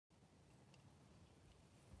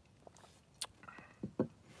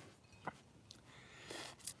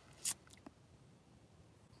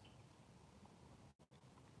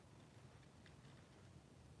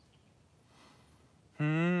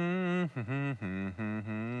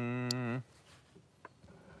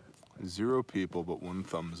0 people, but 1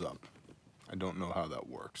 thumbs up. I don't know how that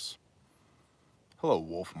works. Hello,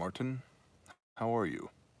 Wolf Martin. How are you?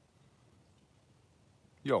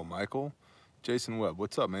 Yo, Michael. Jason Webb,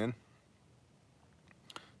 what's up, man?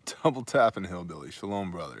 Double tapping hillbilly.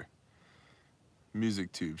 Shalom, brother.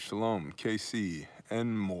 Music Tube. Shalom. KC.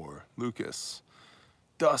 N more. Lucas.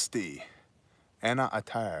 Dusty. Anna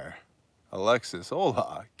Attire. Alexis.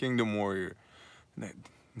 Hola. Kingdom Warrior.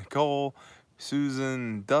 Nicole.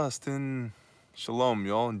 Susan. Dustin. Shalom,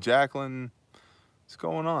 y'all. Jacqueline. What's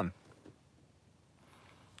going on?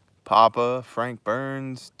 Papa, Frank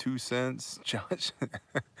Burns, 2 cents, Josh,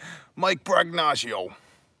 Mike Bragnaccio,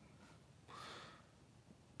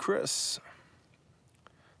 Chris,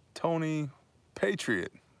 Tony,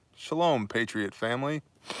 Patriot, Shalom, Patriot family.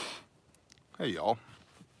 Hey, y'all.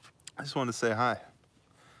 I just wanted to say hi.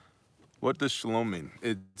 What does shalom mean?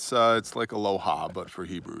 It's like aloha, but for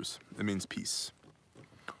Hebrews. It means peace.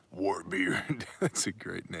 Warbeard, that's a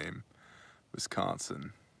great name.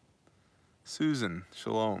 Wisconsin. Susan,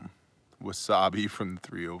 shalom. Wasabi from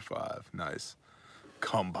 305, nice.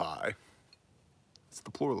 Kumpai. It's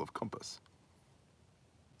the plural of compass.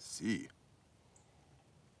 See.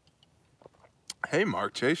 Hey,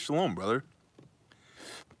 Mark Chase, shalom, brother.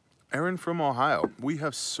 Aaron from Ohio. We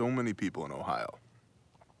have so many people in Ohio.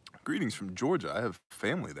 Greetings from Georgia. I have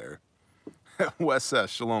family there. Wes S,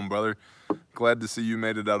 shalom, brother. Glad to see you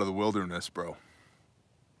made it out of the wilderness, bro.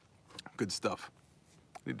 Good stuff.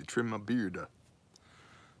 Need to trim my beard.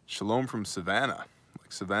 Shalom from Savannah,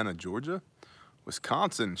 like Savannah, Georgia.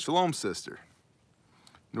 Wisconsin, shalom, sister.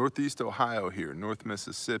 Northeast Ohio here, North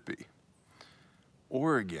Mississippi.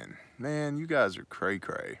 Oregon, man, you guys are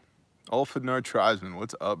cray-cray. Ulfadnar Tribesman,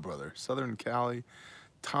 what's up, brother? Southern Cali,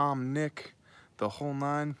 Tom, Nick, the whole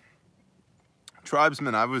 9.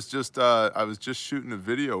 Tribesman, I was just shooting a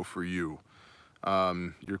video for you.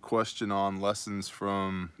 Your question on lessons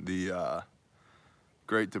from the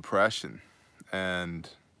Great Depression, and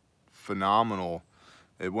phenomenal.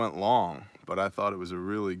 It went long, but I thought it was a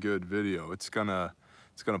really good video. It's gonna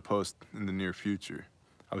post in the near future.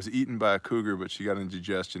 I was eaten by a cougar, but she got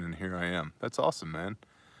indigestion, and here I am. That's awesome, man.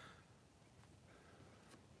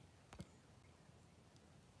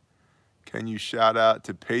 Can you shout out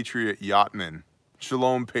to Patriot Yachtman?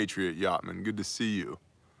 Shalom, Patriot Yachtman. Good to see you.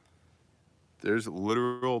 There's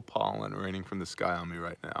literal pollen raining from the sky on me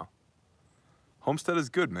right now. Homestead is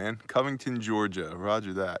good, man. Covington, Georgia.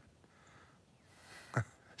 Roger that.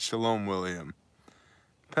 Shalom, William.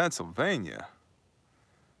 Pennsylvania.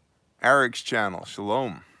 Eric's channel.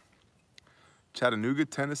 Shalom. Chattanooga,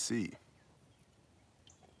 Tennessee.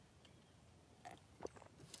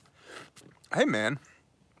 Hey, man.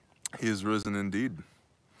 He is risen indeed.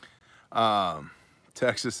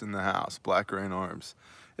 Texas in the house. Black Rain Arms.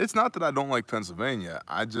 It's not that I don't like Pennsylvania.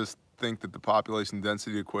 I just think that the population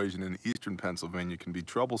density equation in eastern Pennsylvania can be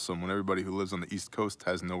troublesome when everybody who lives on the East Coast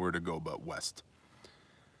has nowhere to go but west.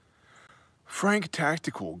 Frank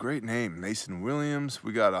Tactical, great name. Mason Williams,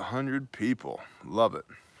 we got 100 people. Love it.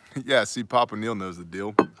 Yeah, see, Papa Neil knows the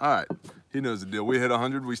deal. All right, he knows the deal. We hit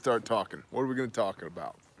 100, we start talking. What are we going to talk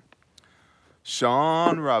about?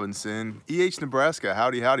 Sean Robinson, EH Nebraska,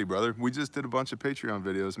 howdy, howdy, brother. We just did a bunch of Patreon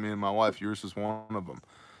videos, me and my wife. Yours was one of them.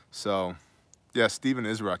 So, yeah, Steven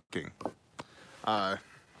is wrecking. I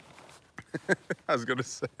was going to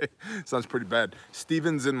say, sounds pretty bad.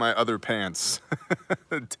 Steven's in my other pants.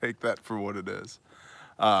 Take that for what it is.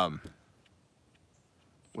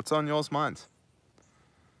 What's on y'all's minds?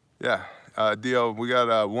 Yeah, Dio, we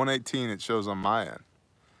got 118, it shows on my end.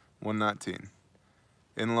 119.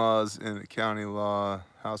 In-laws in the county law,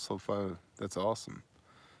 household 5, that's awesome.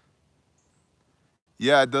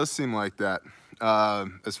 Yeah, it does seem like that.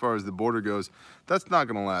 As far as the border goes, that's not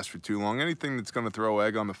going to last for too long. Anything that's going to throw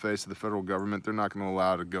egg on the face of the federal government, they're not going to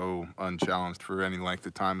allow to go unchallenged for any length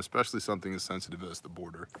of time, especially something as sensitive as the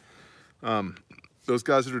border. Those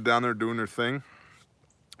guys that are down there doing their thing,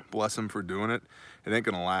 bless them for doing it. It ain't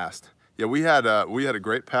going to last. Yeah, we had a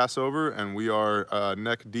great Passover, and we are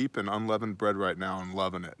neck deep in unleavened bread right now and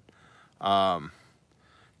loving it.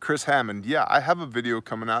 Chris Hammond, yeah, I have a video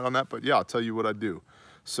coming out on that, but yeah, I'll tell you what I do.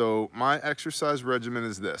 So my exercise regimen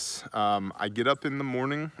is this. I get up in the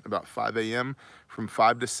morning about 5 a.m. From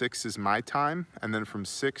 5 to 6 is my time, and then from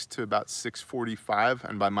 6 to about 6:45,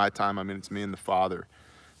 and by my time, I mean it's me and the Father.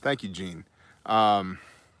 Thank you, Gene.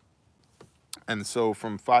 And so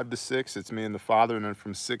from 5 to 6, it's me and the Father, and then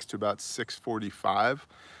from 6 to about 6:45,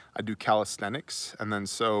 I do calisthenics. And then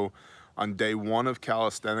so on day 1 of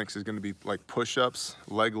calisthenics is going to be like push-ups,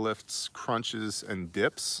 leg lifts, crunches, and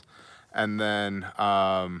dips. And then,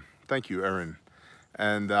 thank you, Aaron.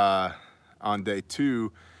 And on day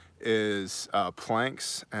 2 is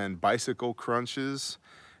planks and bicycle crunches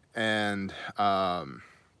and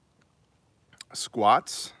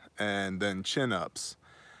squats and then chin-ups.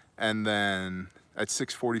 And then at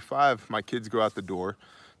 6:45, my kids go out the door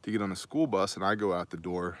to get on the school bus, and I go out the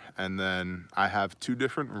door, and then I have 2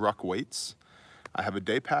 different ruck weights. I have a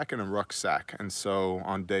day pack and a rucksack. And so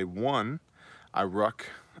on day 1, I ruck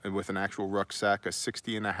with an actual rucksack, a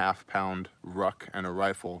 60.5-pound ruck and a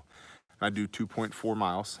rifle. And I do 2.4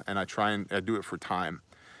 miles, and I do it for time.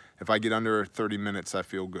 If I get under 30 minutes, I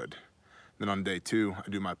feel good. Then on day 2, I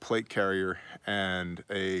do my plate carrier and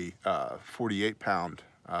a 48-pound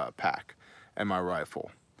pack and my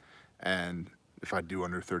rifle. And if I do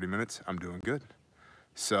under 30 minutes, I'm doing good.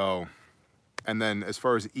 So, and then as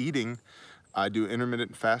far as eating, I do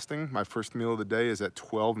intermittent fasting. My first meal of the day is at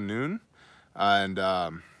 12 noon. And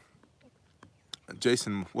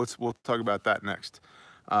Jason, we'll talk about that next.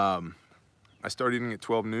 I start eating at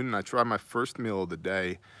 12 noon, and I try my first meal of the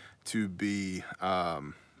day to be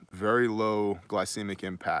very low glycemic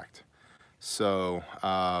impact. So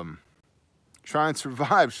try and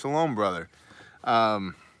survive. Shalom, brother.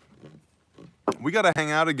 We got to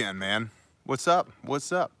hang out again, man. What's up?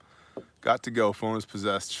 What's up? Got to go. Phone is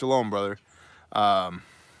possessed. Shalom, brother.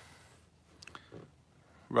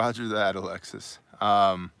 Roger that, Alexis.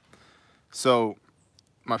 So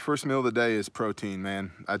my first meal of the day is protein,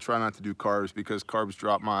 man. I try not to do carbs because carbs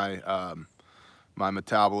drop my my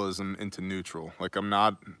metabolism into neutral. Like I'm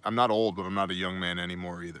not old, but I'm not a young man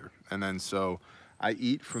anymore either. And then so I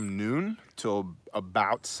eat from noon till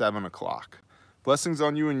about 7 o'clock. Blessings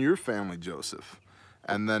on you and your family, Joseph.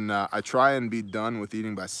 And then I try and be done with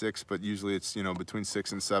eating by 6, but usually it's, you know, between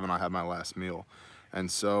 6 and 7 I have my last meal. And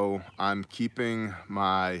so I'm keeping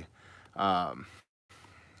my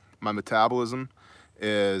my metabolism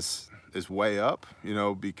is way up, you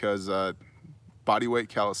know, because body weight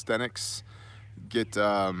calisthenics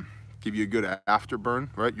give you a good afterburn,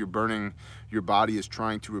 right? Your body is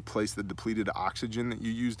trying to replace the depleted oxygen that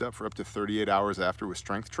you used up for up to 38 hours after with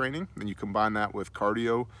strength training. Then you combine that with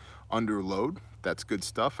cardio under load. That's good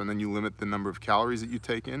stuff. And then you limit the number of calories that you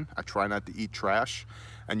take in. I try not to eat trash,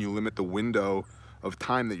 and you limit the window of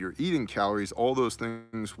time that you're eating calories. All those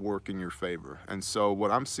things work in your favor. And so what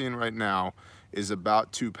I'm seeing right now is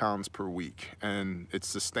about 2 pounds per week, and it's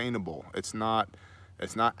sustainable. It's not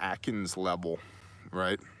Atkins level,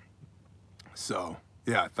 right? So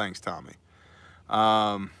yeah, thanks, Tommy.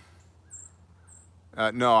 No,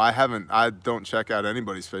 I haven't. I don't check out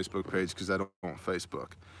anybody's Facebook page because I don't want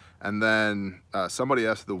Facebook. And then somebody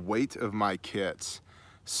asked the weight of my kits.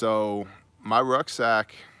 So my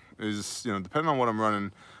rucksack is, you know, depending on what I'm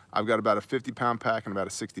running, I've got about a 50-pound pack and about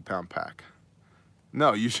a 60-pound pack.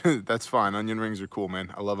 No, you should. That's fine. Onion rings are cool,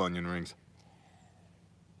 man. I love onion rings.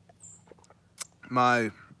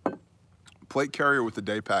 My plate carrier with the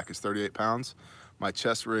day pack is 38 pounds. My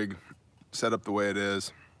chest rig set up the way it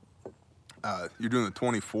is. You're doing the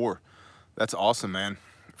 24. That's awesome, man.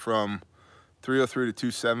 From 303 to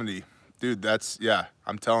 270, dude. That's, yeah.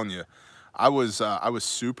 I'm telling you, I was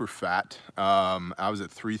super fat. I was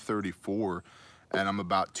at 334, and I'm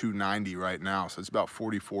about 290 right now. So it's about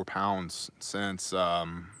 44 pounds since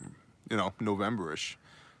you know, November-ish,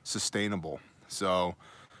 sustainable. So,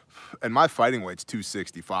 and my fighting weight's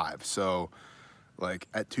 265. So, like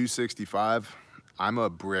at 265, I'm a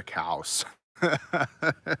brick house.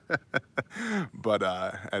 But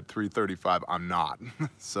at 335, I'm not.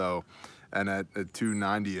 So, and at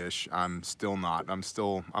 290-ish, I'm still not.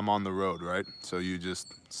 I'm on the road, right? So you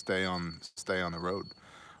just stay on the road.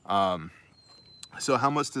 So how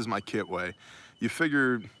much does my kit weigh? You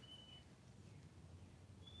figure,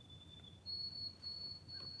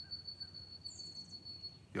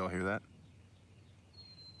 y'all hear that?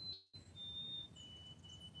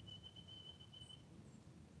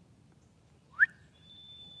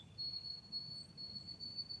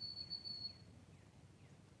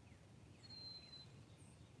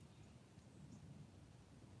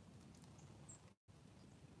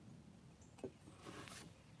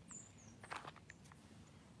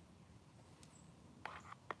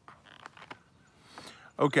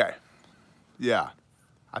 Okay, yeah.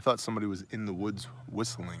 I thought somebody was in the woods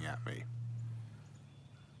whistling at me.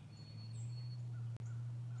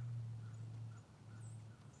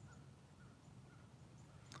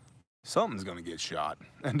 Something's gonna get shot.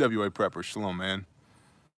 NWA Prepper, shalom, man.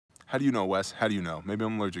 How do you know, Wes? How do you know? Maybe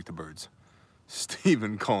I'm allergic to birds.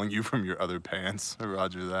 Steven calling you from your other pants.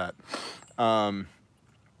 Roger that.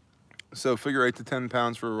 So figure 8 to 10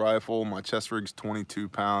 pounds for a rifle. My chest rig's 22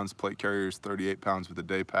 pounds. Plate carrier's 38 pounds with a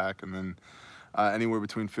day pack. And then anywhere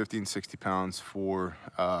between 50 and 60 pounds for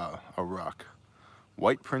a ruck.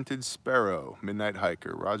 White printed sparrow, midnight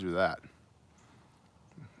hiker, roger that.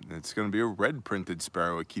 It's gonna be a red printed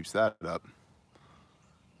sparrow, it keeps that up.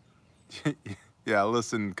 Yeah,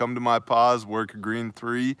 listen, come to my pause, work a green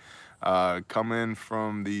 3, come in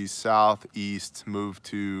from the southeast, move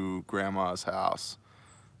to grandma's house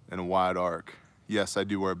in a wide arc. Yes, I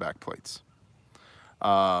do wear back plates.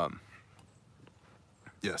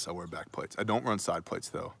 Yes, I wear back plates. I don't run side plates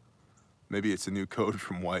though. Maybe it's a new code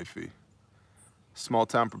from wifey. Small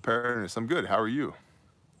town preparedness, I'm good, how are you?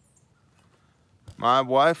 My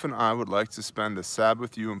wife and I would like to spend a Sabbath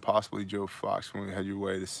with you and possibly Joe Fox when we head your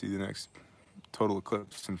way to see the next total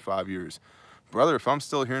eclipse in 5 years. Brother, if I'm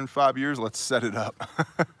still here in 5 years, let's set it up.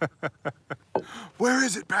 Where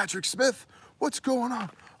is it, Patrick Smith? What's going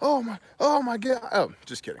on? Oh my God. Oh,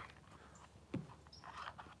 just kidding.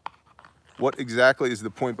 What exactly is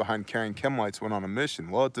the point behind carrying chem lights when on a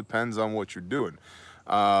mission? Well, it depends on what you're doing.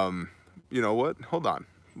 You know what? Hold on.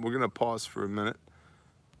 We're gonna pause for a minute.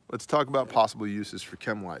 Let's talk about possible uses for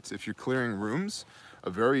chem lights. If you're clearing rooms, a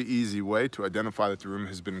very easy way to identify that the room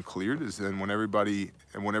has been cleared is then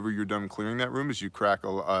whenever you're done clearing that room, is you crack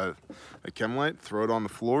a chem light, throw it on the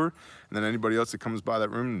floor, and then anybody else that comes by that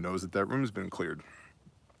room knows that that room has been cleared.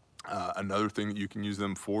 Another thing that you can use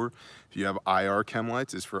them for, if you have IR chem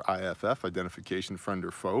lights, is for IFF, identification friend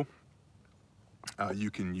or foe.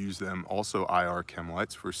 You can use them also IR chem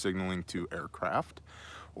lights for signaling to aircraft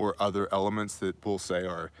or other elements that we'll say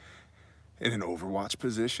are in an overwatch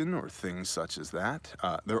position or things such as that.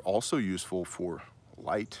 They're also useful for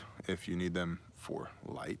light if you need them for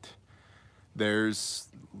light. There's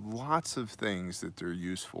lots of things that they're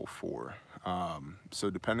useful for. So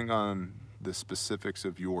depending on the specifics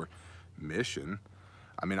of your mission,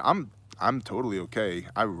 I mean, I'm totally okay.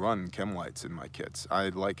 I run chem lights in my kits. I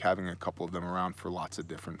like having a couple of them around for lots of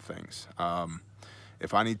different things.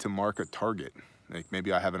 If I need to mark a target, like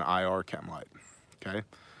maybe I have an IR chem light, okay?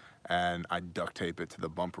 And I duct tape it to the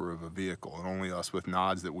bumper of a vehicle, and only us with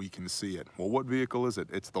nods that we can see it. Well, what vehicle is it?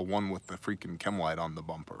 It's the one with the freaking chem light on the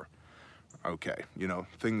bumper. Okay, you know,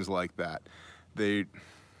 things like that.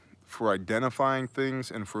 For identifying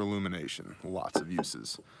things and for illumination, lots of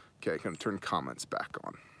uses. Okay, gonna turn comments back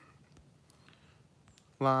on.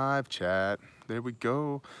 Live chat, there we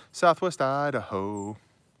go. Southwest Idaho.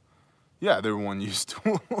 Yeah, they're one-use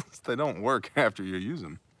tools. They don't work after you use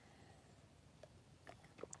them.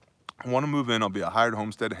 I want to move in. I'll be a hired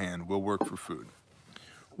homestead hand. We'll work for food.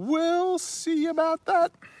 We'll see about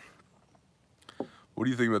that. What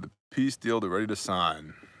do you think about the peace deal they're ready to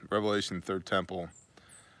sign? Revelation, Third Temple.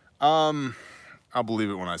 I'll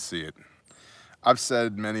believe it when I see it. I've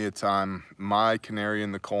said many a time, my canary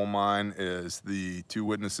in the coal mine is the 2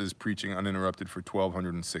 witnesses preaching uninterrupted for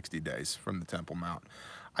 1,260 days from the Temple Mount.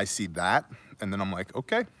 I see that, and then I'm like,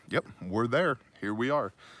 okay, yep, we're there. Here we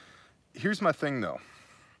are. Here's my thing, though,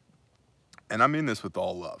 and I mean this with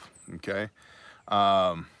all love, okay?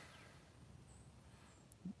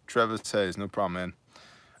 Travis says, no problem,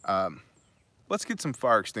 man. Let's get some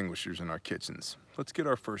fire extinguishers in our kitchens. Let's get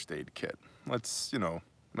our first aid kit. Let's, you know,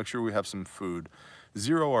 make sure we have some food.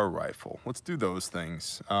 Zero our rifle. Let's do those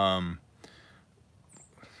things. You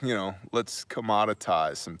know, let's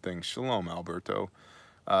commoditize some things. Shalom, Alberto.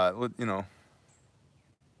 You know,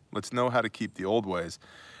 let's know how to keep the old ways.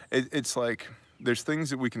 It's like there's things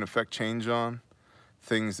that we can affect change on,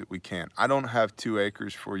 things that we can't. I don't have 2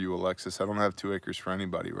 acres for you, Alexis. I don't have 2 acres for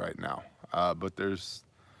anybody right now. But there's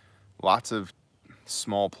lots of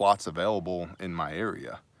small plots available in my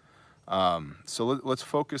area. So let's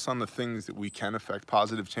focus on the things that we can affect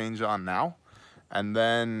positive change on now. And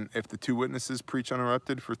then if the 2 witnesses preach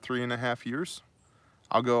uninterrupted for 3.5 years,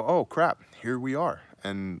 I'll go, oh crap, here we are.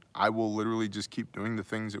 And I will literally just keep doing the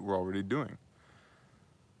things that we're already doing.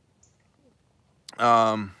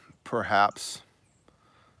 Perhaps,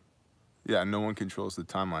 yeah, no one controls the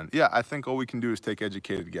timeline. Yeah, I think all we can do is take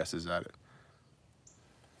educated guesses at it.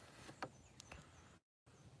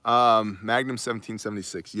 Magnum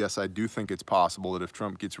 1776. Yes, I do think it's possible that if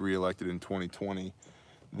Trump gets reelected in 2020,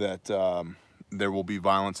 that there will be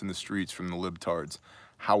violence in the streets from the libtards.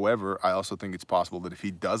 However, I also think it's possible that if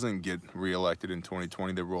he doesn't get reelected in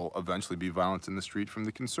 2020, there will eventually be violence in the street from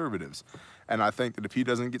the conservatives. And I think that if he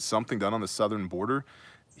doesn't get something done on the southern border,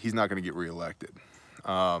 he's not going to get reelected.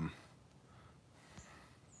 Hey,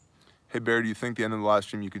 Bear, do you think at the end of the live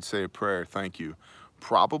stream you could say a prayer? Thank you.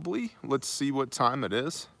 Probably. Let's see what time it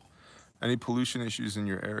is. Any pollution issues in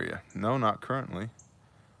your area? No, not currently.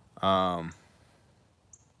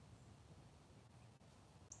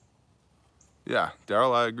 Yeah,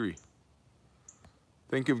 Daryl, I agree.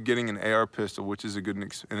 Think of getting an AR pistol, which is a good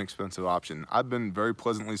and inexpensive option. I've been very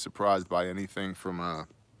pleasantly surprised by anything from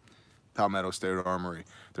Palmetto State Armory.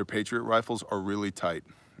 Their Patriot rifles are really tight,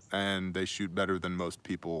 and they shoot better than most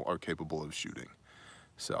people are capable of shooting.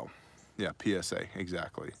 So, yeah, PSA,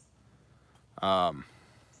 exactly. Yeah.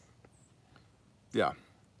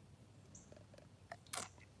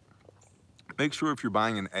 Make sure if you're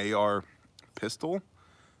buying an AR pistol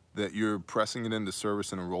that you're pressing it into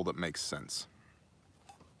service in a roll that makes sense.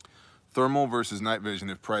 Thermal versus night vision,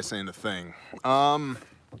 if price ain't a thing.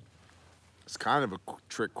 It's kind of a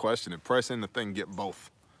trick question. If price ain't a thing, get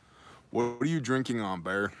both. What are you drinking on,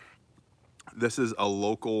 Bear? This is a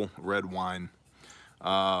local red wine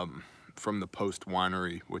from the Post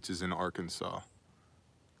Winery, which is in Arkansas.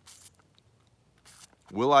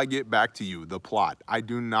 Will I get back to you? The plot. I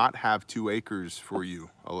do not have 2 acres for you,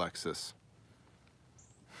 Alexis.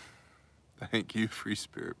 Thank you, Free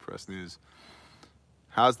Spirit Press News.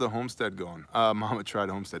 How's the homestead going? Mama tried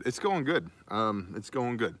homestead. It's going good. It's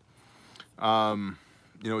going good. You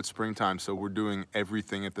know, it's springtime, so we're doing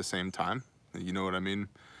everything at the same time. You know what I mean?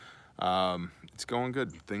 It's going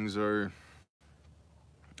good.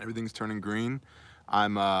 Everything's turning green.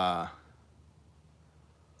 I'm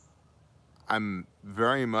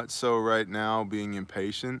very much so right now being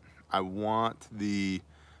impatient. I want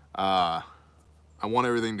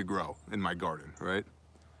everything to grow in my garden, right?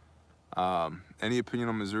 Any opinion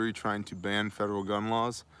on Missouri trying to ban federal gun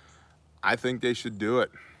laws? I think they should do it.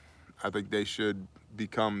 I think they should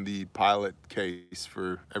become the pilot case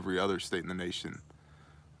for every other state in the nation.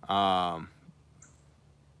 Yeah.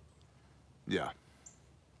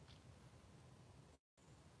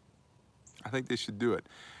 I think they should do it.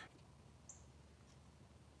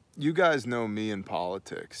 You guys know me in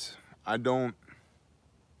politics. I don't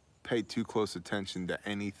pay too close attention to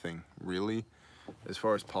anything, really, as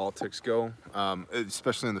far as politics go,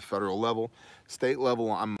 especially in the federal level. State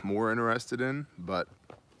level, I'm more interested in, but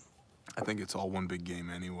I think it's all one big game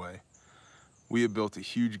anyway. We have built a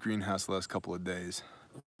huge greenhouse the last couple of days.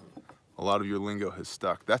 A lot of your lingo has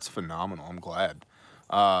stuck. That's phenomenal. I'm glad.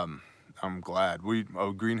 I'm glad.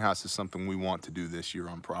 A greenhouse is something we want to do this year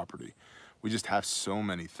on property. We just have so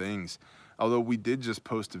many things. Although we did just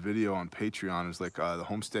post a video on Patreon. It was like the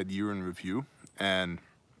Homestead Year in Review. And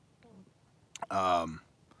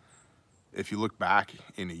if you look back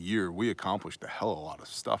in a year, we accomplished a hell of a lot of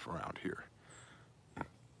stuff around here.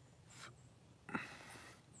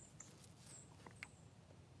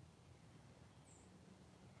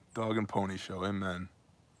 Dog and pony show, amen.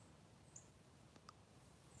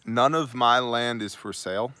 None of my land is for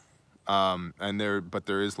sale. But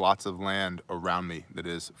there is lots of land around me that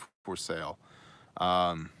is for sale.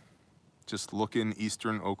 Just look in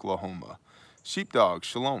eastern Oklahoma. Sheepdog,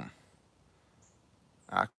 shalom.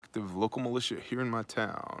 Active local militia here in my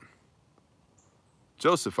town.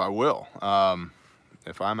 Joseph, I will.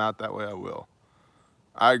 If I'm out that way, I will.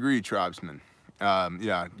 I agree, tribesmen.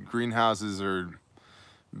 Yeah, greenhouses are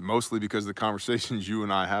mostly because the conversations you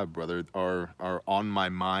and I have, brother, are on my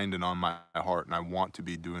mind and on my heart, and I want to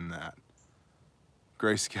be doing that.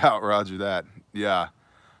 Gray Scout, roger that. Yeah.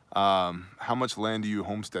 How much land do you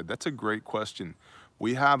homestead? That's a great question.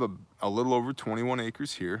 We have a little over 21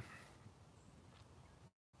 acres here.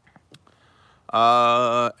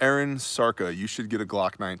 Aaron Sarka, you should get a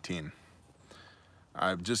Glock 19.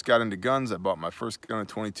 I've just got into guns. I bought my first gun at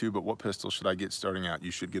 22, but what pistol should I get starting out? You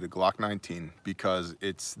should get a Glock 19 because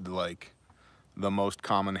it's like the most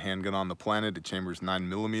common handgun on the planet. It chambers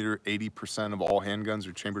 9mm. 80% of all handguns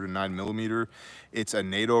are chambered in 9mm. It's a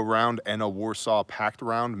NATO round and a Warsaw Pact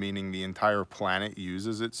round, meaning the entire planet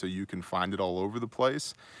uses it, so you can find it all over the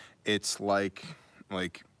place. It's like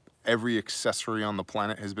every accessory on the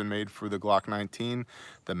planet has been made for the Glock 19.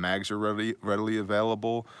 The mags are readily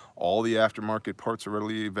available. All the aftermarket parts are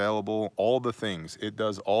readily available. All the things. It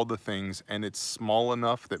does all the things, and it's small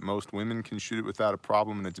enough that most women can shoot it without a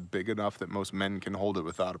problem, and it's big enough that most men can hold it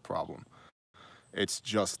without a problem. It's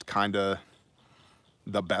just kind of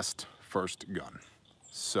the best first gun.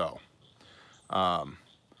 So,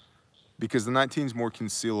 because the 19 is more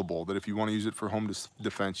concealable, that if you want to use it for home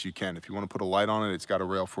defense, you can. If you want to put a light on it, it's got a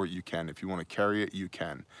rail for it, you can. If you want to carry it, you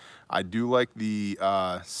can. I do like the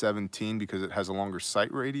 17 because it has a longer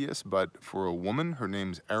sight radius, but for a woman, her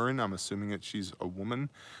name's Erin, I'm assuming that she's a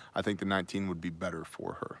woman, I think the 19 would be better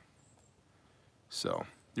for her. So,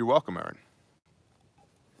 you're welcome, Erin.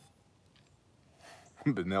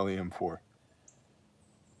 Benelli M4.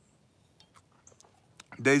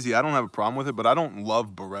 Daisy, I don't have a problem with it, but I don't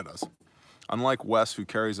love Berettas. Unlike Wes, who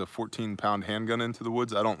carries a 14-pound handgun into the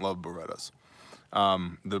woods, I don't love Berettas.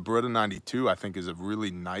 The Beretta 92, I think, is a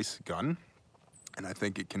really nice gun. and I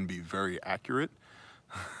think it can be very accurate.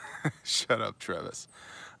 Shut up, Travis.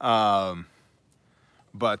 Um,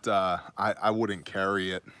 but I wouldn't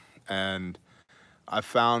carry it. And I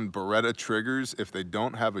found Beretta triggers, if they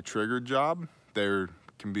don't have a trigger job, they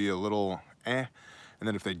can be a little eh. And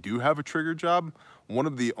then if they do have a trigger job, one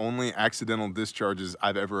of the only accidental discharges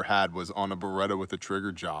I've ever had was on a Beretta with a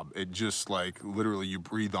trigger job. It just like literally you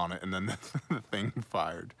breathe on it and then the thing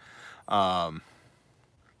fired. I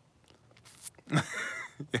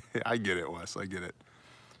get it, Wes, I get it.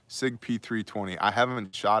 SIG P320, I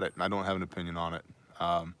haven't shot it and I don't have an opinion on it.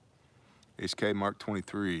 HK Mark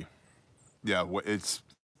 23. Yeah, it's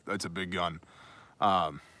a big gun.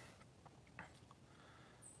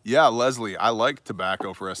 Yeah, Leslie, I like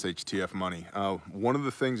tobacco for SHTF money. One of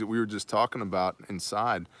the things that we were just talking about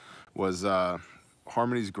inside was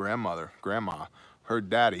Harmony's grandma. Her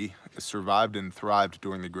daddy survived and thrived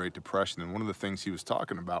during the Great Depression, and one of the things he was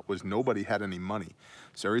talking about was nobody had any money.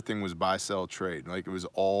 So everything was buy, sell, trade. Like it was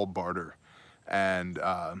all barter, and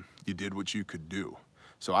you did what you could do.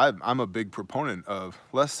 So I'm a big proponent of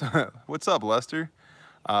what's up, Lester?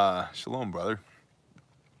 Shalom, brother.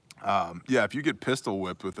 Yeah, if you get pistol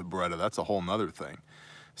whipped with a Beretta, that's a whole nother thing.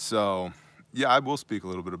 So, yeah, I will speak a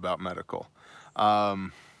little bit about medical.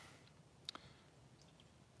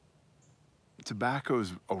 Tobacco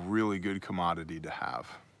is a really good commodity to have.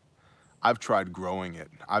 I've tried growing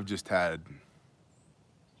it. I've just had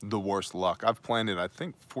the worst luck. I've planted, I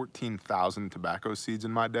think, 14,000 tobacco seeds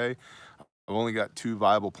in my day. I've only got 2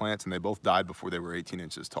 viable plants, and they both died before they were 18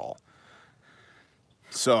 inches tall.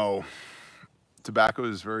 So tobacco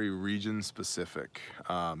is very region specific.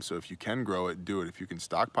 So if you can grow it, do it. If you can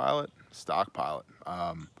stockpile it, stockpile it.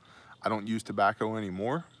 I don't use tobacco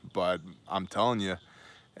anymore, but I'm telling you,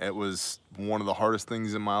 it was one of the hardest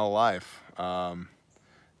things in my life.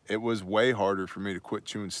 It was way harder for me to quit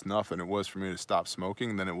chewing snuff than it was for me to stop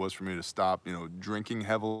smoking, than it was for me to stop, drinking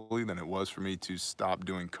heavily, than it was for me to stop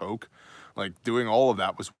doing coke. Like doing all of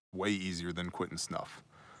that was way easier than quitting snuff.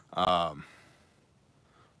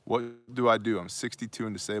 What do I do? I'm 62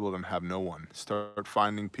 and disabled and have no one. Start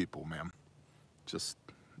finding people, ma'am. Just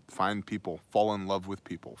find people, fall in love with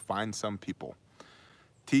people, find some people.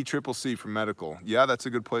 TCCC for medical. Yeah, that's a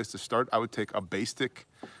good place to start. I would take a basic,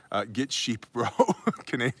 get sheep, bro.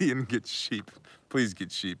 Canadian, get sheep. Please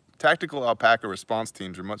get sheep. Tactical alpaca response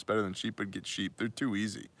teams are much better than sheep, but get sheep. They're too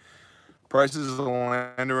easy. Prices of the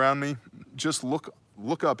land around me, just look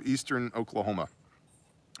up eastern Oklahoma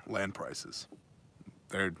land prices.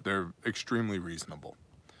 They're extremely reasonable.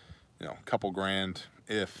 A couple grand,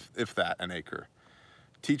 if that, an acre.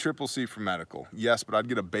 TCCC for medical. Yes, but I'd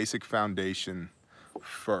get a basic foundation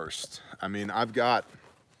first. I mean, I've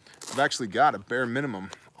actually got a bare minimum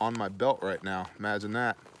on my belt right now. Imagine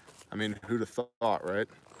that. I mean, who'd have thought, right?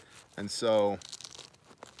 And so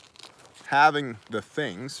having the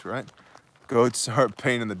things, right? Goats are a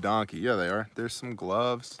pain in the donkey. Yeah, they are. There's some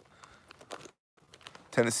gloves.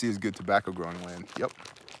 Tennessee is good tobacco growing land. Yep.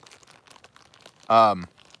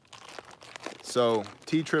 So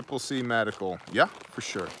TCCC medical. Yeah, for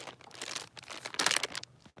sure.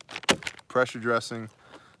 Pressure dressing,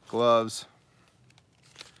 gloves,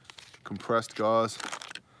 compressed gauze.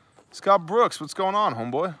 Scott Brooks, what's going on,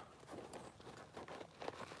 homeboy?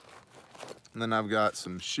 And then I've got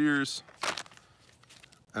some shears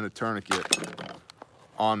and a tourniquet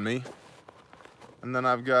on me. And then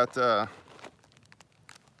I've got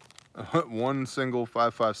one single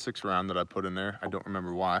 5.56 round that I put in there. I don't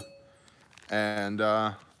remember why. And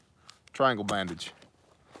triangle bandage.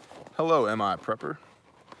 Hello, MI prepper.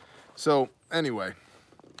 So anyway,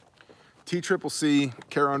 TCCC,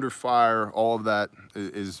 care under fire, all of that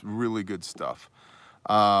is really good stuff.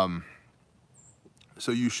 So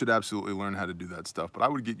you should absolutely learn how to do that stuff. But I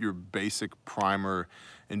would get your basic primer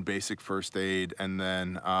and basic first aid, and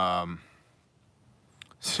then, yeah,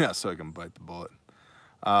 so I can bite the bullet.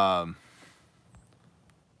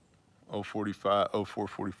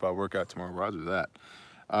 0445 workout tomorrow, roger that.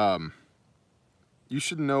 You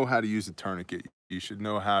should know how to use a tourniquet. You should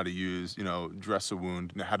know how to use, dress a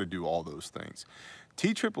wound, how to do all those things.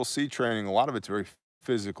 TCCC training, a lot of it's very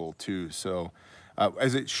physical too. So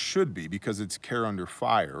as it should be, because it's care under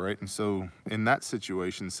fire, right? And so in that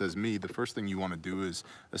situation, says me, the first thing you want to do is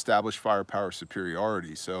establish firepower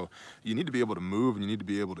superiority. So you need to be able to move and you need to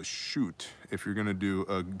be able to shoot if you're going to do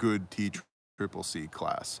a good TCCC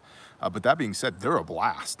class. But that being said, they're a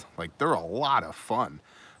blast. Like, they're a lot of fun.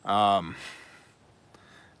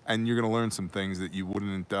 And you're going to learn some things that you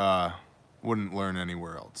wouldn't learn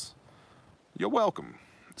anywhere else. You're welcome.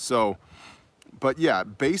 So, but yeah,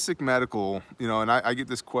 basic medical, and I get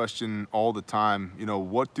this question all the time,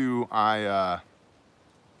 what do I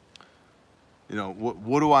You know,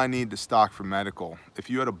 what do I need to stock for medical? If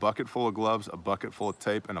you had a bucket full of gloves, a bucket full of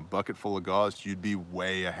tape, and a bucket full of gauze, you'd be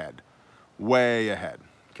way ahead. Way ahead,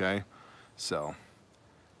 okay? So,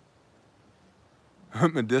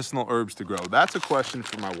 medicinal herbs to grow. That's a question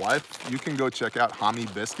for my wife. You can go check out Hommy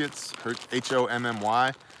Biscuits, her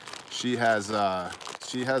Hommy. She has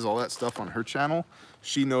all that stuff on her channel.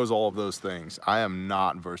 She knows all of those things. I am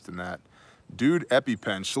not versed in that. Dude,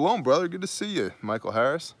 EpiPen. Shalom, brother. Good to see you, Michael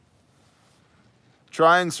Harris.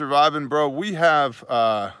 Trying, surviving, bro. We have,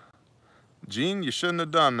 Gene, you shouldn't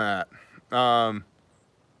have done that.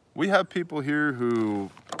 We have people here who,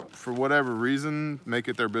 for whatever reason, make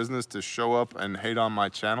it their business to show up and hate on my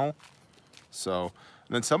channel. So,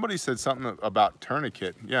 and then somebody said something about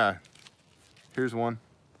tourniquet. Yeah, here's one.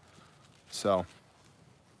 So,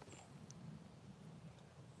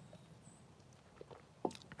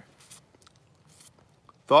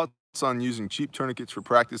 thoughts on using cheap tourniquets for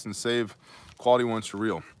practice and save quality ones for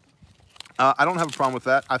real? I don't have a problem with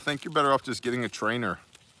that. I think you're better off just getting a trainer.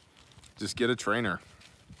 Just get a trainer.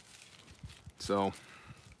 So,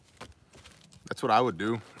 that's what I would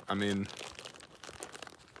do. I mean,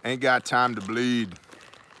 ain't got time to bleed.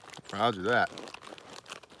 Roger that.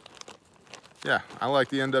 Yeah, I like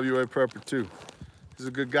the NWA Prepper too. He's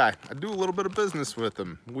a good guy. I do a little bit of business with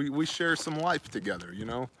him. We share some life together, you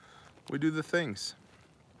know? We do the things.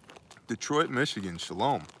 Detroit, Michigan,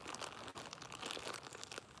 shalom.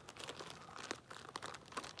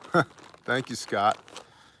 Thank you, Scott.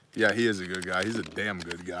 Yeah, he is a good guy. He's a damn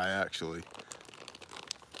good guy, actually.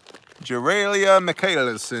 Jerelia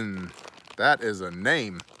Michaelison. That is a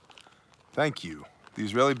name. Thank you. The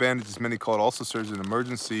Israeli bandages, many call it, also serves as an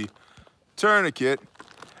emergency tourniquet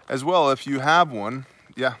as well if you have one.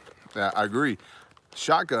 Yeah, I agree.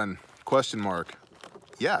 Shotgun, question mark.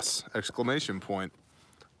 Yes, exclamation point.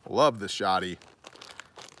 Love the shotty.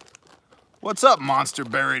 What's up, Monster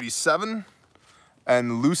Bear 87?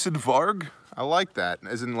 And Lucid Varg? I like that.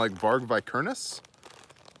 As in like Varg Vicernus?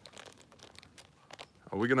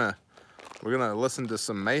 Are we're gonna listen to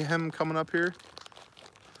some mayhem coming up here?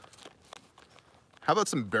 How about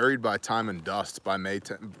some Buried by Time and Dust by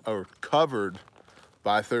Mayhem, or covered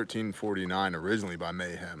by 1349, originally by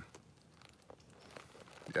Mayhem?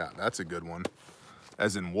 Yeah, that's a good one.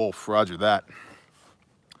 As in Wolf, roger that.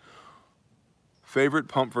 Favorite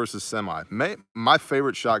pump versus semi. My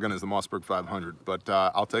favorite shotgun is the Mossberg 500, but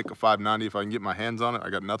I'll take a 590 if I can get my hands on it. I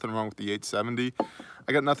got nothing wrong with the 870.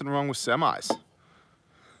 I got nothing wrong with semis.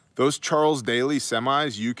 Those Charles Daly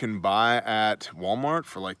semis you can buy at Walmart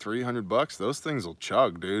for like 300 bucks. Those things will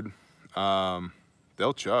chug, dude.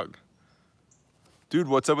 They'll chug. Dude,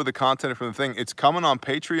 what's up with the content from the thing? It's coming on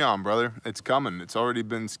Patreon, brother. It's coming. It's already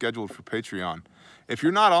been scheduled for Patreon. If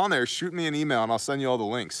you're not on there, shoot me an email and I'll send you all the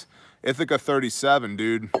links. Ithaca 37,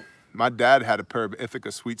 dude. My dad had a pair of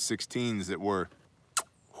Ithaca Sweet 16s that were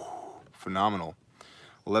phenomenal.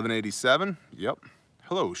 1187, yep.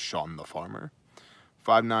 Hello, Sean the Farmer.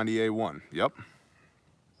 590A1, yep.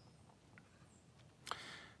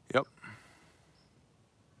 Yep.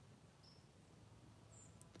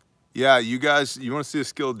 Yeah, you guys, you want to see a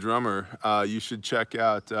skilled drummer, you should check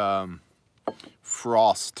out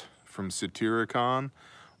Frost from Satyricon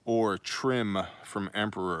or Trim from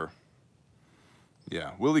Emperor.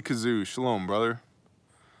 Yeah, Willie Kazoo, shalom, brother.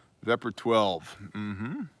 Vepper 12,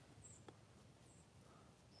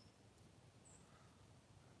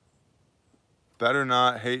 Better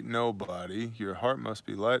not hate nobody. Your heart must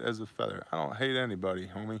be light as a feather. I don't hate anybody,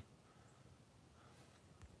 homie.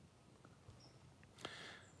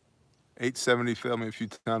 870 failed me a few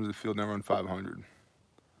times in the field, never on 500.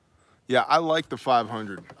 Yeah, I like the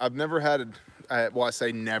 500. I've never had well, I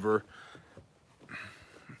say never.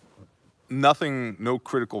 Nothing, no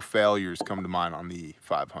critical failures come to mind on the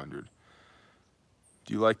 500.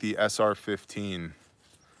 Do you like the SR-15?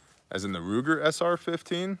 As in the Ruger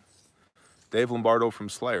SR-15? Dave Lombardo from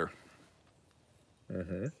Slayer. I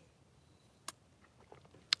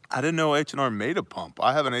didn't know H&R made a pump.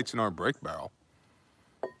 I have an H&R brake barrel.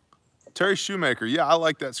 Terry Shoemaker, yeah, I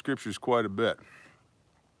like that scriptures quite a bit.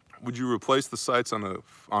 Would you replace the sights on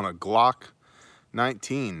a Glock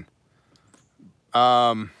 19?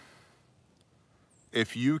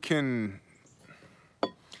 If you can,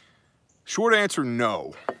 short answer,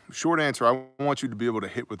 no. Short answer, I want you to be able to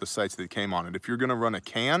hit with the sights that came on it. If you're gonna run a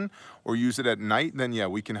can or use it at night, then yeah,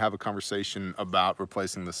 we can have a conversation about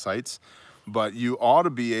replacing the sights, but you ought to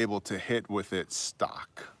be able to hit with it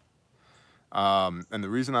stock. And the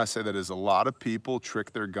reason I say that is a lot of people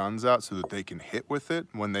trick their guns out so that they can hit with it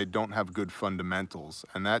when they don't have good fundamentals,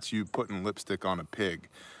 and that's you putting lipstick on a pig.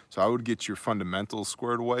 So I would get your fundamentals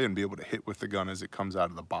squared away and be able to hit with the gun as it comes out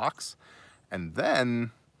of the box. And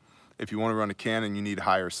then if you want to run a can and you need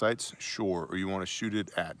higher sights, sure. Or you want to shoot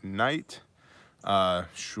it at night,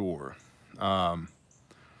 sure.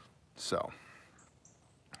 So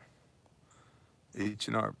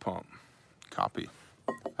H&R pump, copy.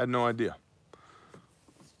 I had no idea.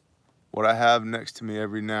 What I have next to me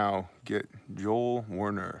every now, get Joel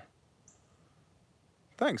Werner.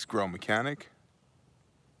 Thanks, Grow Mechanic.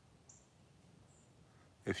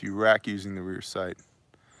 If you rack using the rear sight.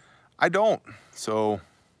 I don't, so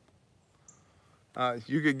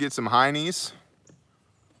you could get some heinies.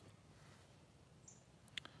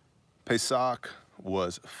 Pesach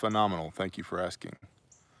was phenomenal. Thank you for asking.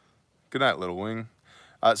 Good night, Little Wing.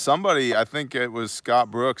 Somebody, I think it was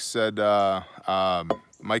Scott Brooks, said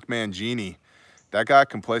Mike Mangini. That guy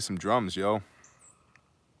can play some drums, yo.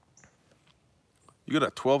 You got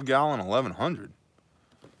a 12-gallon 1100.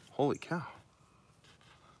 Holy cow.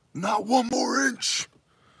 Not one more inch.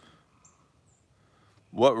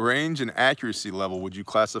 What range and accuracy level would you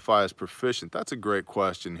classify as proficient? That's a great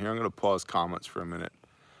question. Here, I'm going to pause comments for a minute.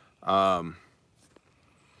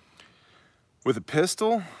 With a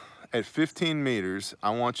pistol at 15 meters, I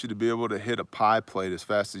want you to be able to hit a pie plate as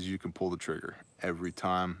fast as you can pull the trigger every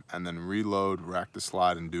time, and then reload, rack the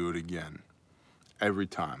slide, and do it again. Every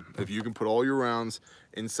time. If you can put all your rounds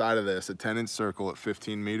inside of this, a 10-inch circle at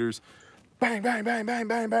 15 meters, bang, bang, bang, bang,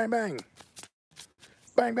 bang, bang, bang.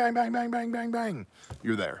 Bang, bang, bang, bang, bang, bang, bang.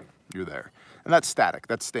 You're there. You're there. And that's static.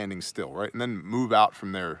 That's standing still, right? And then move out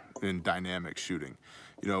from there in dynamic shooting.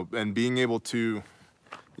 You know, and being able to,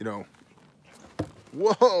 you know,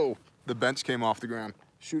 whoa, the bench came off the ground.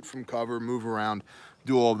 Shoot from cover, move around,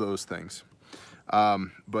 do all of those things.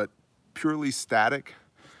 But purely static,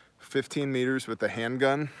 15 meters with a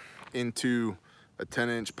handgun into a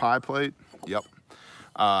 10-inch pie plate, yep.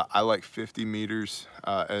 I like 50 meters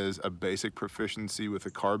as a basic proficiency with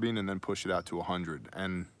a carbine, and then push it out to 100.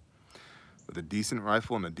 And with a decent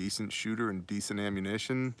rifle and a decent shooter and decent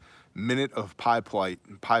ammunition, minute of pie plate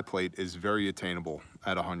is very attainable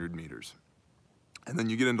at 100 meters. And then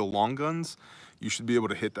you get into long guns, you should be able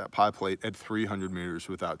to hit that pie plate at 300 meters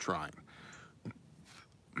without trying.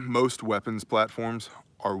 Most weapons platforms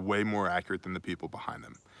are way more accurate than the people behind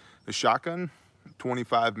them. The shotgun,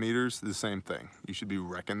 25 meters, the same thing. You should be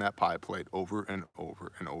wrecking that pie plate over and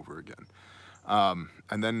over and over again.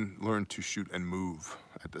 And then learn to shoot and move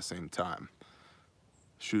at the same time.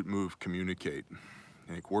 Shoot, move, communicate,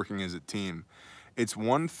 like working as a team. It's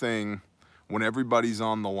one thing when everybody's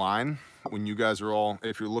on the line, when you guys are all,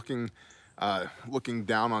 if you're looking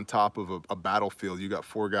down on top of a battlefield, you got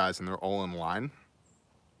 4 guys and they're all in line.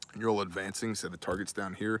 You're all advancing, so the target's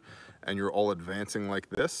down here, and you're all advancing like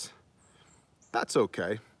this. That's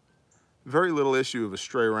okay. Very little issue of a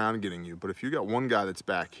stray round getting you, but if you got one guy that's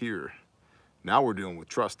back here, now we're dealing with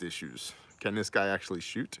trust issues. Can this guy actually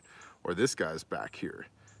shoot? Or this guy's back here?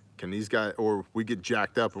 Can these guys, or we get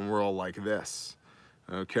jacked up and we're all like this.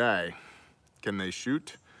 Okay, can they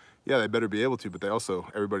shoot? Yeah, they better be able to, but they also,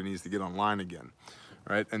 everybody needs to get online again,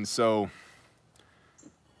 right? And so,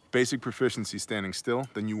 basic proficiency standing still,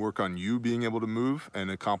 then you work on you being able to move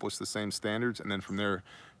and accomplish the same standards, and then from there,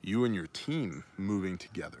 you and your team moving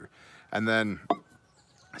together. And then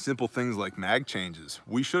simple things like mag changes.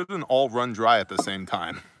 We shouldn't all run dry at the same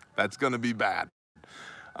time. That's gonna be bad.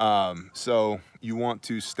 So you want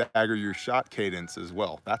to stagger your shot cadence as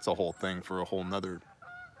well. That's a whole thing for a whole nother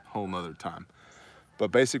time.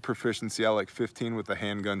 But basic proficiency, I like 15 with a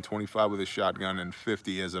handgun, 25 with a shotgun, and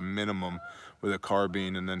 50 as a minimum with a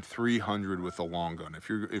carbine, and then 300 with a long gun. If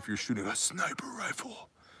you're shooting a sniper rifle,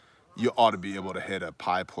 you ought to be able to hit a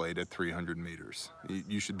pie plate at 300 meters.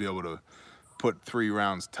 You should be able to put 3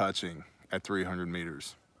 rounds touching at 300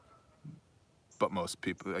 meters. But most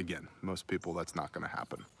people, that's not gonna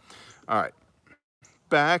happen. All right,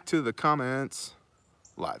 back to the comments.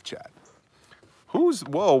 Live chat.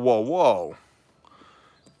 Whoa.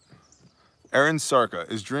 Aaron Sarka,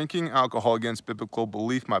 is drinking alcohol against biblical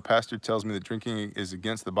belief? My pastor tells me that drinking is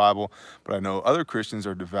against the Bible, but I know other Christians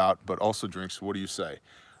are devout but also drink, so what do you say?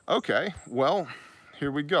 Okay, well,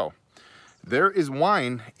 here we go. There is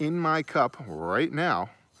wine in my cup right now,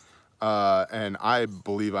 and I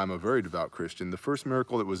believe I'm a very devout Christian. The first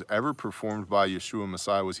miracle that was ever performed by Yeshua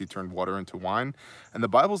Messiah was he turned water into wine, and the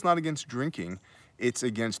Bible's not against drinking, it's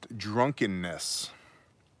against drunkenness.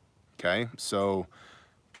 Okay, so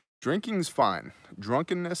drinking's fine.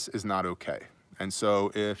 Drunkenness is not okay. And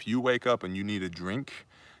so if you wake up and you need a drink,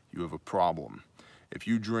 you have a problem. If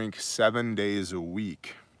you drink 7 days a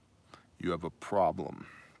week, you have a problem.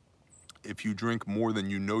 If you drink more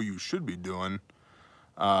than you know you should be doing,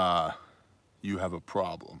 you have a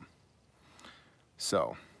problem.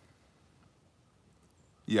 So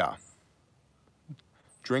Yeah.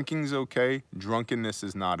 Drinking's okay. Drunkenness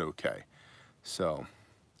is not okay. So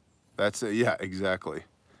that's it. Yeah, exactly.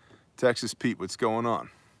 Texas Pete, what's going on?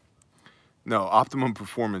 No, optimum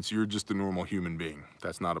performance. You're just a normal human being.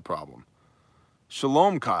 That's not a problem.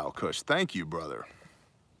 Shalom, Kyle Kush. Thank you, brother.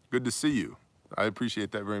 Good to see you. I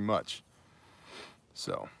appreciate that very much.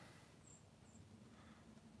 So.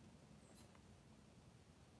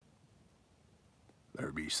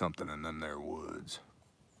 There be something in them there woods.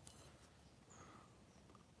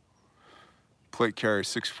 Plate carry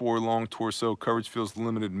 6'4", long torso. Coverage feels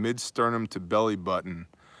limited mid-sternum to belly button.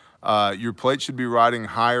 Your plate should be riding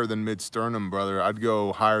higher than mid-sternum, brother. I'd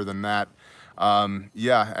go higher than that.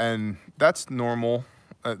 Yeah, and that's normal.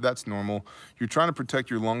 That's normal. You're trying to protect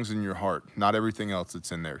your lungs and your heart, not everything else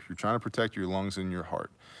that's in there. You're trying to protect your lungs and your heart.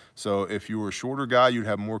 So if you were a shorter guy, you'd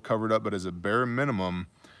have more covered up, but as a bare minimum,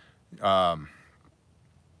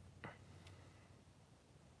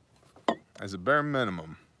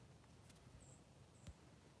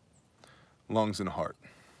 lungs and heart.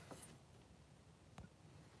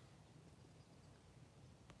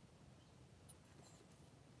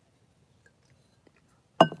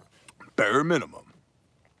 Bare minimum.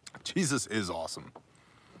 Jesus is awesome.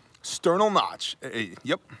 Sternal notch. Hey,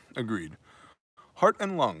 yep, agreed. Heart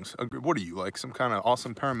and lungs. Agreed. What are you, like some kind of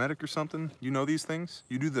awesome paramedic or something? You know these things?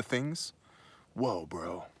 You do the things? Whoa,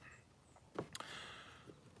 bro.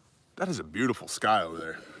 That is a beautiful sky over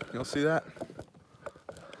there. You'll see that?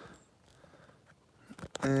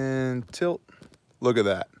 And tilt. Look at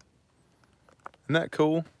that. Isn't that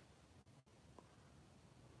cool?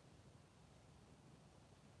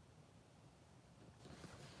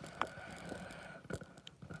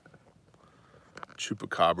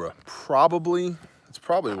 Chupacabra. Probably. It's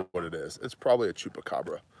probably what it is. It's probably a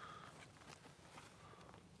chupacabra.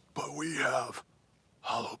 But we have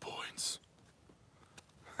hollow points.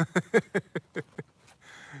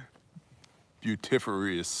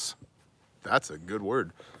 Beautifarious. That's a good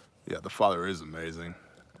word. Yeah, the Father is amazing.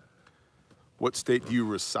 What state do you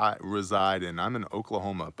reside in? I'm in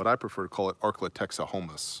Oklahoma, but I prefer to call it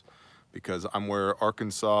Arklatexa-homus because I'm where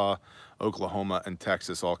Arkansas, Oklahoma, and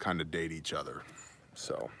Texas all kind of date each other.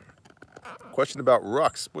 So, question about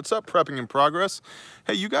rucks. What's up, Prepping in Progress?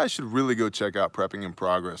 Hey, you guys should really go check out Prepping in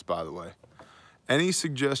Progress, by the way. Any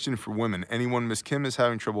suggestion for women? Anyone? Miss Kim is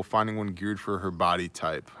having trouble finding one geared for her body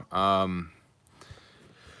type.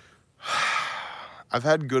 I've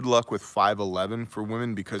had good luck with 5'11" for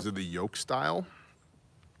women because of the yoke style,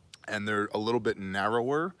 and they're a little bit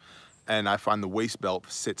narrower, and I find the waist belt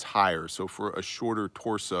sits higher. So for a shorter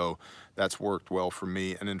torso, that's worked well for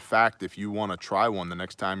me. And in fact, if you want to try one the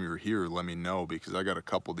next time you're here, let me know because I got a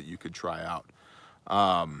couple that you could try out.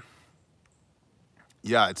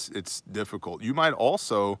 Yeah, it's difficult. You might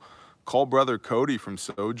also call Brother Cody from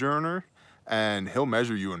Sojourner, and he'll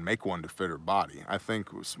measure you and make one to fit her body. I think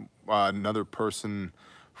another person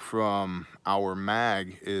from our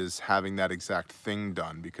mag is having that exact thing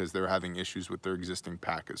done because they're having issues with their existing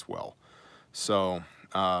pack as well. So,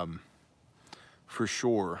 for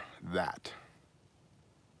sure, that.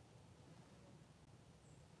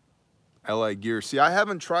 LA Gear. See, I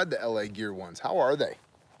haven't tried the LA Gear ones. How are they?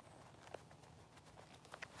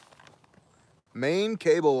 Maine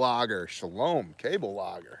Cable Lager. Shalom Cable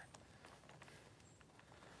Lager.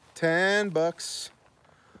 $10.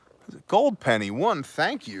 Gold Penny, one,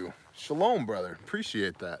 thank you. Shalom, brother,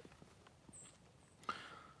 appreciate that.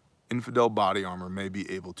 Infidel Body Armor may be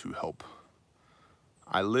able to help.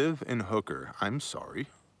 I live in Hooker, I'm sorry.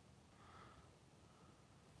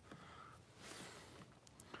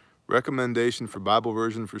 Recommendation for Bible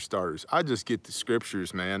version for starters. I just get the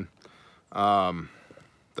scriptures, man.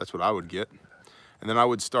 That's what I would get. And then I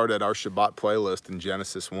would start at our Shabbat playlist in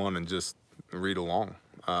Genesis 1 and just read along.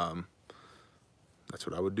 That's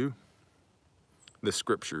what I would do. The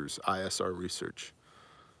scriptures, ISR research.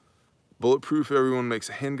 Bulletproof, everyone makes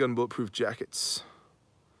handgun bulletproof jackets.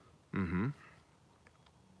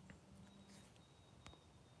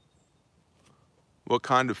 What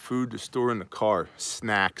kind of food to store in the car?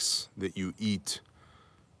 Snacks that you eat.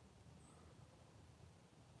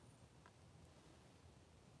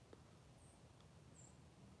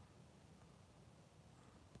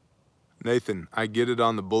 Nathan, I get it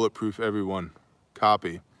on the bulletproof, everyone.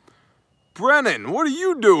 Copy. Brennan, what are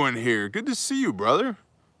you doing here? Good to see you, brother.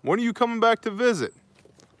 When are you coming back to visit?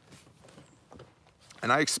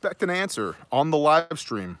 And I expect an answer on the live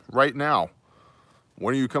stream right now.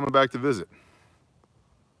 When are you coming back to visit?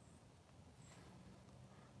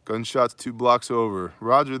 Gunshots 2 blocks over.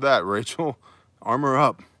 Roger that, Rachel. Armor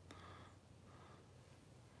up.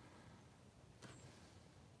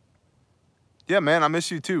 Yeah, man, I miss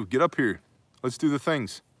you too. Get up here. Let's do the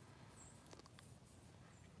things.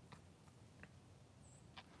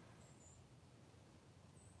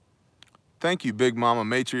 Thank you, Big Mama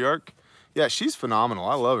Matriarch. Yeah, she's phenomenal.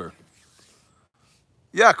 I love her.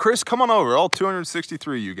 Yeah, Chris, come on over. All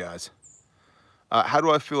 263 you guys. How do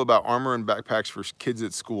I feel about armor and backpacks for kids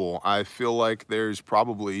at school? I feel like there's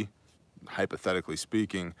probably, hypothetically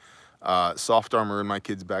speaking, soft armor in my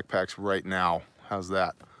kids' backpacks right now. How's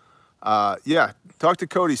that? Yeah, talk to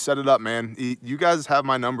Cody, set it up, man. You guys have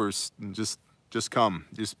my numbers. Just come.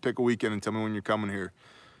 Just pick a weekend and tell me when you're coming here.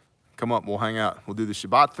 Come up, we'll hang out. We'll do the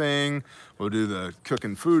Shabbat thing. We'll do the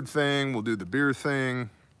cooking food thing. We'll do the beer thing.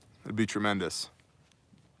 It'd be tremendous.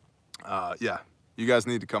 Yeah, you guys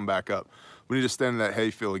need to come back up. We need to stand in that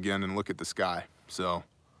hayfield again and look at the sky. So,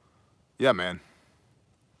 yeah, man.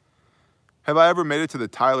 Have I ever made it to the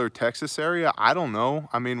Tyler, Texas area? I don't know.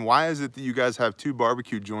 I mean, why is it that you guys have 2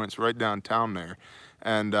 barbecue joints right downtown there?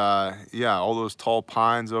 And, yeah, all those tall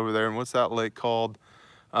pines over there. And what's that lake called?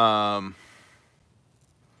 That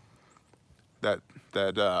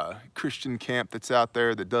Christian camp that's out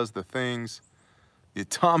there that does the things. The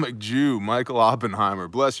Atomic Jew, Michael Oppenheimer.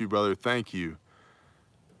 Bless you, brother. Thank you.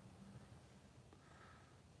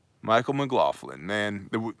 Michael McLaughlin, man.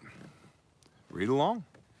 Read along.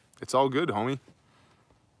 It's all good, homie.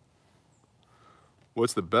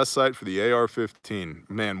 What's the best sight for the AR-15?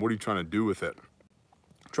 Man, what are you trying to do with it?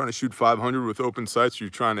 Trying to shoot 500 with open sights, or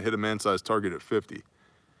you trying to hit a man-sized target at 50?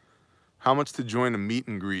 How much to join a meet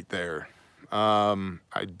and greet there?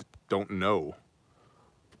 I don't know.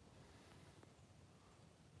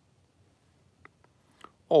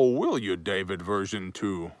 Oh, will you, David, version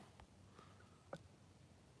 2?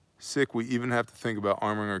 Sick, we even have to think about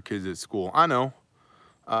arming our kids at school. I know.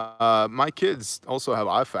 My kids also have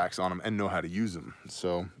IFAKs on them and know how to use them.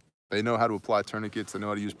 So they know how to apply tourniquets. They know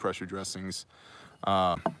how to use pressure dressings.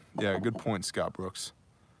 Yeah, good point, Scott Brooks.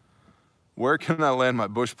 Where can I land my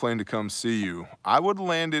bush plane to come see you? I would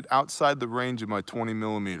land it outside the range of my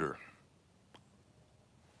 20mm.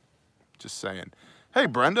 Just saying. Hey,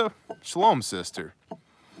 Brenda. Shalom, sister.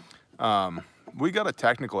 We got a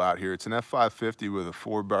technical out here. It's an F550 with a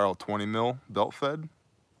 4-barrel 20mm belt fed.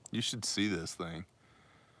 You should see this thing.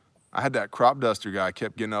 I had that crop duster guy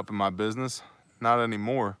kept getting up in my business. Not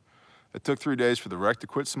anymore. It took 3 days for the wreck to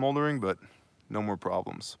quit smoldering, but no more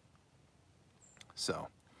problems. So,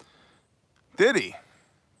 did he?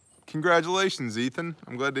 Congratulations, Ethan.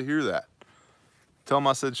 I'm glad to hear that. Tell him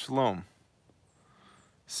I said shalom.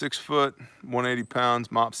 6 foot, 180 pounds,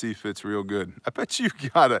 Mopsy fits real good. I bet you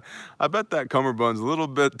I bet that cummerbund's a little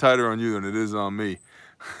bit tighter on you than it is on me.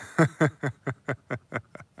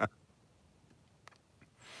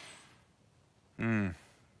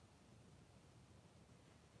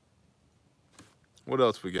 What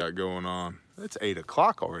else we got going on? It's 8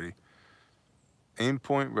 o'clock already. Aim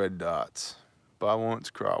point, red dots. Buy once,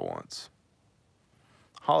 cry once.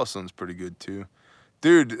 Hollison's pretty good too.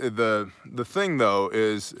 Dude, the thing though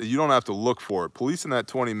is you don't have to look for it. Policing that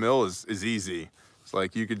 20mm is easy. It's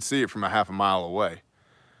like you could see it from a half a mile away.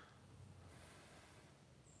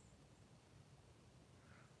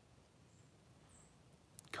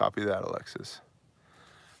 Copy that, Alexis.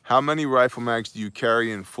 How many rifle mags do you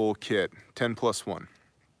carry in full kit? 10 plus 1.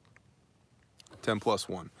 10 plus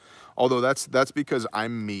 1. Although that's because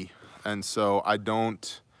I'm me, and so I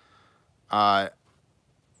don't.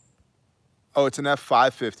 Oh, it's an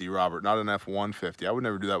F550, Robert, not an F150. I would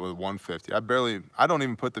never do that with a 150. I don't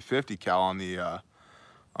even put the 50 cal on the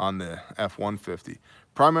F150.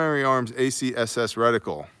 Primary arms ACSS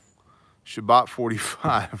reticle. Shabbat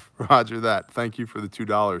 45. Roger that. Thank you for the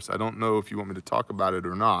 $2. I don't know if you want me to talk about it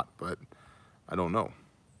or not, but I don't know.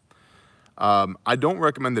 I don't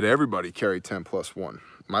recommend that everybody carry 10 plus 1.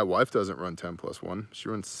 My wife doesn't run 10 plus 1. She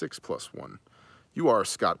runs 6 plus 1. You are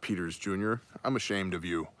Scott Peters Jr. I'm ashamed of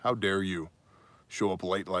you. How dare you show up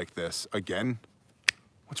late like this again?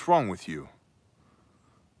 What's wrong with you?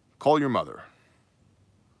 Call your mother.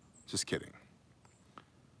 Just kidding.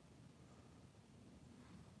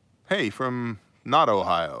 Hey, from not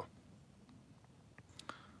Ohio.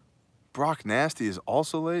 Brock Nasty is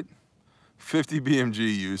also late. 50 BMG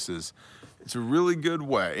uses. It's a really good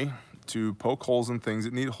way to poke holes in things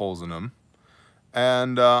that need holes in them.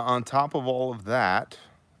 And on top of all of that,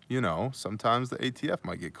 you know, sometimes the ATF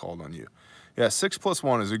might get called on you. Yeah, 6 plus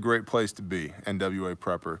 1 is a great place to be, NWA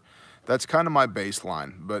Prepper. That's kind of my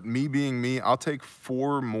baseline. But me being me, I'll take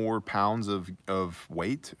 4 more pounds of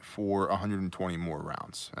weight for 120 more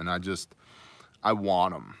rounds. And I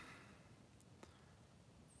want them.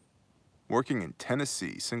 Working in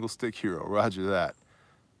Tennessee, single stick hero, roger that.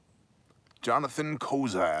 Jonathan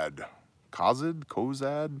Kozad,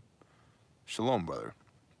 Kozad? Shalom, brother.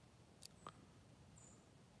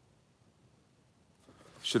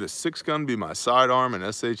 Should a 6-gun be my sidearm in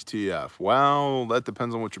SHTF? Well, that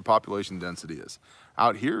depends on what your population density is.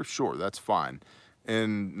 Out here, sure, that's fine.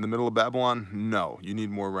 In the middle of Babylon, no, you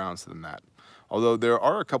need more rounds than that. Although there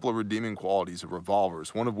are a couple of redeeming qualities of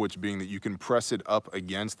revolvers, one of which being that you can press it up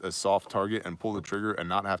against a soft target and pull the trigger and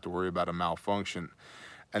not have to worry about a malfunction.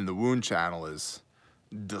 And the wound channel is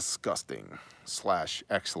disgusting /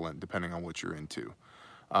 excellent, depending on what you're into.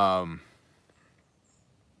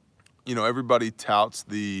 You know, everybody touts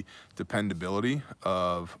the dependability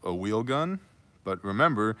of a wheel gun, but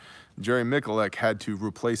remember, Jerry Mikulek had to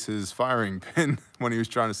replace his firing pin when he was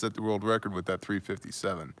trying to set the world record with that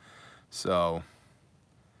 357. So,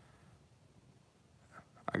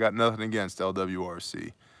 I got nothing against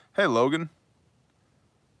LWRC. Hey, Logan.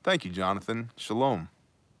 Thank you, Jonathan. Shalom.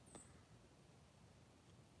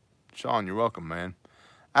 Sean, you're welcome, man.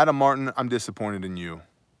 Adam Martin, I'm disappointed in you.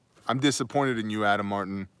 I'm disappointed in you, Adam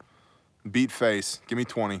Martin. Beat face. Give me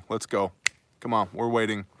 20. Let's go. Come on. We're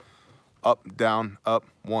waiting. Up, down, up,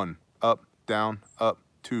 1. Up, down, up,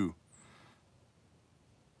 2.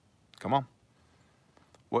 Come on.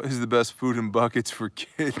 What is the best food and buckets for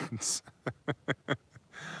kids?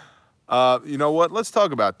 You know what? Let's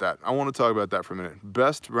talk about that. I want to talk about that for a minute.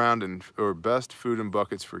 Best food and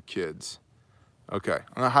buckets for kids. Okay.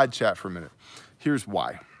 I'm going to hide chat for a minute. Here's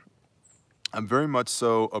why. I'm very much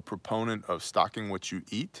so a proponent of stocking what you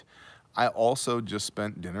eat. I also just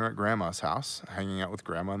spent dinner at Grandma's house, hanging out with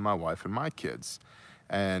Grandma and my wife and my kids,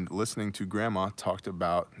 and listening to Grandma talk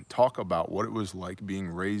about what it was like being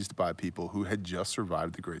raised by people who had just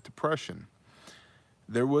survived the Great Depression.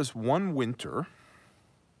 There was one winter,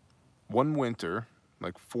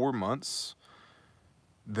 like 4 months,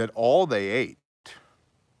 that all they ate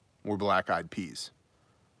were black-eyed peas.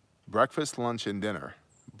 Breakfast, lunch, and dinner,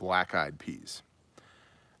 black-eyed peas.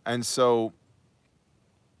 And so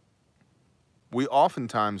we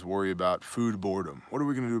oftentimes worry about food boredom. What are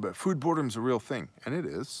we going to do about it? Food boredom is a real thing, and it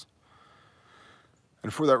is.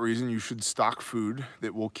 And for that reason, you should stock food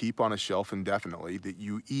that will keep on a shelf indefinitely, that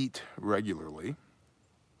you eat regularly,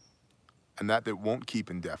 and that won't keep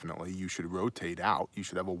indefinitely, you should rotate out. You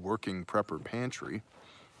should have a working prepper pantry,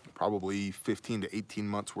 probably 15 to 18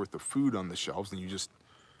 months worth of food on the shelves, and you just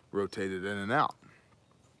rotate it in and out.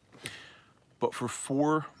 But for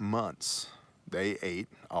 4 months, they ate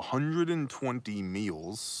 120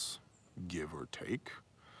 meals, give or take.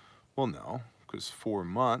 Well, no, because 4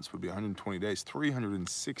 months would be 120 days,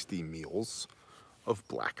 360 meals of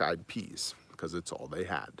black-eyed peas, because it's all they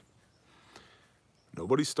had.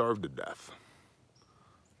 Nobody starved to death.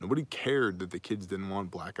 Nobody cared that the kids didn't want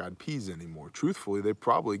black-eyed peas anymore. Truthfully, they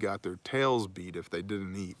probably got their tails beat if they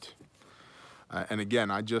didn't eat. And again,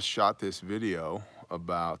 I just shot this video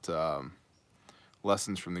about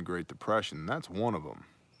lessons from the Great Depression, and that's one of them.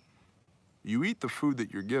 You eat the food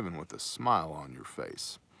that you're given with a smile on your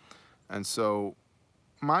face. And so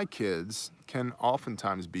my kids can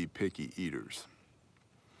oftentimes be picky eaters.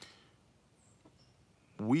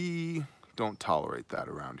 We don't tolerate that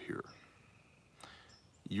around here.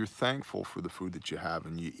 You're thankful for the food that you have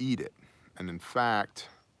and you eat it. And in fact,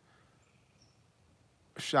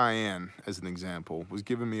 Cheyenne, as an example, was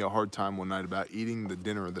giving me a hard time one night about eating the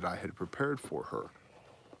dinner that I had prepared for her.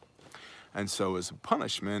 And so as a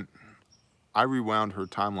punishment, I rewound her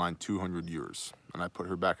timeline 200 years, and I put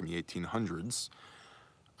her back in the 1800s.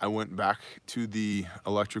 I went back to the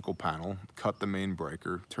electrical panel, cut the main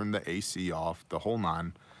breaker, turned the AC off, the whole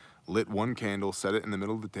nine, lit one candle, set it in the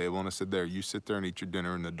middle of the table, and I said, there, you sit there and eat your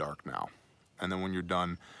dinner in the dark now. And then when you're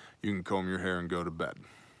done, you can comb your hair and go to bed,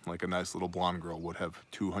 like a nice little blonde girl would have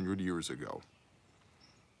 200 years ago.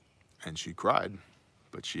 And she cried,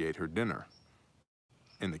 but she ate her dinner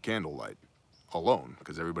in the candlelight, alone,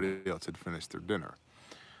 because everybody else had finished their dinner.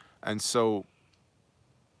 And so,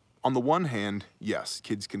 on the one hand, yes,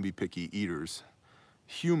 kids can be picky eaters.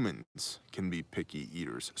 Humans can be picky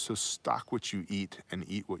eaters. So stock what you eat and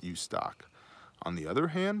eat what you stock. On the other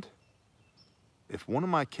hand, if one of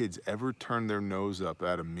my kids ever turned their nose up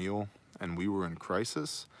at a meal and we were in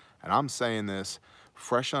crisis, and I'm saying this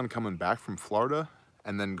fresh on coming back from Florida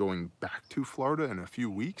and then going back to Florida in a few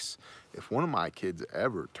weeks, if one of my kids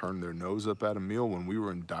ever turned their nose up at a meal when we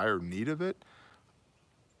were in dire need of it,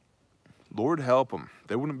 Lord help them,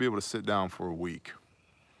 they wouldn't be able to sit down for a week,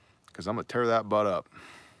 because I'm going to tear that butt up.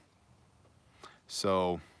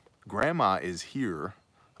 So Grandma is here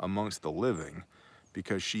amongst the living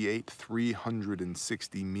because she ate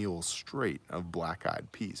 360 meals straight of black-eyed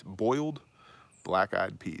peas, boiled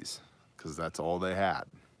black-eyed peas, because that's all they had.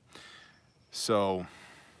 So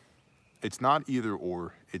It's not either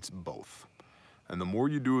or, it's both. And the more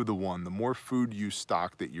you do of the one, the more food you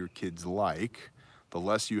stock that your kids like, the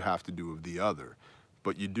less you have to do of the other.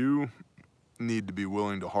 But you do need to be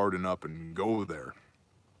willing to harden up and go there.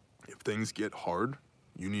 If things get hard,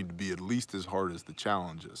 you need to be at least as hard as the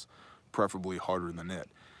challenges, preferably harder than it.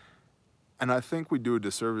 And I think we do a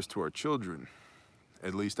disservice to our children.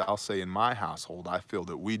 At least I'll say in my household, I feel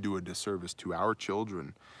that we do a disservice to our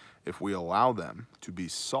children if we allow them to be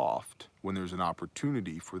soft when there's an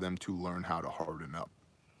opportunity for them to learn how to harden up.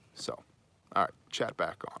 So, all right, chat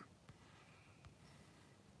back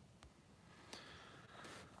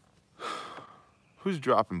on. Who's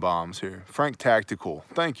dropping bombs here? Frank Tactical.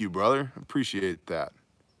 Thank you, brother. Appreciate that.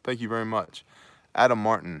 Thank you very much. Adam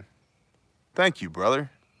Martin. Thank you,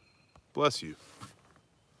 brother. Bless you.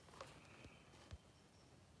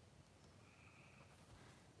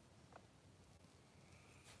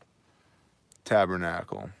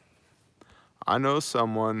 Tabernacle. I know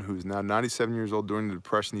someone who's now 97 years old. During the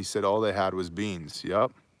Depression, he said all they had was beans.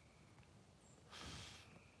 Yup.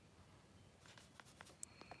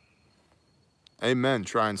 Amen.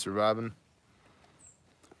 Trying surviving.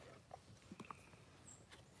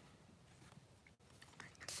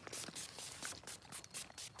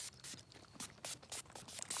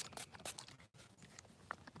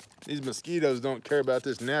 These mosquitoes don't care about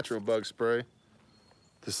this natural bug spray.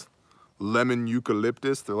 This lemon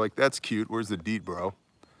eucalyptus. They're like, that's cute. Where's the DEET, bro?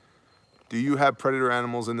 Do you have predator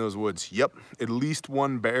animals in those woods? Yep. At least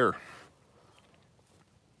one bear.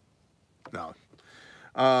 No.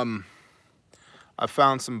 I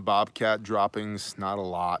found some bobcat droppings, not a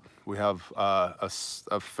lot. We have a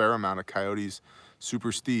fair amount of coyotes.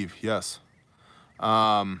 Super Steve, yes.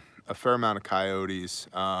 A fair amount of coyotes.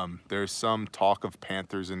 There's some talk of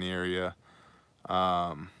panthers in the area.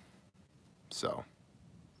 So,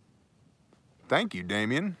 thank you,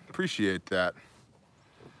 Damien. Appreciate that.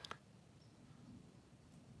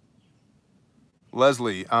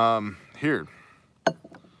 Leslie, here.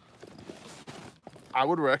 I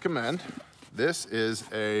would recommend, this is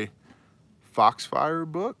a Foxfire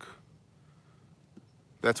book.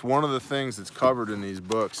 That's one of the things that's covered in these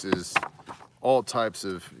books is all types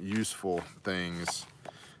of useful things,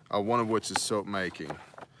 one of which is soap making.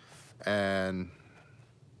 And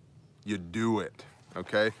you do it,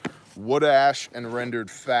 okay? Wood ash and rendered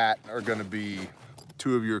fat are gonna be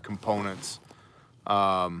two of your components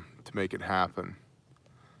to make it happen.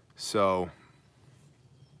 So,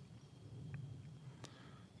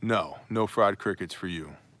 no fried crickets for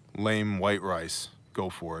you. Lame white rice, go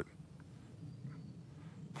for it.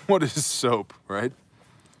 What is soap, right?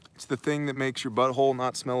 It's the thing that makes your butthole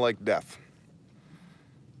not smell like death.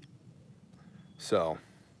 So,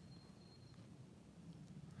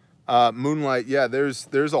 Moonlight, yeah,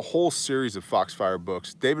 there's a whole series of Foxfire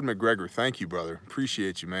books. David McGregor, thank you, brother.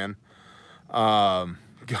 Appreciate you, man. Guy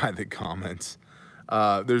that comments.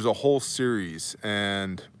 There's a whole series,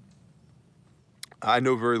 and I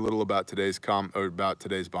know very little about today's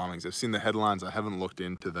bombings. I've seen the headlines. I haven't looked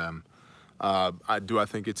into them. Do I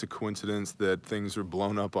think it's a coincidence that things are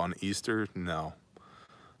blown up on Easter? No.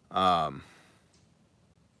 No,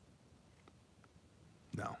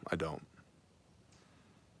 I don't.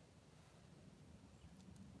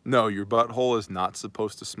 No, your butthole is not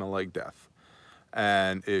supposed to smell like death.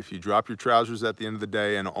 And if you drop your trousers at the end of the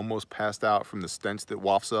day and almost passed out from the stench that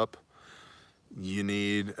wafts up, you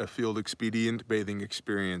need a field expedient bathing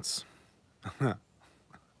experience.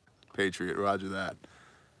 Patriot, roger that.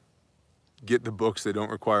 Get the books, they don't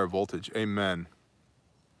require voltage. Amen.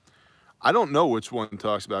 I don't know which one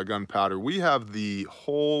talks about gunpowder. We have the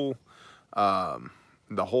whole, all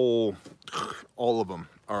of them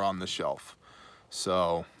are on the shelf.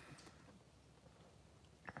 So,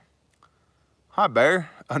 hi Bear,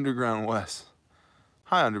 Underground West.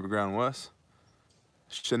 Hi Underground West.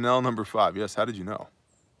 Chanel number 5. Yes, how did you know?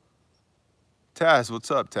 Taz,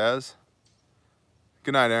 what's up, Taz?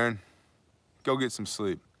 Good night, Aaron. Go get some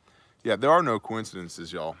sleep. Yeah, there are no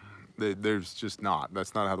coincidences, y'all. There's just not.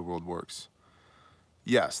 That's not how the world works.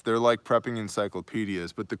 Yes, they're like prepping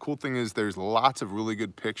encyclopedias, but the cool thing is there's lots of really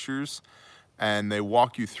good pictures, and they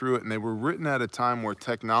walk you through it, and they were written at a time where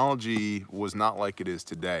technology was not like it is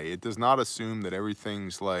today. It does not assume that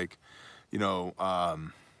everything's like, you know,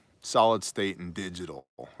 solid state and digital,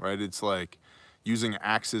 right? It's like using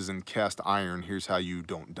axes and cast iron, here's how you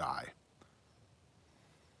don't die.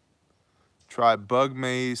 Try bug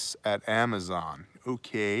mace at Amazon.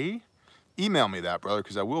 Okay. Email me that, brother,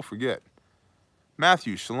 because I will forget.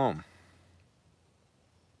 Matthew, shalom.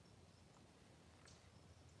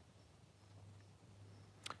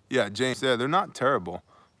 Yeah, James, yeah, they're not terrible.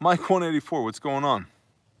 Mike 184, what's going on?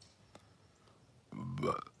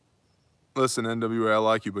 Listen, NWA, I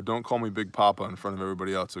like you, but don't call me Big Papa in front of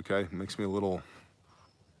everybody else, okay? It makes me a little,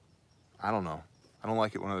 I don't know. I don't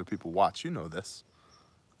like it when other people watch. You know this.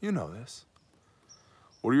 You know this.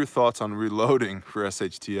 What are your thoughts on reloading for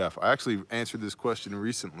SHTF? I actually answered this question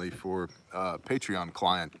recently for a Patreon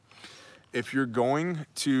client. If you're going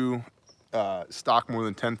to stock more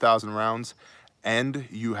than 10,000 rounds and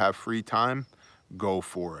you have free time, go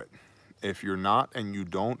for it. If you're not and you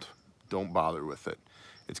don't bother with it.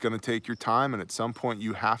 It's gonna take your time, and at some point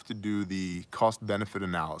you have to do the cost-benefit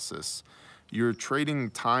analysis. You're trading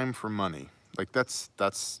time for money. Like that's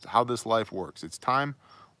how this life works. It's time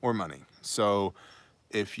or money. So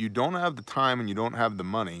if you don't have the time and you don't have the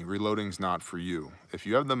money, reloading's not for you. If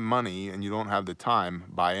you have the money and you don't have the time,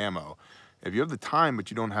 buy ammo. If you have the time but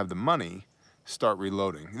you don't have the money, start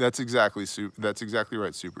reloading. That's exactly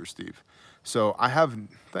right, Super Steve. So I have,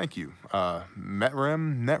 thank you,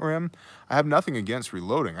 Netrem. I have nothing against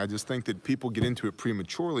reloading. I just think that people get into it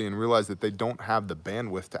prematurely and realize that they don't have the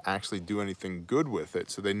bandwidth to actually do anything good with it.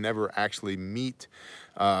 So they never actually meet,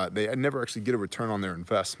 they never actually get a return on their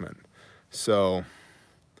investment. So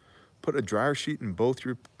put a dryer sheet in both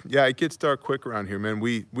your, yeah, it gets dark quick around here, man.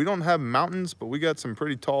 We don't have mountains, but we got some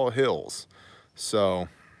pretty tall hills. So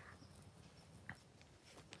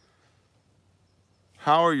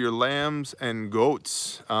how are your lambs and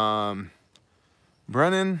goats?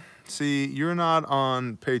 Brennan, see, you're not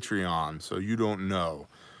on Patreon, so you don't know.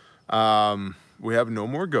 We have no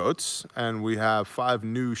more goats, and we have 5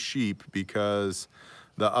 new sheep because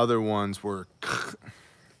the other ones were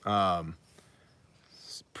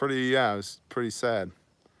it's pretty, yeah, it was pretty sad.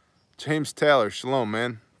 James Taylor, shalom,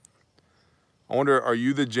 man. I wonder, are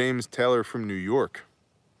you the James Taylor from New York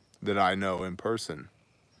that I know in person?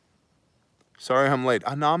 Sorry I'm late.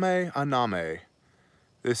 Aname.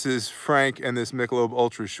 This is Frank, and this Michelob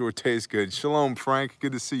Ultra sure tastes good. Shalom, Frank.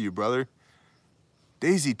 Good to see you, brother.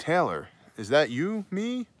 Daisy Taylor. Is that you?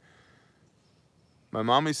 Me? My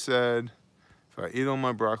mommy said, if I eat all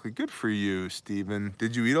my broccoli, good for you, Steven.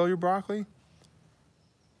 Did you eat all your broccoli?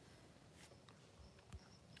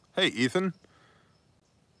 Hey, Ethan.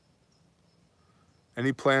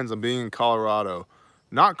 Any plans on being in Colorado?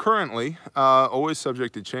 Not currently. Always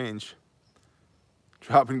subject to change.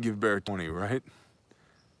 Drop and give Bear 20, right?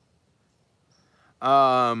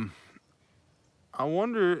 I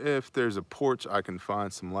wonder if there's a porch I can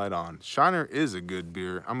find some light on. Shiner is a good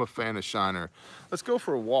beer. I'm a fan of Shiner. Let's go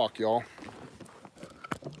for a walk, y'all.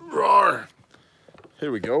 Roar!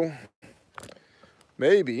 Here we go.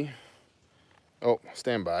 Maybe. Oh,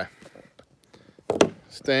 stand by.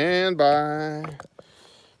 Stand by.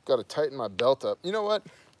 Got to tighten my belt up. You know what?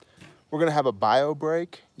 We're going to have a bio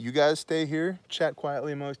break. You guys stay here, chat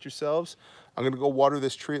quietly amongst yourselves. I'm going to go water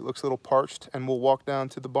this tree. It looks a little parched, and we'll walk down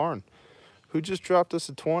to the barn. Who just dropped us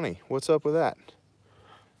a 20? What's up with that?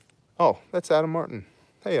 Oh, that's Adam Martin.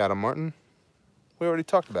 Hey, Adam Martin. We already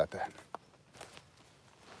talked about that.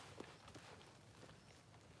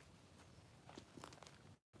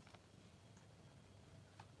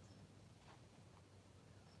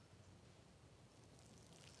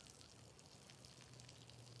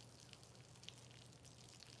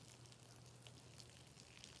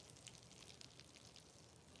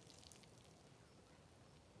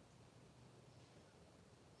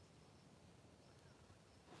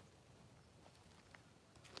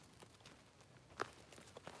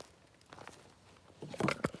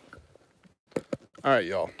 All right,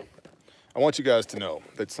 y'all. I want you guys to know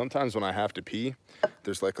that sometimes when I have to pee,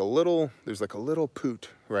 there's like a little poot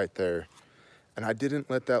right there. And I didn't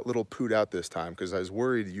let that little poot out this time because I was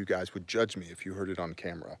worried you guys would judge me if you heard it on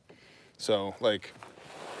camera. So, like,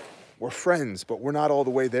 we're friends, but we're not all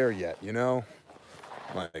the way there yet, you know?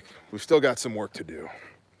 Like, we've still got some work to do.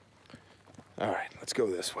 All right, let's go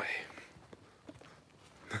this way.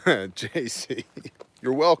 JC,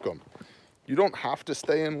 you're welcome. You don't have to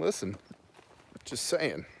stay and listen. Just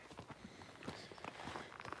saying.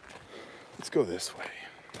 Let's go this way.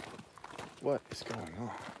 What is going on?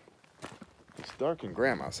 It's dark in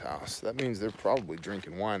Grandma's house. That means they're probably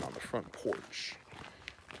drinking wine on the front porch.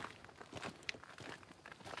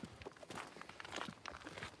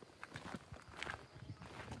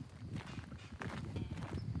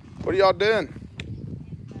 What are y'all doing?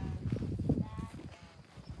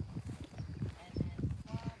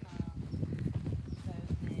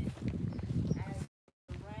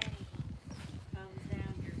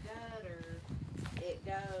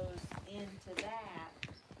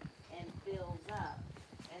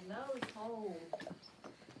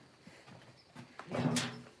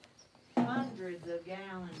 Hundreds of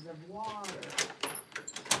gallons of water.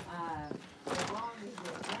 As long as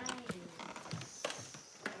it rains,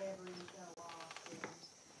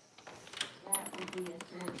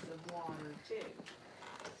 water too.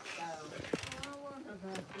 So I wonder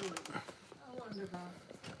about this. I wonder about.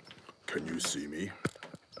 Can you see me?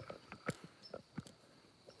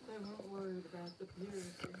 They weren't worried about the purity.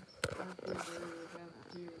 Like they were about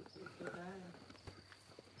the purity today.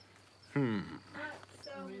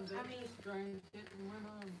 So, I mean, they just drank it and went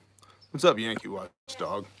on. What's up, Yankee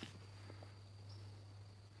Watchdog?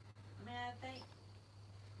 I mean, I think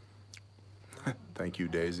Thank you,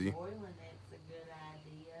 Daisy. boiling it's a good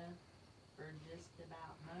idea for just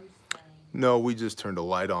about most things. No, we just turned a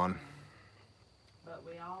light on. But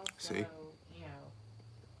we also, See? you know,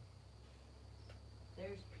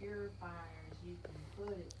 there's purifiers you can put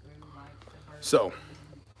it through, like the bird So,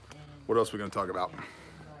 and what else are we going to talk about? things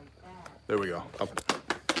like that. There we go.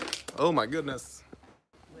 Oh my goodness.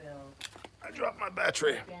 Will I dropped my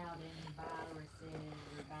battery. take out any viruses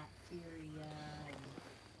or bacteria and,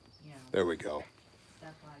 you know, There we go.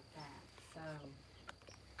 stuff like that. So,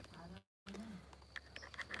 I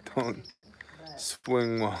don't know. Don't But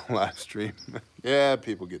swing while live stream. Yeah,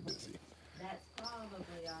 people get dizzy. that's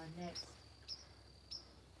probably our next.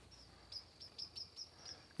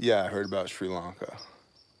 Yeah, I heard about Sri Lanka.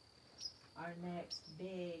 Our next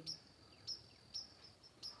big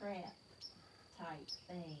prep type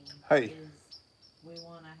thing Hey. is we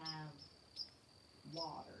want to have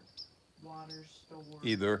water stored.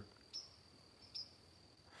 Either.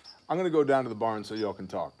 I'm going to go down to the barn so y'all can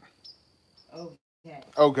talk. Okay.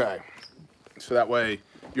 Okay. So that way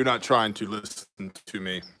you're not trying to listen to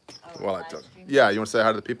me while I live talk. stream? Yeah, you want to say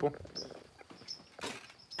hi to the people? Hi,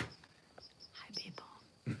 people.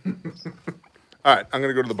 All right, I'm going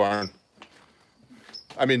to go to the barn.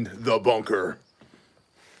 I mean, the bunker.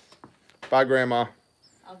 Bye, Grandma.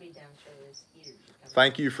 I'll be down so those eaters come.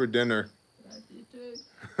 Thank you for dinner. Like you do.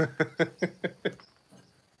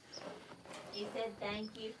 He said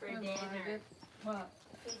thank you for And dinner. Margaret, what?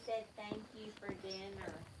 He said thank you for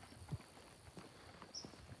dinner.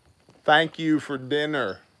 Thank you for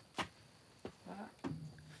dinner. What?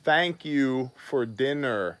 Thank you for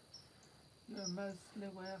dinner. You're mostly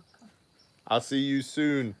welcome. I'll see you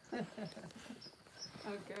soon. Okay.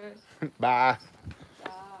 Bye.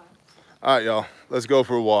 Bye. All right, y'all. Let's go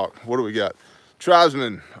for a walk. What do we got?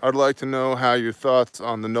 Tribesmen, I'd like to know how your thoughts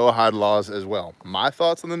on the no-hide laws as well. My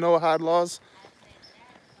thoughts on the no-hide laws?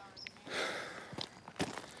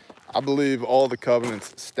 I believe all the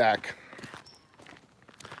covenants stack.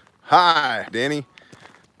 Hi, Danny.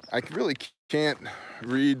 I really can't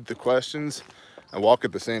read the questions and walk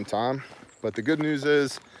at the same time. But the good news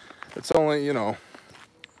is it's only, you know,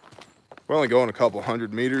 we're only going a couple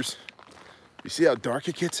 100 meters. You see how dark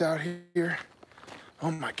it gets out here?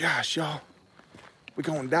 Oh my gosh, y'all. We're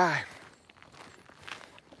gonna die.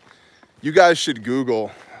 You guys should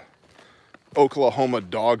Google Oklahoma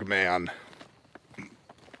Dog Man.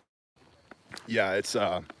 Yeah, it's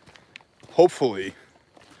hopefully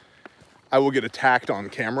I will get attacked on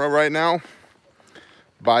camera right now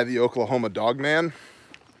by the Oklahoma Dog Man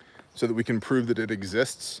so that we can prove that it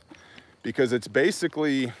exists, because it's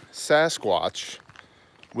basically Sasquatch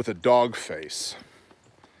with a dog face,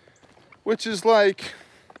 which is like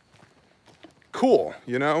cool,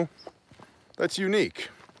 you know? That's unique.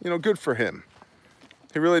 You know, good for him.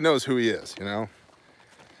 He really knows who he is, you know?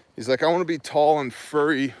 He's like, I want to be tall and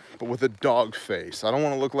furry, but with a dog face. I don't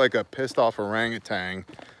want to look like a pissed off orangutan.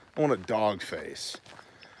 I want a dog face.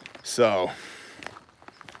 So,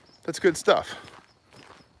 that's good stuff.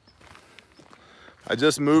 I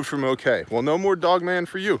just moved from OK. Well, no more dog man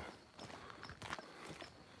for you.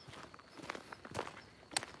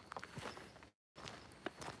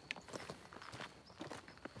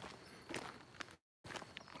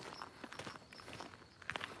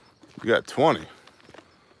 You got 20.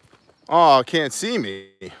 Oh, can't see me.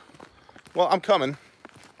 Well, I'm coming.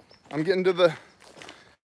 I'm getting to the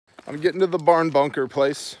barn bunker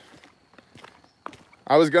place.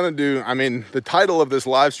 I was gonna do, I mean, the title of this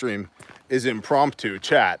live stream is impromptu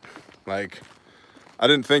chat. Like, I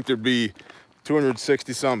didn't think there'd be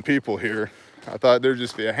 260 some people here. I thought there'd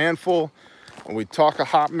just be a handful and we'd talk a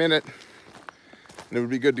hot minute and it would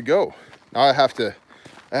be good to go. Now I have to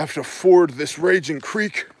ford this raging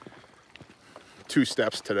creek. 2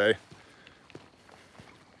 steps today.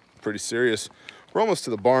 Pretty serious. We're almost to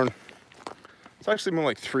the barn. It's actually more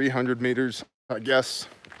like 300 meters, I guess.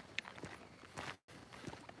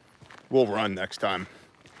 We'll run next time.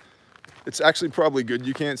 It's actually probably good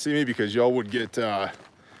you can't see me because y'all would get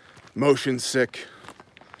motion sick.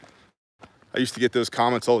 I used to get those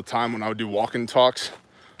comments all the time when I would do walking talks.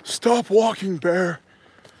 Stop walking, Bear.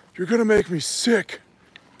 You're gonna make me sick.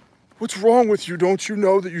 What's wrong with you? Don't you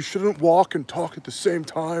know that you shouldn't walk and talk at the same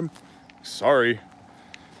time? Sorry.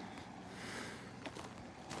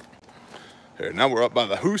 Here, now we're up by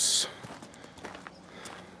the hoose.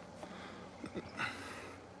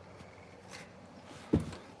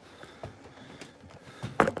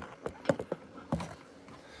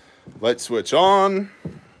 Light switch on.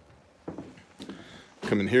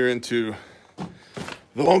 Coming here into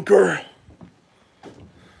the bunker.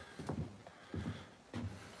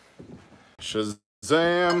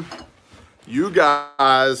 Shazam. You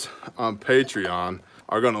guys on Patreon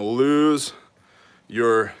are gonna lose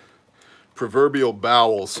your proverbial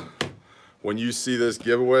bowels when you see this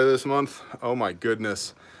giveaway this month. Oh my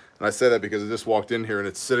goodness. And I say that because I just walked in here and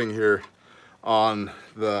it's sitting here on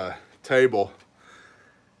the table.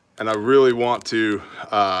 And I really want to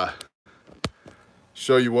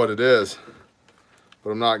show you what it is, but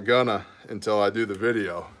I'm not gonna until I do the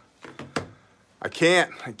video. I can't.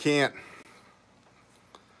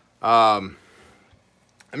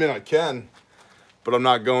 I mean, I can, but I'm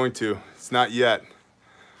not going to. It's not yet.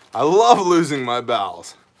 I love losing my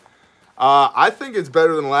bowels. I think it's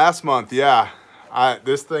better than last month. Yeah,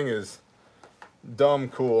 this thing is dumb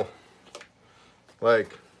cool.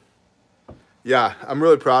 Like, yeah, I'm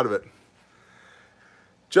really proud of it.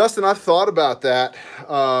 Justin, I've thought about that.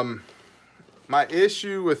 My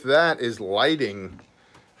issue with that is lighting.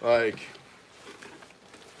 Like,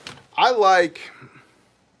 I like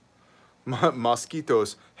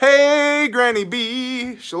mosquitoes. Hey, Granny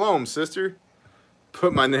B. Shalom, sister.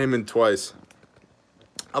 Put my name in twice.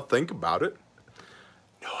 I'll think about it.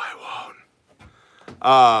 No, I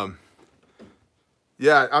won't.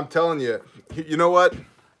 Yeah, I'm telling you. You know what?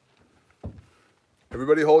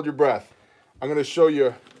 Everybody hold your breath. I'm going to show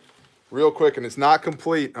you real quick, and it's not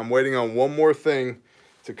complete. I'm waiting on one more thing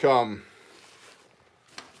to come.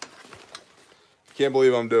 Can't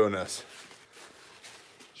believe I'm doing this.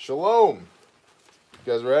 Shalom.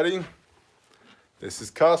 You guys ready? This is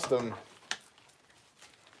custom.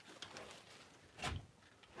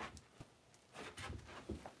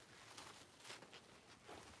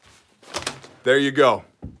 There you go.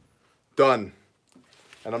 Done.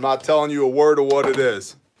 And I'm not telling you a word of what it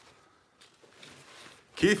is.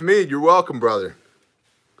 Keith Mead, you're welcome, brother.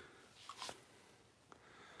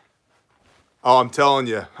 Oh, I'm telling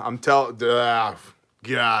you.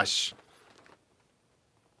 Gosh.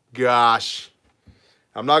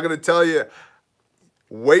 I'm not going to tell you.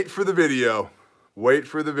 Wait for the video. Wait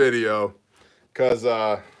for the video. Because,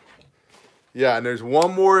 yeah, and there's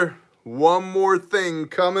one more thing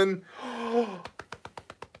coming.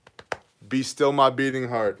 Be still my beating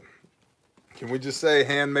heart. Can we just say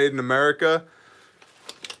handmade in America?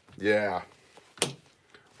 Yeah.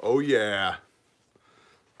 Oh, yeah.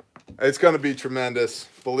 It's going to be tremendous.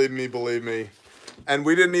 Believe me, believe me. And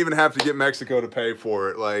we didn't even have to get Mexico to pay for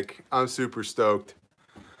it. Like, I'm super stoked.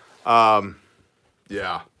 Yeah.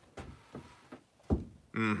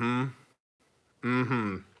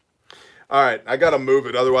 All right, I got to move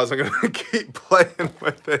it. Otherwise, I'm going to keep playing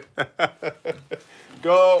with it.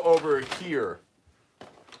 Go over here.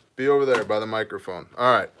 Be over there by the microphone.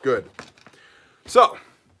 All right, good. So,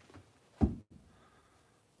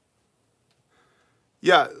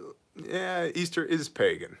 yeah, Easter is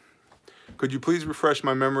pagan. Could you please refresh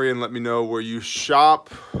my memory and let me know where you shop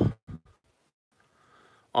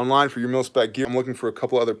online for your mil-spec gear? I'm looking for a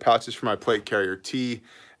couple other pouches for my plate carrier. Tea,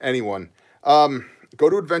 anyone. Go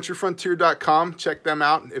to adventurefrontier.com. Check them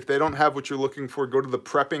out. If they don't have what you're looking for, go to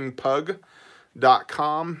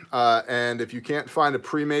thepreppingpug.com. And if you can't find a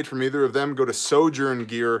pre-made from either of them, go to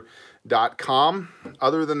sojourngear.com.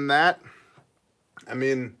 Other than that, I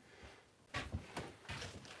mean,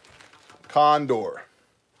 Condor.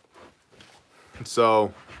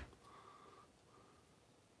 So,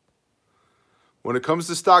 when it comes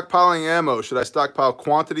to stockpiling ammo, should I stockpile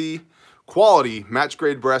quality, match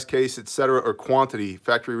grade brass case, etc., or quantity,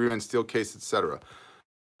 factory reman steel case, etc.?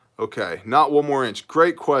 Okay, not 1 more inch.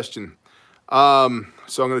 Great question. So I'm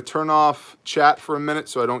going to turn off chat for a minute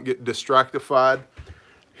so I don't get distractified.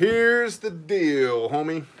 Here's the deal,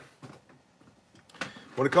 homie.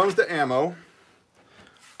 When it comes to ammo,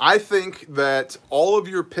 I think that all of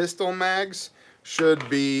your pistol mags should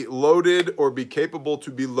be loaded or be capable to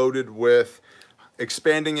be loaded with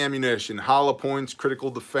expanding ammunition, hollow points, critical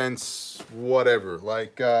defense, whatever.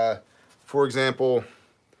 Like, for example,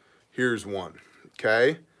 here's one,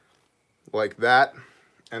 okay? Like that,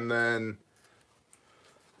 and then,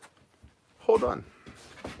 hold on.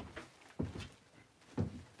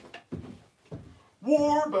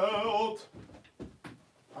 War belt.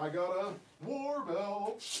 I got a war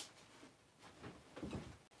belt.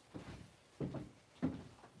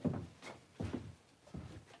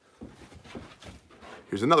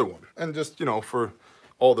 Here's another one. And just, you know, for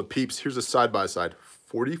all the peeps, here's a side-by-side.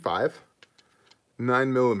 45,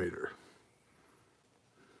 9mm.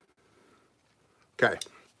 Okay.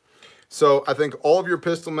 So I think all of your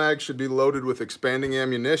pistol mags should be loaded with expanding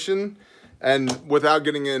ammunition, and without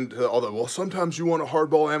getting into all the, well, sometimes you want a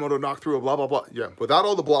hardball ammo to knock through a blah, blah, blah. Yeah, without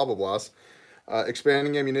all the blah, blah, blahs,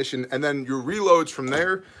 expanding ammunition, and then your reloads from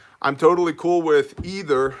there. I'm totally cool with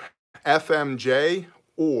either FMJ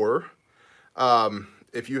or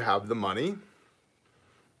if you have the money,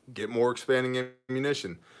 get more expanding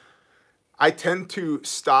ammunition. I tend to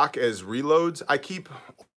stock as reloads. I keep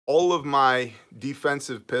all of my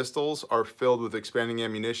defensive pistols are filled with expanding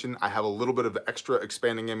ammunition. I have a little bit of extra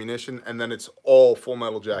expanding ammunition, and then it's all full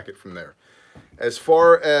metal jacket from there. As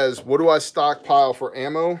far as what do I stockpile for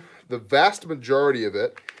ammo, the vast majority of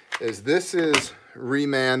it is, this is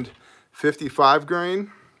Remand 55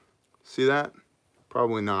 grain. See that?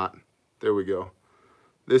 Probably not. There we go.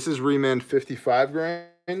 This is Remand 55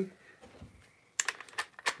 grain.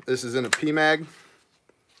 This is in a PMag,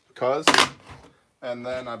 and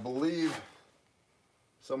then I believe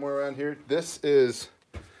somewhere around here, this is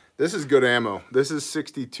good ammo. This is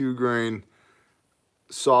 62 grain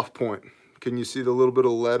soft point. Can you see the little bit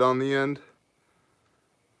of lead on the end?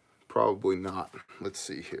 Probably not. Let's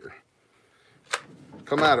see here.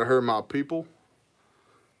 Come out of her, my people.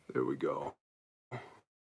 There we go. Can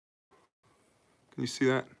you see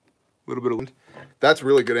that? A little bit of lead. That's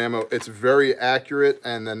really good ammo. It's very accurate,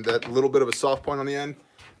 and then that little bit of a soft point on the end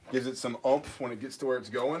gives it some oomph when it gets to where it's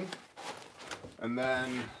going. And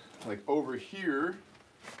then, like over here,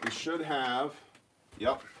 we should have,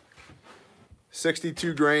 yep,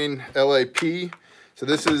 62 grain LAP. So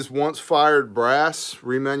this is once fired brass,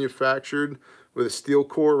 remanufactured with a steel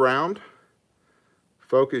core round.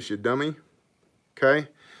 Focus, you dummy. Okay,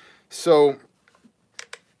 so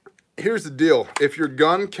here's the deal. If your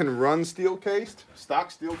gun can run steel cased,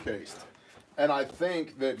 stock steel cased. And I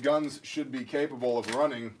think that guns should be capable of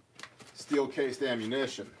running steel cased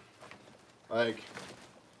ammunition. Like,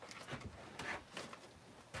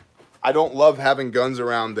 I don't love having guns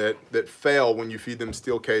around that fail when you feed them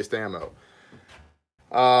steel cased ammo.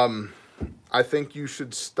 I think you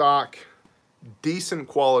should stock decent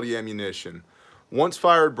quality ammunition. Once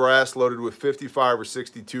fired brass loaded with 55 or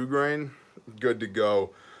 62 grain, good to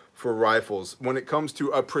go for rifles. When it comes to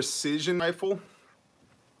a precision rifle,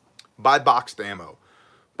 buy boxed ammo.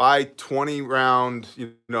 Buy 20 round,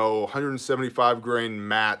 175 grain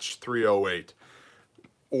match 308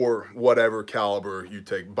 or whatever caliber you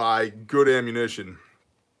take. Buy good ammunition,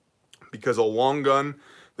 because a long gun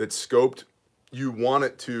that's scoped, you want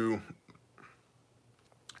it to,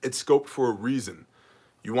 it's scoped for a reason.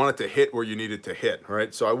 You want it to hit where you need it to hit,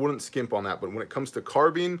 right? So I wouldn't skimp on that. But when it comes to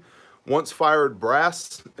carbine, once fired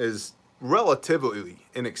brass is relatively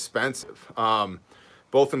inexpensive.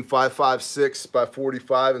 Both in 5.56 by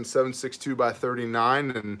 45 and 7.62 by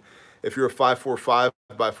 39. And if you're a 5.45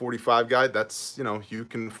 by 45 guy, that's, you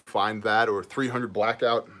can find that, or 300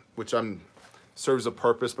 blackout, which serves a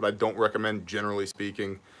purpose, but I don't recommend generally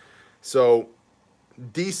speaking. So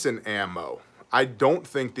decent ammo. I don't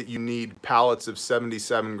think that you need pallets of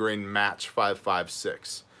 77 grain match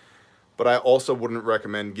 5.56. But I also wouldn't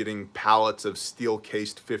recommend getting pallets of steel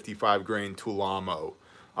cased 55 grain Tulamo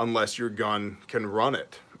unless your gun can run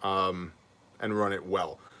it and run it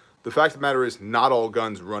well. The fact of the matter is, not all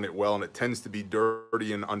guns run it well, and it tends to be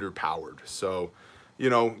dirty and underpowered. So,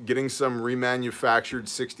 getting some remanufactured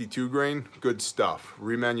 62 grain, good stuff.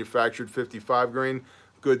 Remanufactured 55 grain,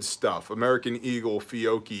 good stuff. American Eagle,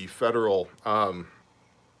 Fiocchi, Federal,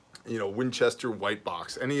 Winchester white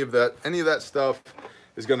box. Any of that stuff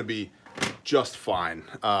is going to be just fine.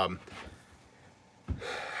 I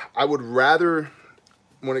would rather,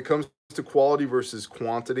 when it comes to quality versus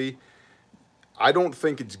quantity, I don't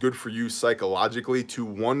think it's good for you psychologically to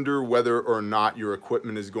wonder whether or not your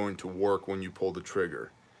equipment is going to work when you pull the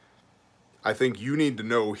trigger. I think you need to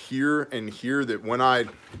know here and here that when I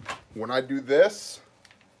do this,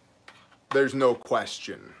 there's no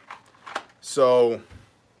question. So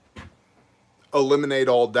eliminate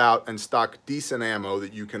all doubt and stock decent ammo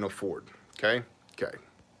that you can afford. Okay? Okay.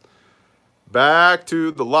 Back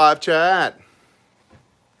to the live chat.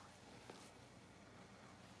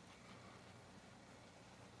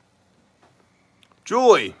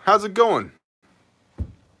 Julie, how's it going?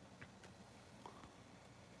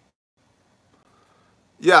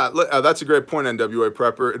 Yeah, that's a great point, NWA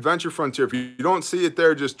Prepper. Adventure Frontier, if you don't see it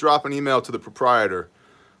there, just drop an email to the proprietor.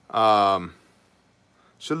 Shalom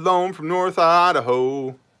from North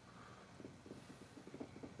Idaho.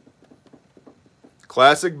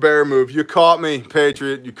 Classic bear move. You caught me,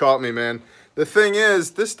 Patriot. You caught me, man. The thing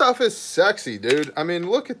is, this stuff is sexy, dude. I mean,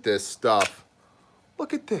 look at this stuff.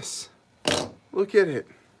 Look at this. Look at it.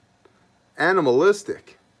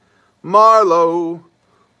 Animalistic. Marlo,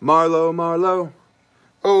 Marlo, Marlo.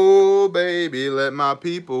 Oh, baby, let my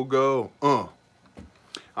people go.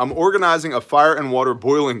 I'm organizing a fire and water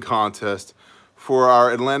boiling contest for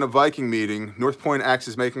our Atlanta Viking meeting. North Point Axe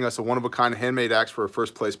is making us a one-of-a-kind handmade axe for a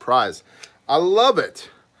first-place prize. I love it.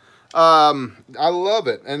 I love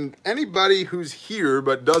it. And anybody who's here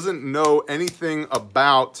but doesn't know anything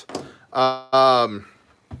about the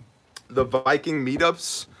Viking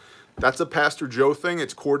meetups, that's a Pastor Joe thing.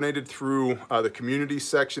 It's coordinated through the community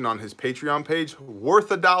section on his Patreon page. Worth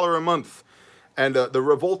 $1 a month. And the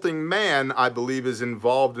Revolting Man, I believe, is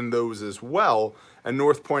involved in those as well. And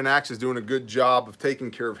North Point Axe is doing a good job of taking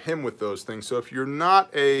care of him with those things. So if you're not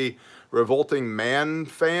a Revolting Man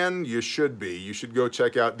fan, you should be. You should go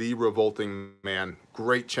check out The Revolting Man.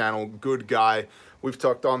 Great channel, good guy. We've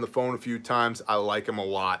talked on the phone a few times. I like him a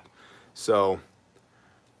lot. So,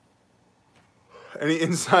 any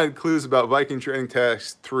inside clues about Viking Training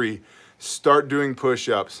Task 3? Start doing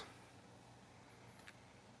push-ups.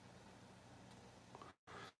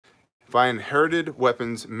 If I inherited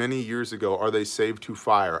weapons many years ago, are they saved to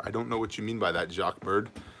fire? I don't know what you mean by that, Jock Bird.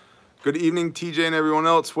 Good evening, TJ and everyone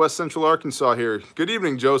else. West Central Arkansas here. Good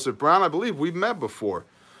evening, Joseph Brown. I believe we've met before.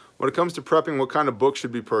 When it comes to prepping, what kind of books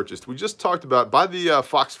should be purchased? We just talked about, buy the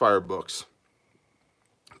Foxfire books.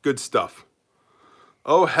 Good stuff.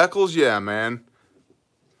 Oh, Heckles, yeah, man.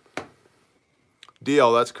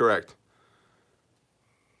 DL, that's correct.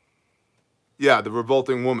 Yeah, the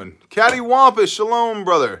Revolting Woman. Cattywampus, shalom,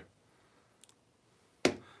 brother.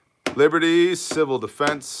 Liberty, civil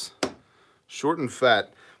defense, short and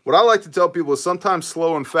fat. What I like to tell people is sometimes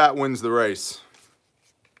slow and fat wins the race.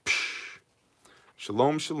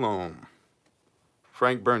 Shalom, shalom.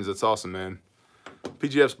 Frank Burns, that's awesome, man.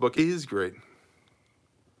 PGF's book, he is great.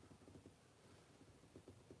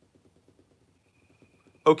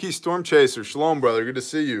 Okie Storm Chaser, shalom, brother. Good to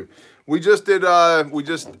see you. We just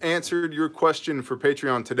answered your question for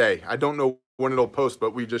Patreon today. I don't know when it'll post,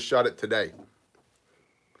 but we just shot it today.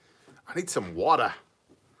 I need some water.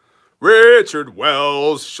 Richard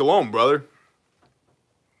Wells, shalom, brother.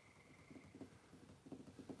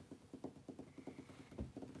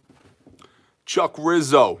 Chuck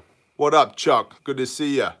Rizzo, what up, Chuck? Good to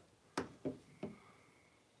see ya.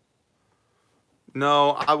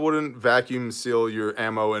 No, I wouldn't vacuum seal your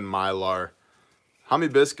ammo in Mylar. Hummy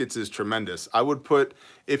Biscuits is tremendous. I would put,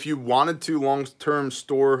 if you wanted to long-term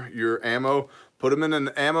store your ammo, put them in an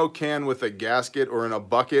ammo can with a gasket or in a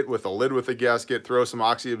bucket with a lid with a gasket, throw some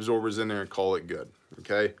oxy absorbers in there and call it good,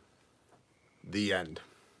 okay? The end.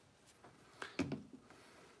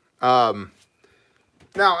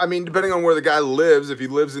 Now, I mean, depending on where the guy lives, if he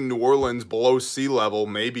lives in New Orleans below sea level,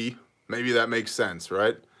 maybe that makes sense,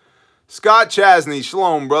 right? Scott Chasney,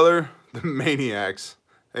 shalom, brother. The Maniacs.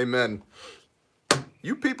 Amen.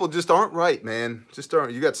 You people just aren't right, man. Just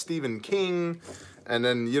aren't. You got Stephen King, and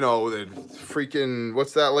then, you know, the freaking,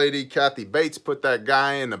 what's that lady? Kathy Bates put that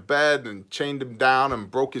guy in a bed and chained him down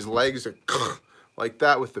and broke his legs like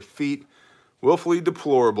that with the feet. Willfully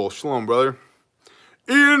deplorable. Shalom, brother.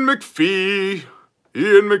 Ian McPhee.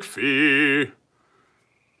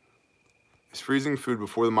 Is freezing food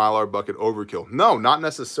before the Mylar bucket overkill? No, not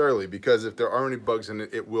necessarily, because if there are any bugs in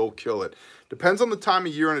it, it will kill it. Depends on the time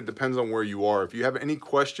of year and it depends on where you are. If you have any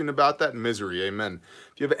question about that, misery, amen.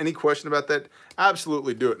 If you have any question about that,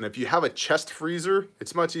 absolutely do it. And if you have a chest freezer,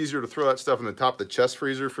 it's much easier to throw that stuff in the top of the chest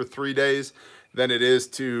freezer for 3 days than it is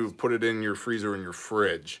to put it in your freezer in your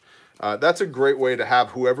fridge. That's a great way to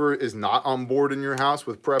have whoever is not on board in your house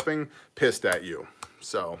with prepping pissed at you.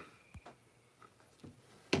 So,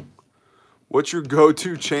 what's your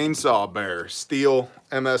go-to chainsaw bear? Steel,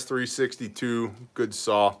 MS362, good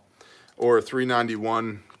saw, or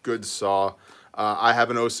 391, good saw. I have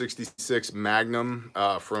an 066 Magnum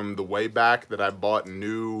from the way back that I bought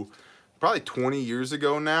new probably 20 years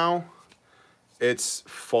ago now. It's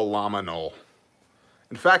phenomenal.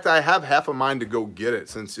 In fact, I have half a mind to go get it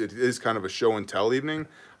since it is kind of a show and tell evening.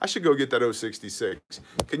 I should go get that 066.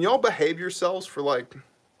 Can y'all behave yourselves for like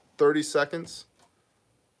 30 seconds?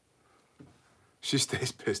 She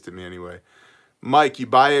stays pissed at me anyway. Mike, you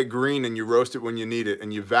buy it green and you roast it when you need it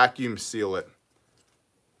and you vacuum seal it.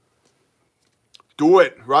 Do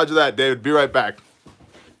it. Roger that, David. Be right back.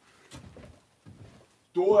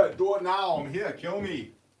 Do it. Do it now. I'm here. Kill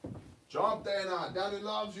me. Jump, Dana. Daddy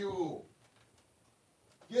loves you.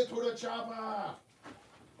 Get to the chopper.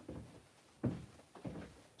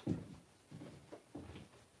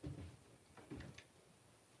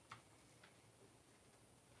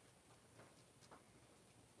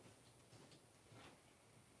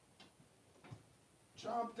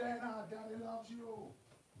 Jump, Dana, Daddy loves you.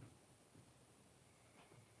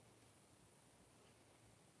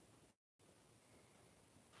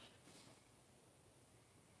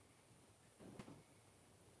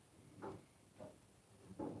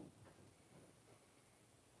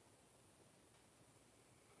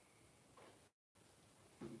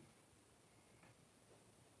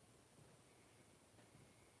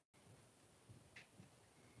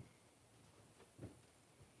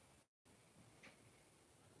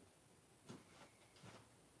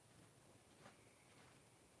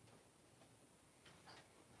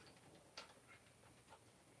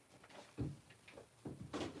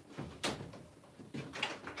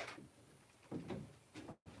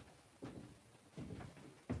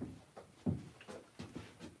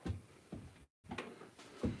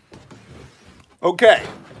 Okay,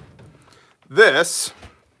 this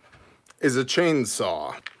is a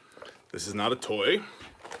chainsaw. This is not a toy.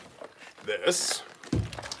 This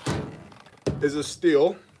is a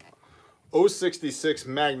steel 066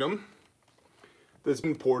 Magnum that's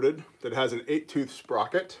been ported, that has an 8-tooth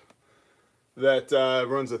sprocket, that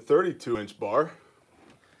runs a 32-inch bar,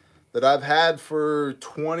 that I've had for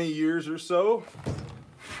 20 years or so.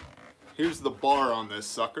 Here's the bar on this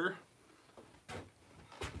sucker.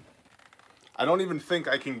 I don't even think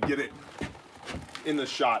I can get it in the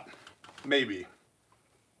shot, maybe.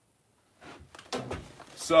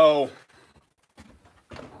 So,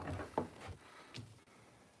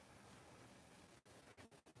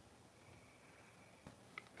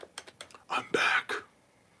 I'm back.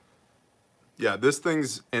 Yeah, this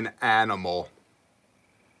thing's an animal.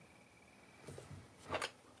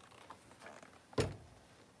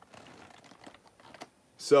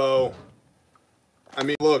 So, I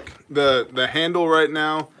mean, look, the handle right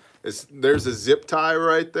now is, there's a zip tie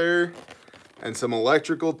right there and some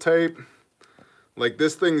electrical tape. Like,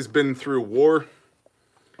 this thing's been through war.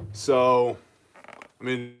 So, I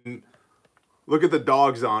mean, look at the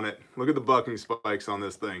dogs on it. Look at the bucking spikes on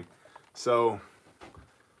this thing. So,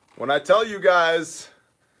 when I tell you guys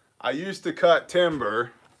I used to cut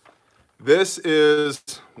timber, this is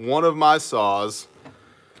one of my saws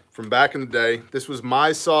from back in the day. This was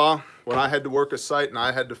my saw when I had to work a site and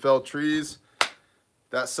I had to fell trees.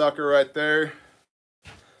 That sucker right there,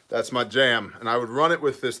 that's my jam. And I would run it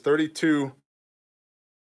with this 32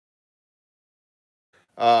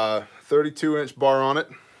 inch bar on it.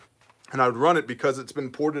 And I would run it because it's been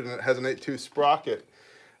ported and it has an 8-tooth sprocket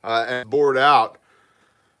and bored out.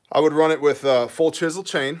 I would run it with a full chisel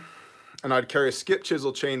chain, and I'd carry a skip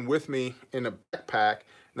chisel chain with me in a backpack.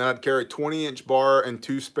 And then I'd carry a 20-inch bar and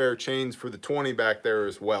 2 spare chains for the 20 back there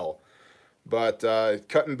as well. But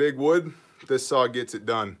cutting big wood, this saw gets it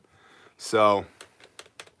done. So,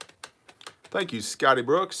 thank you, Scotty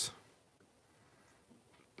Brooks.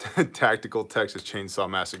 Tactical Texas Chainsaw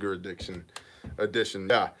Massacre Edition.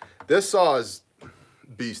 Yeah, this saw is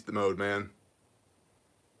beast mode, man.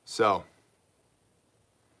 So,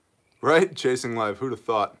 right? Chasing life, who'd have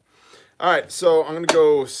thought? All right, so I'm gonna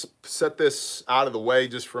go set this out of the way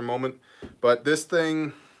just for a moment. But this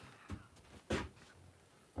thing,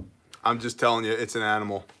 I'm just telling you, it's an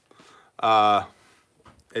animal.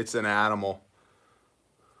 It's an animal.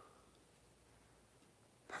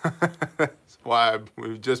 That's why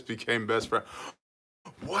we just became best friends.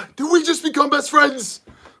 What? Did we just become best friends?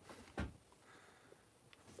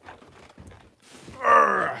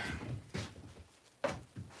 Urgh.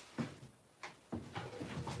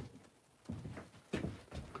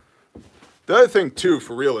 The other thing too,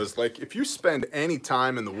 for real, is like if you spend any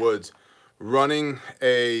time in the woods running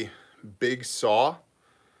a big saw,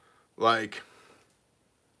 like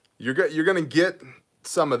you're gonna get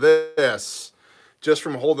some of this just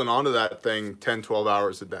from holding onto that thing 10, 12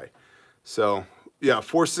 hours a day. So yeah,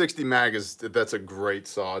 460 mag that's a great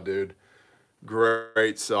saw, dude.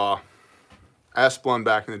 Great saw. Asplund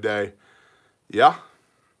back in the day. Yeah.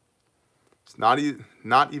 It's not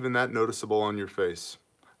even that noticeable on your face.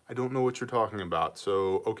 I don't know what you're talking about,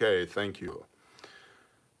 so okay, thank you.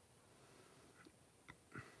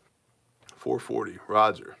 440,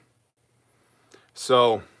 Roger.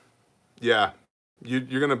 So, yeah,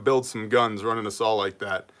 you're gonna build some guns running a saw like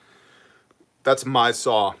that. That's my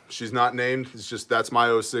saw. She's not named, it's just, that's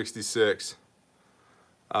my 066.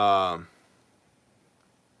 Logan,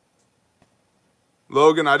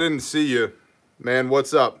 I didn't see you. Man,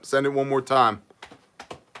 what's up? Send it one more time.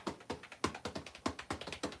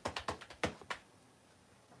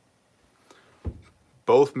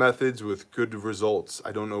 Both methods with good results.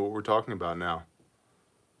 I don't know what we're talking about now.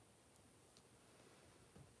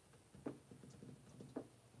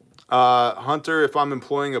 Hunter, if I'm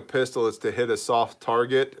employing a pistol, it's to hit a soft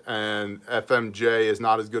target, and FMJ is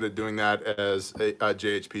not as good at doing that as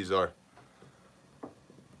JHPs are.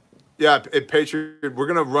 Yeah, Patriot, we're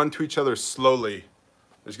going to run to each other slowly.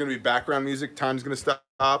 There's going to be background music. Time's going to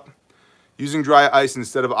stop. Using dry ice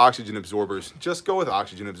instead of oxygen absorbers. Just go with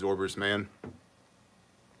oxygen absorbers, man.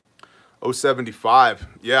 075.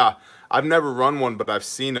 Yeah, I've never run one, but I've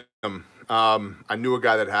seen them. I knew a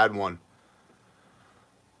guy that had one.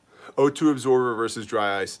 O2 absorber versus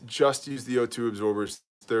dry ice. Just use the O2 absorbers.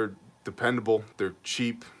 They're dependable. They're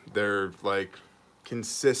cheap. They're like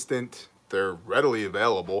consistent. They're readily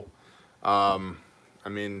available. I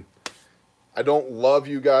mean, I don't love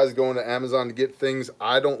you guys going to Amazon to get things.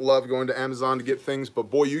 I don't love going to Amazon to get things,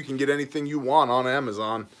 but boy, you can get anything you want on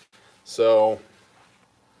Amazon. So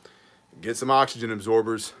get some oxygen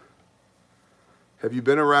absorbers. Have you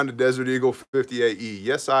been around a Desert Eagle 50AE?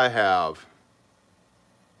 Yes, I have.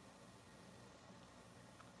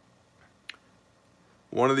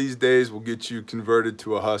 One of these days we'll get you converted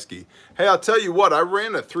to a Husky. Hey, I'll tell you what, I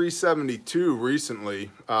ran a 372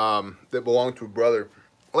 recently that belonged to a brother.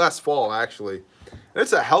 Last fall, actually. And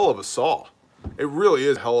it's a hell of a saw. It really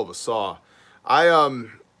is a hell of a saw.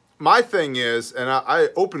 My thing is, and I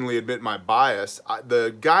openly admit my bias,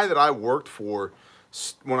 the guy that I worked for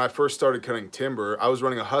when I first started cutting timber, I was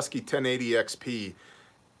running a Husky 1080 XP,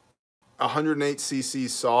 108cc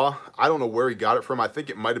saw. I don't know where he got it from. I think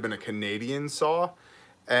it might have been a Canadian saw.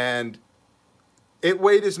 And it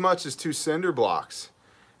weighed as much as 2 cinder blocks.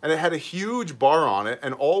 And it had a huge bar on it,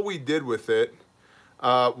 and all we did with it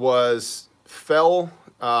was fell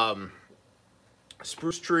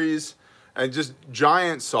spruce trees and just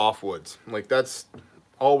giant softwoods. Like, that's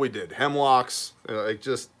all we did. Hemlocks, like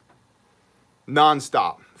just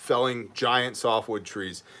nonstop felling giant softwood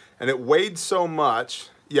trees. And it weighed so much,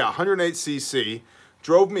 yeah, 108cc,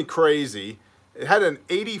 drove me crazy. It had an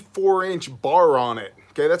 84-inch bar on it.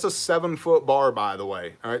 Okay, that's a 7-foot bar, by the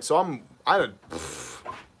way. All right, so I'm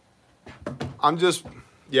just,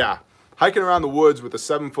 yeah, hiking around the woods with a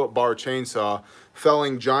 7-foot bar chainsaw,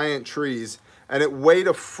 felling giant trees, and it weighed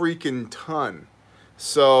a freaking ton.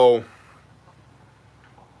 So,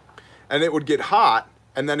 and it would get hot,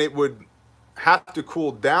 and then it would have to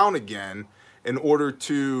cool down again in order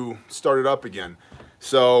to start it up again.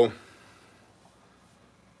 So,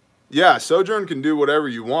 yeah, Sojourn can do whatever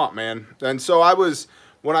you want, man. And so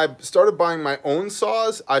when I started buying my own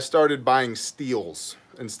saws, I started buying Steels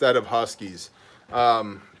instead of Huskies.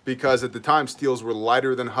 Because at the time, Steels were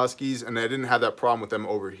lighter than Huskies, and I didn't have that problem with them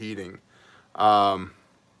overheating. I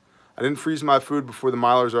didn't freeze my food before the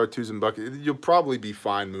Milers, R2s, and bucket. You'll probably be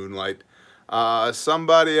fine, Moonlight.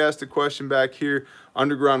 Somebody asked a question back here.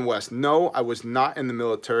 Underground West. No, I was not in the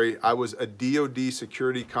military. I was a DOD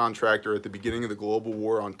security contractor at the beginning of the global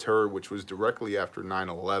war on terror, which was directly after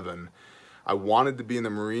 9/11. I wanted to be in the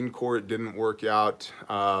Marine Corps. It didn't work out.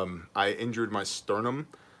 I injured my sternum.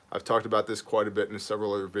 I've talked about this quite a bit in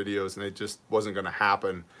several other videos, and it just wasn't going to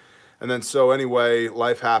happen. And then so anyway,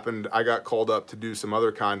 life happened. I got called up to do some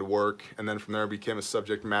other kind of work, and then from there I became a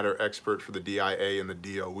subject matter expert for the DIA and the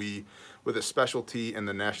DOE with a specialty in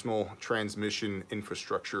the National Transmission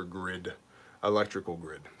Infrastructure Grid, electrical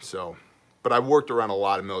grid. So, but I've worked around a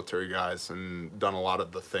lot of military guys and done a lot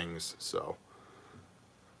of the things, so.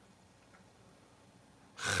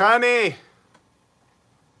 Honey,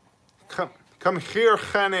 come here,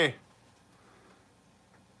 honey.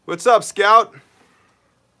 What's up, Scout?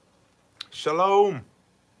 Shalom.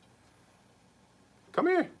 Come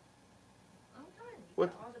here. I'm fine.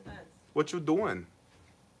 What? All the bugs. What you doing?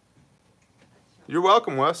 You're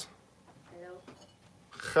welcome, Wes. Hello.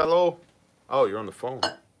 Hello. Oh, you're on the phone.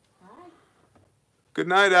 Hi. Good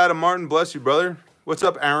night, Adam Martin. Bless you, brother. What's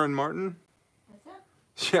up, Aaron Martin? What's up?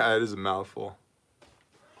 Yeah, it is a mouthful.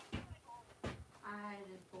 I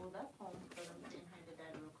just pulled up home for them and handed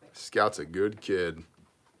that real quick. Scout's a good kid.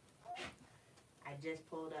 I just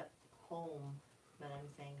pulled up home, but I'm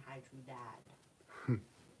saying hi to Dad.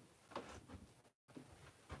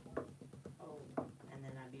 Oh, and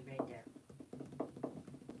then I'll be right there.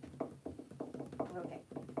 Okay.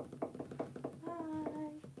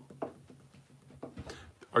 Bye.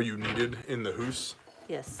 Are you needed in the hoose?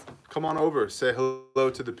 Yes. Come on over. Say hello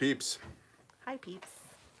to the peeps. Hi, peeps.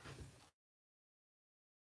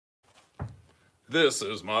 This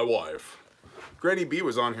is my wife. Granny B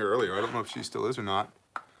was on here earlier. I don't know if she still is or not.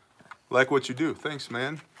 Like what you do. Thanks,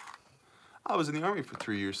 man. I was in the Army for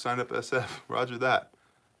 3 years. Signed up SF. Roger that.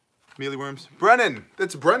 Mealyworms. Brennan.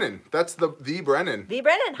 That's Brennan. That's the Brennan. The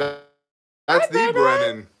Brennan. That's Hi, the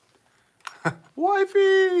Brennan.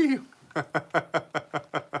 Wifey.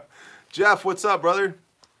 Jeff, what's up, brother?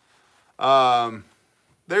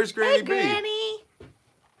 There's Granny Hey, B. Granny.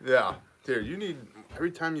 Yeah. Here, you need,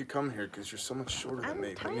 every time you come here, because you're so much shorter than I'm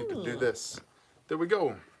me, we need to do tiny. this. There we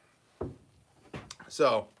go.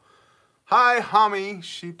 So, hi, Homie,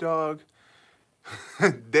 Sheepdog,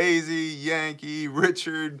 Daisy, Yankee,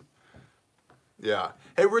 Richard. Yeah.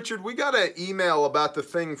 Hey, Richard, we got an email about the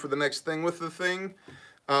thing for the next thing with the thing.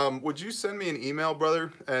 Would you send me an email,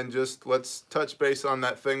 brother, and just let's touch base on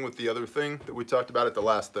that thing with the other thing that we talked about at the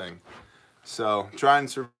last thing. So, try and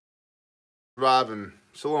survive and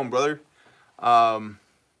shalom, brother.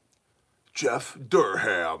 Jeff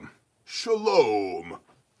Durham. Shalom.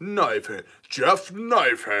 Knife hand. Jeff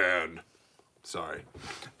Knife Hand. Sorry.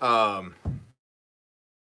 How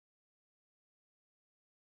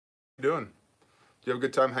you doing? Did you have a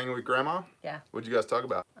good time hanging with Grandma? Yeah. What'd you guys talk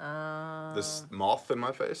about? This moth in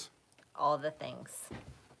my face? All the things.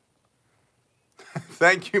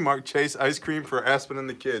 Thank you, Mark Chase. Ice cream for Aspen and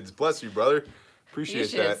the kids. Bless you, brother. Appreciate You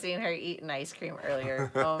should have that. seen her eating ice cream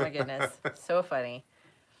earlier. Oh my goodness. So funny.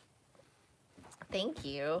 Thank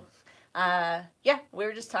you. Yeah, we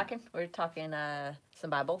were just talking. We were talking some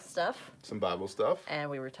Bible stuff. Some Bible stuff. And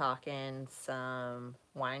we were talking some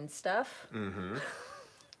wine stuff. Mm-hmm.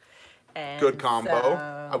 And Good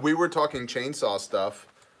combo. We were talking chainsaw stuff.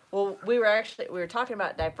 Well, we were talking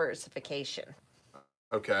about diversification.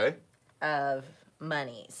 Okay. Of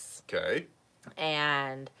monies. Okay.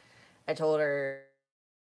 And I told her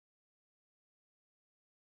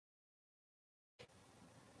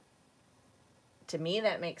to me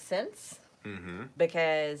that makes sense. Mm-hmm.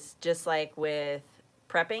 Because just like with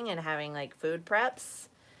prepping and having like food preps,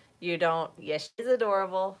 you don't, yes, she's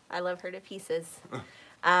adorable. I love her to pieces.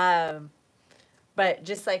 But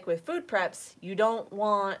just like with food preps, you don't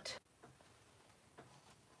want,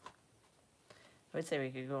 I would say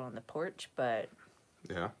we could go on the porch, but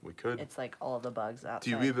yeah, we could. It's like all the bugs outside. Do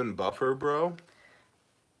you even buffer, bro?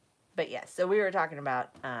 But yes, so we were talking about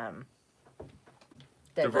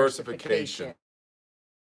diversification.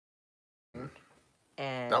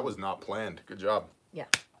 And that was not planned. Good job. Yeah.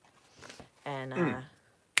 And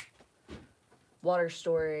water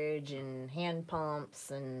storage and hand pumps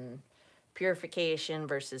and purification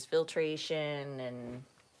versus filtration and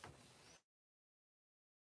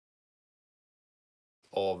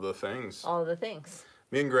all the things. All the things.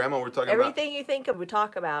 Me and Grandma were talking about everything you think of, we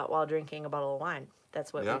talk about while drinking a bottle of wine.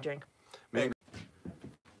 That's what we drink. Me and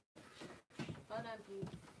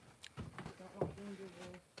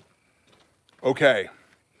okay.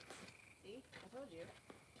 See? I told you.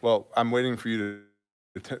 Well, I'm waiting for you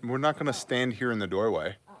to... we're not going to stand here in the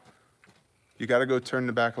doorway. Oh. You got to go turn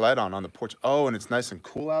the back light on the porch. Oh, and it's nice and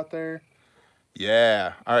cool out there.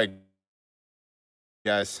 Yeah. All right,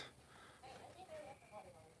 guys.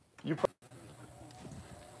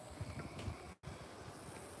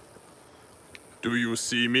 Do you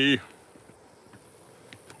see me?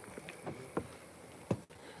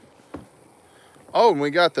 Oh, and we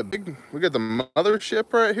got the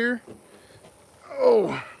mothership right here.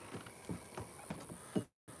 Oh.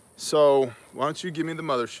 So, why don't you give me the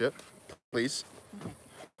mothership, please? Okay.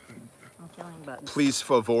 I'm killing bugs. Please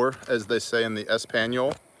favor, as they say in the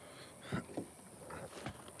Espanol.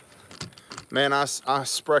 Man, I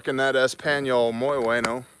sprechen that Espanol muy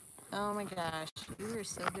bueno. Oh my gosh, you are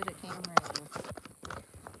so good at camera.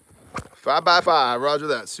 5 by 5, roger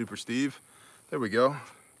that, Super Steve. There we go.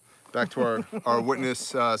 Back to our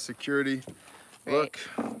witness security look.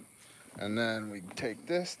 And then we take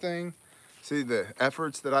this thing. See the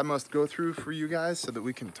efforts that I must go through for you guys so that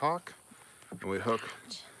we can talk. And we hook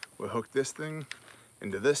this thing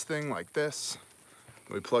into this thing like this.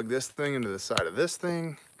 We plug this thing into the side of this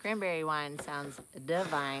thing. Cranberry wine sounds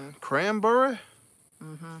divine. Cranberry?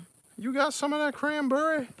 Mm-hmm. You got some of that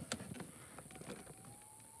cranberry?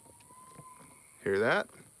 Hear that?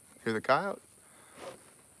 Hear the coyote?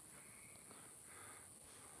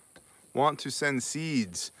 Want to send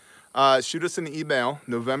seeds? Shoot us an email,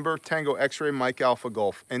 November Tango X-Ray Mike Alpha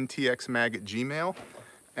Golf, ntxmag@gmail,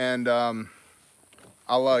 and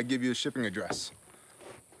I'll give you a shipping address.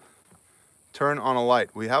 Turn on a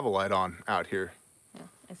light. We have a light on out here. Yeah,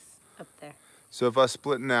 it's up there. So if I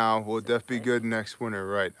split now, will it def be good next winter?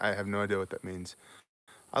 Right. I have no idea what that means.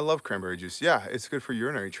 I love cranberry juice. Yeah, it's good for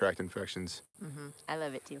urinary tract infections. Mm-hmm. I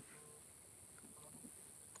love it too.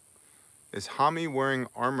 Is Hami wearing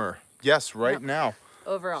armor? Yes, right now.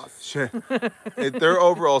 Overalls. Their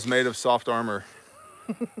overalls made of soft armor.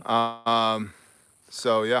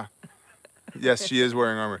 So yeah. Yes, she is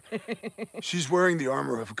wearing armor. She's wearing the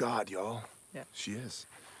armor of God, y'all. Yeah. She is.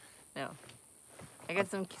 No. I got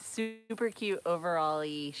some super cute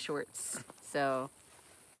overall-y shorts. So.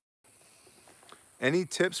 Any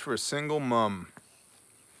tips for a single mom?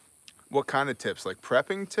 What kind of tips? Like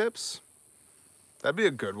prepping tips? That'd be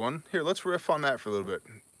a good one. Here, let's riff on that for a little bit.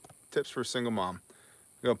 Tips for a single mom.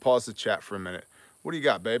 I'm gonna pause the chat for a minute. What do you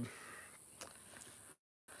got, babe?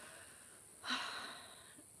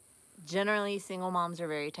 Generally, single moms are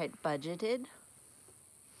very tight budgeted.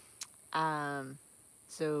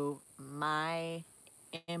 So my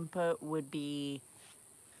input would be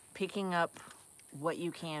picking up what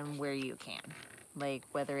you can where you can. Like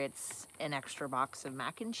whether it's an extra box of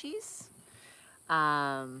mac and cheese,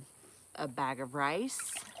 a bag of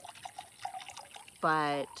rice,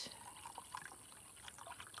 but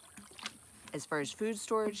as far as food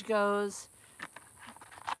storage goes,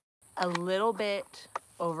 a little bit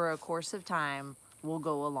over a course of time will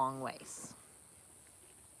go a long ways.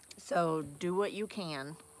 So do what you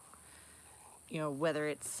can, whether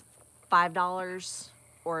it's $5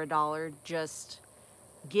 or $1, just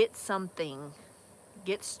get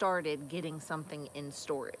started getting something in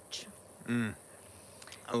storage. I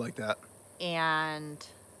like that. And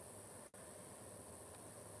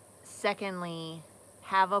secondly,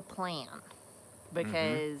 have a plan,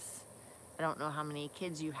 because I don't know how many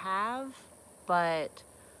kids you have,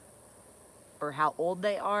 or how old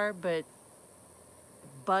they are, but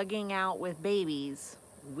bugging out with babies,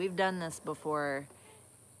 we've done this before,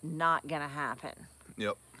 not gonna happen.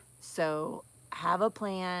 Yep. So have a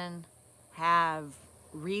plan, have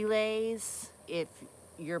relays if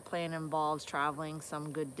your plan involves traveling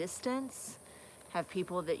some good distance, have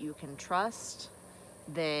people that you can trust,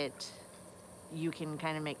 that you can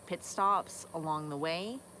kind of make pit stops along the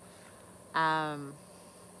way. I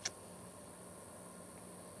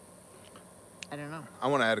don't know. I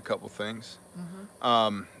want to add a couple things.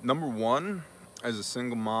 Number one, as a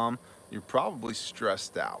single mom, you're probably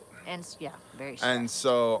stressed out. And yeah, very stressed. And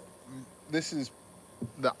so this is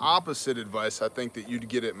the opposite advice I think that you'd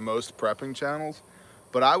get at most prepping channels.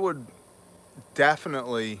 But I would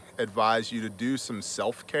definitely advise you to do some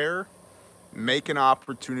self-care. Make an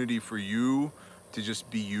opportunity for you to just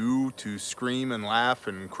be you, to scream and laugh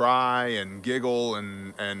and cry and giggle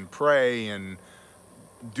and pray and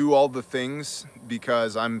do all the things,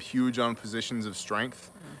 because I'm huge on positions of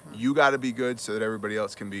strength. You got to be good so that everybody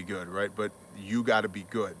else can be good, right? But you got to be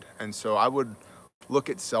good. And so I would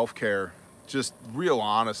look at self-care just real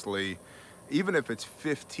honestly, even if it's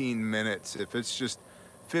 15 minutes, if it's just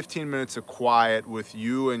 15 minutes of quiet with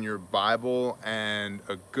you and your Bible and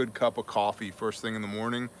a good cup of coffee first thing in the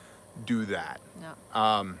morning, do that. Yeah.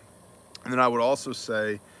 And then I would also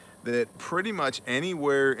say that pretty much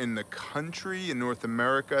anywhere in the country in North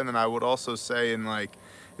America, and then I would also say in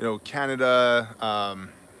Canada,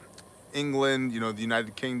 England, the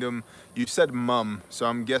United Kingdom. You said mum, so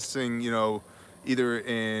I'm guessing, either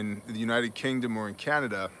in the United Kingdom or in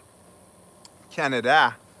Canada,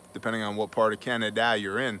 depending on what part of Canada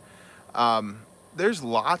you're in. There's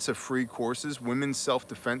lots of free courses, women's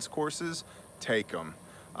self-defense courses, take them.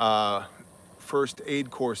 First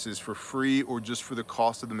aid courses for free or just for the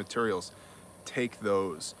cost of the materials, take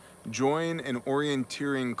those. Join an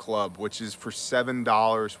orienteering club, which is for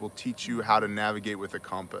 $7, will teach you how to navigate with a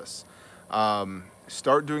compass.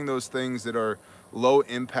 Start doing those things that are low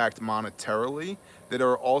impact monetarily, that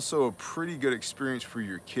are also a pretty good experience for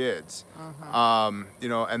your kids.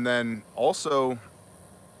 And then also,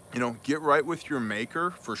 get right with your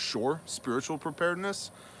maker for sure, spiritual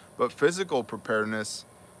preparedness, but physical preparedness.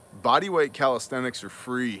 Bodyweight calisthenics are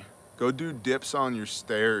free. Go do dips on your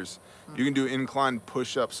stairs. You can do incline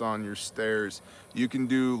push-ups on your stairs. You can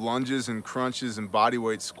do lunges and crunches and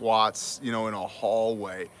bodyweight squats, in a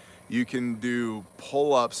hallway. You can do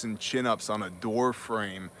pull-ups and chin-ups on a door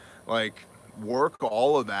frame. Like, work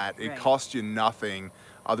all of that. It costs you nothing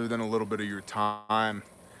other than a little bit of your time.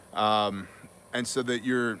 And so that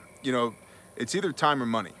you're, it's either time or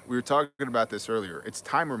money. We were talking about this earlier. It's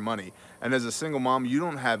time or money. And as a single mom, you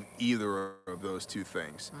don't have either of those two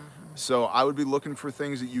things. So I would be looking for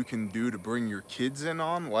things that you can do to bring your kids in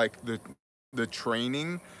on, like the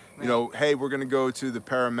training. Hey, we're going to go to the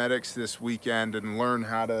paramedics this weekend and learn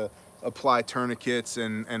how to apply tourniquets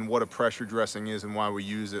and what a pressure dressing is and why we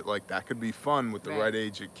use it. Like, that could be fun with the right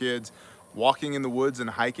age of kids. Walking in the woods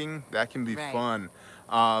and hiking, that can be fun.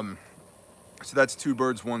 So that's two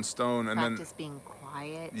birds, one stone. And practice being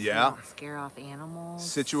quiet. Yeah. So you don't scare off animals.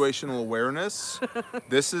 Situational awareness.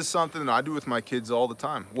 This is something that I do with my kids all the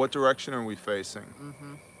time. What direction are we facing?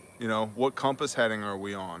 What compass heading are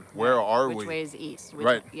we on? Where are we? Which way is east?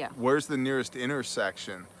 Yeah. Where's the nearest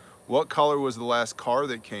intersection? What color was the last car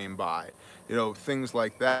that came by? Things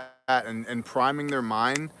like that. And priming their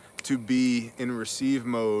mind to be in receive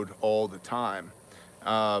mode all the time.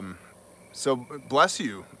 So bless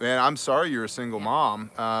you, man. I'm sorry you're a single mom.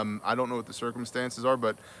 I don't know what the circumstances are,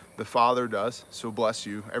 but the Father does. So bless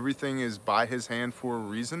you. Everything is by His hand for a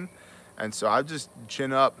reason, and so I just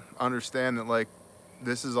chin up, understand that like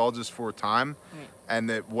this is all just for a time, Right. and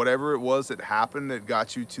that whatever it was that happened that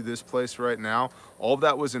got you to this place right now, all of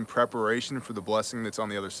that was in preparation for the blessing that's on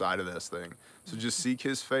the other side of this thing. So just seek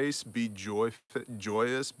His face, be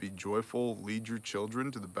joyous, be joyful, lead your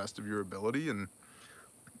children to the best of your ability, and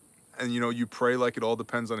you know, you pray like it all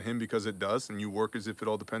depends on Him because it does, and you work as if it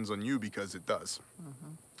all depends on you because it does.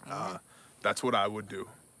 That's what I would do.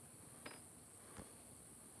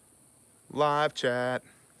 Live chat.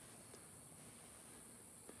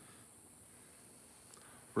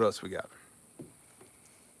 What else we got?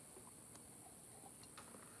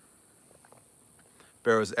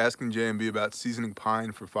 Barrow's asking J&B about seasoning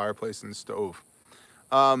pine for fireplace and stove.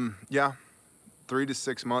 Yeah, 3 to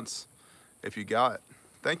 6 months if you got it.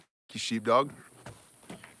 Thank you, sheepdog.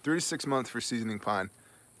 3 to 6 months for seasoning pine.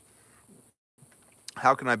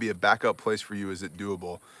 How can I be a backup place for you? Is it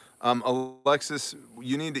doable? Alexis,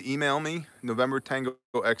 you need to email me, November Tango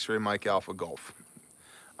X-Ray Mike Alpha Golf.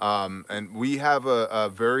 And we have a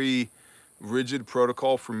very rigid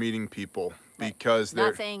protocol for meeting people because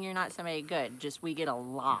Not saying you're not somebody good, just we get a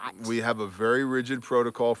lot. we have a very rigid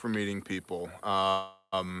protocol for meeting people.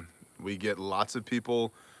 We get lots of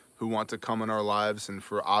people who want to come in our lives, and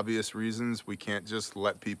for obvious reasons, we can't just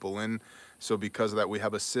let people in. So because of that, we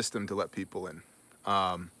have a system to let people in.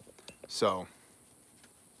 So,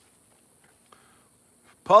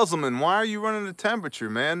 Puzzleman, why are you running the temperature,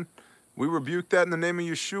 man? We rebuke that in the name of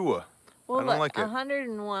Yeshua. Well, I don't look, like it.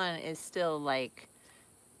 101 is still like,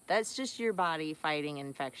 that's just your body fighting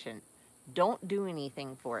infection. Don't do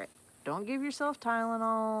anything for it. Don't give yourself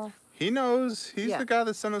Tylenol. He knows. He's Yeah. the guy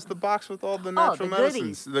that sent us the box with all the natural the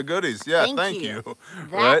medicines. goodies. The goodies. Yeah, Thank thank you.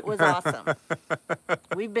 That Right? was awesome.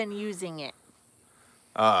 We've been using it.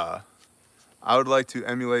 I would like to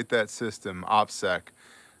emulate that system, OPSEC.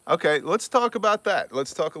 Okay, let's talk about that.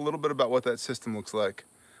 Let's talk a little bit about what that system looks like.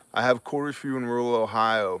 I have quarters for you in rural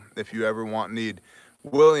Ohio if you ever need.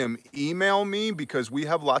 William, email me because we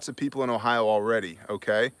have lots of people in Ohio already,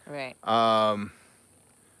 okay? Right.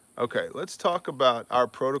 Okay, let's talk about our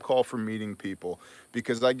protocol for meeting people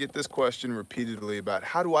because I get this question repeatedly about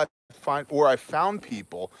how do I find, or I found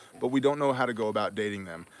people, but we don't know how to go about dating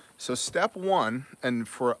them. So step one, and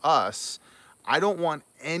for us, I don't want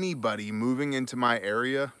anybody moving into my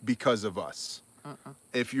area because of us.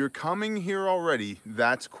 If you're coming here already,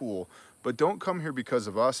 that's cool. But don't come here because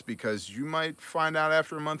of us, because you might find out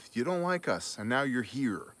after a month you don't like us, and now you're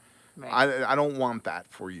here. Right. I don't want that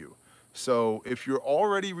for you. So if you're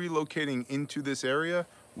already relocating into this area,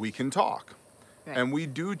 we can talk. Right. And we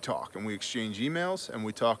do talk, and we exchange emails, and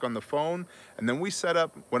we talk on the phone, and then we set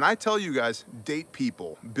up, when I tell you guys, date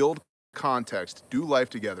people, build context, do life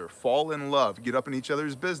together, fall in love, get up in each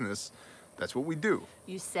other's business, that's what we do.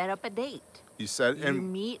 You set up a date. You said, You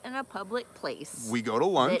and meet in a public place. we go to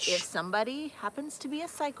lunch. That if somebody happens to be a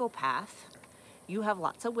psychopath, you have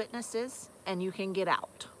lots of witnesses and you can get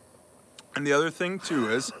out. And the other thing too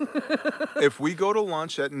is, if we go to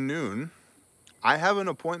lunch at noon, I have an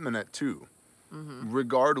appointment at 2,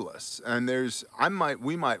 regardless. And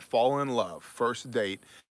we might fall in love, first date.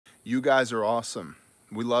 You guys are awesome.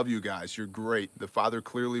 We love you guys. You're great. The Father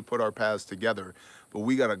clearly put our paths together, but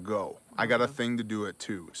we gotta go. I got a thing to do at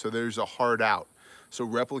 2. So there's a hard out. So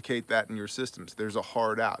replicate that in your systems. There's a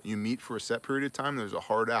hard out. You meet for a set period of time, there's a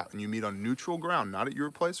hard out. And you meet on neutral ground, not at your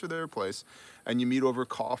place or their place. And you meet over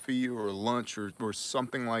coffee or lunch or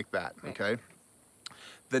something like that, okay?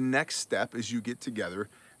 The next step is you get together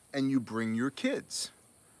and you bring your kids.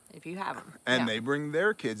 If you have them. And they bring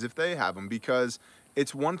their kids if they have them, because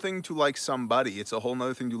it's one thing to like somebody, it's a whole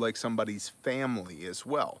nother thing to like somebody's family as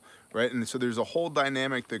well, right? And so there's a whole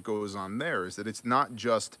dynamic that goes on there, is that it's not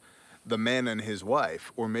just the man and his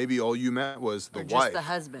wife, or maybe all you met was the or wife. just the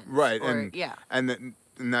husband. Right, or, and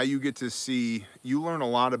now you get to see, you learn a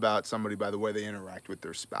lot about somebody by the way they interact with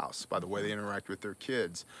their spouse, by the way they interact with their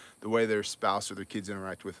kids, the way their spouse or their kids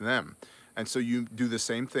interact with them. And so you do the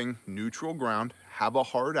same thing, neutral ground, have a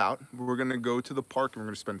hard out. We're gonna go to the park and we're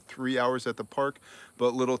gonna spend 3 hours at the park,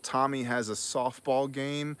 but little Tommy has a softball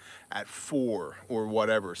game at 4 or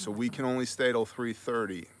whatever, so we can only stay till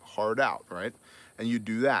 3:30, hard out, right? And you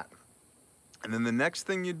do that. And then the next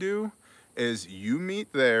thing you do is you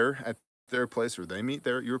meet there at their place, or they meet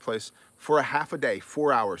there at your place for a half a day,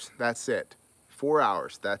 4 hours, that's it. 4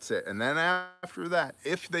 hours, that's it. And then after that,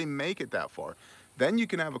 if they make it that far, then you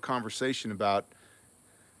can have a conversation about,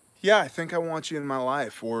 yeah, I think I want you in my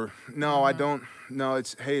life, or no, I don't. No,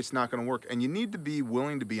 it's, hey, it's not going to work. And you need to be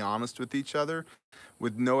willing to be honest with each other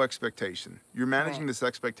with no expectation. You're managing Right. this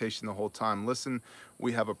expectation the whole time. Listen,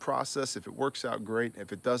 we have a process. If it works out, great.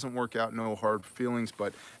 If it doesn't work out, no hard feelings.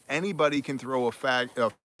 But anybody can throw a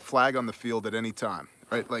flag on the field at any time,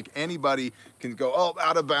 right? Like anybody can go, oh,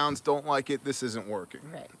 out of bounds, don't like it, this isn't working.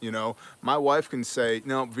 Right. You know, my wife can say,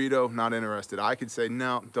 no, Vito, not interested. I could say,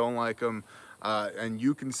 no, don't like them. And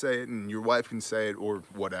you can say it, and your wife can say it, or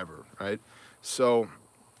whatever, right? So,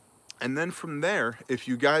 and then from there, if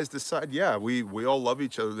you guys decide, yeah, we all love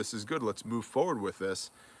each other, this is good, let's move forward with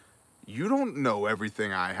this. You don't know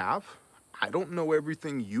everything I have. I don't know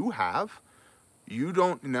everything you have. You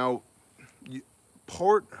don't know.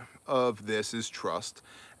 Part of this is trust.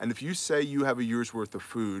 And if you say you have a year's worth of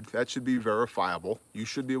food, that should be verifiable. You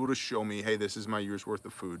should be able to show me, hey, this is my year's worth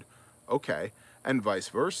of food. Okay. And vice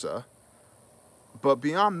versa. But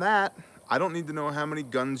beyond that, I don't need to know how many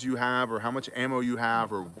guns you have, or how much ammo you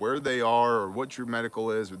have, or where they are, or what your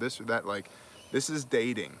medical is, or this or that. Like, this is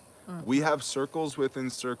dating. We have circles within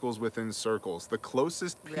circles within circles. The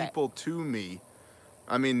closest people to me,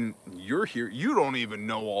 I mean, you're here, you don't even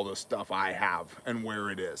know all the stuff I have and where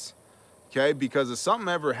it is. Okay? Because if something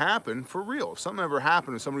ever happened, for real, if something ever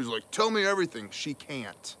happened and somebody's like, tell me everything, she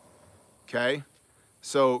can't. Okay?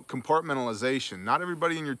 So compartmentalization. Not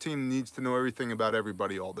everybody in your team needs to know everything about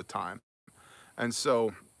everybody all the time. And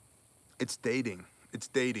so it's dating. It's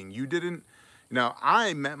dating. You didn't, now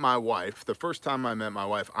I met my wife, the first time I met my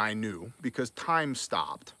wife, I knew because time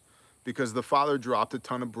stopped. Because the father dropped a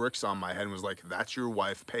ton of bricks on my head and was like, that's your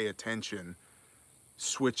wife, pay attention,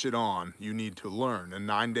 switch it on, you need to learn. And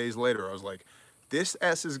 9 days later, I was like, this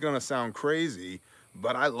S is gonna sound crazy,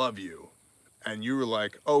 but I love you. And you were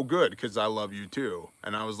like, oh, good, because I love you too.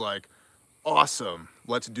 And I was like, awesome,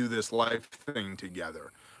 let's do this life thing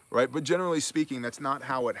together, right? But generally speaking, that's not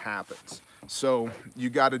how it happens. So you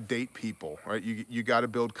got to date people, right? You got to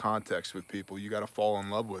build context with people. You got to fall in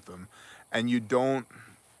love with them. And you don't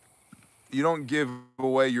give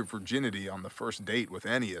away your virginity on the first date with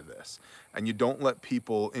any of this. And you don't let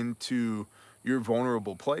people into your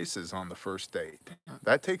vulnerable places on the first date.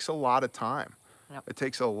 That takes a lot of time. Yep. It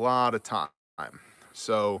takes a lot of time.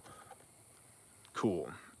 So,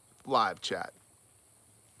 cool. Live chat.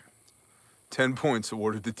 10 points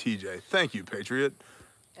awarded to TJ. Thank you, Patriot.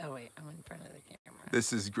 Oh, wait, I'm in front of the camera.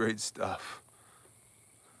 This is great stuff.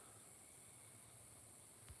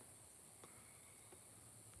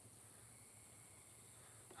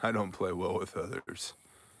 I don't play well with others.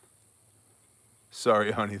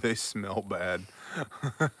 Sorry, honey, they smell bad.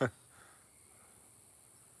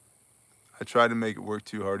 I try to make it work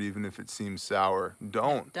too hard, even if it seems sour.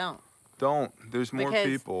 Don't. There's more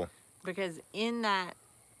people. Because in a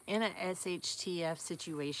SHTF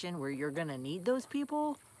situation where you're gonna need those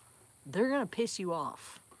people, they're gonna piss you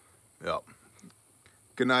off. Yep.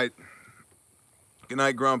 Good night. Good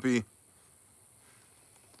night, Grumpy.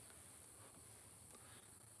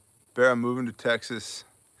 Bear, I'm moving to Texas.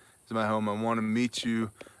 This is my home. I want to meet you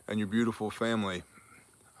and your beautiful family.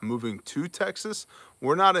 I'm moving to Texas.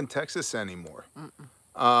 We're not in Texas anymore.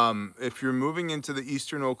 If you're moving into the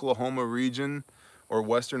eastern Oklahoma region or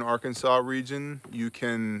western Arkansas region, you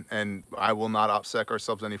can, and I will not OPSEC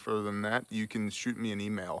ourselves any further than that, you can shoot me an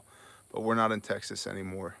email. But we're not in Texas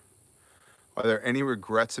anymore. Are there any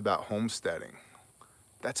regrets about homesteading?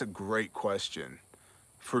 That's a great question.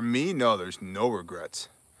 For me, no, there's no regrets.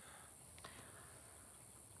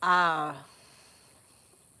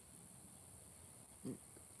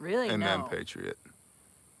 Really, Amen, no. Patriot.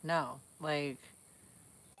 No, like,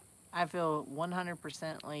 I feel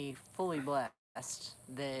 100% fully blessed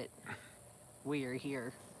that we are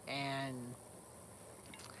here. And,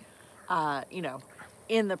 you know,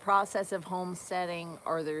 in the process of homesteading,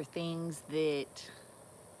 are there things that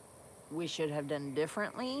we should have done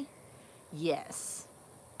differently? Yes,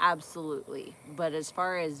 absolutely. But as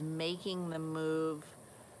far as making the move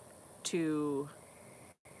to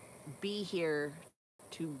be here,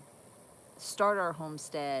 to start our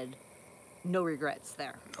homestead, no regrets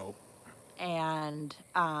there. Nope. And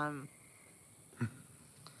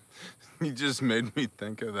You just made me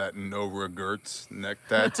think of that no regrets neck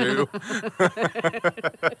tattoo.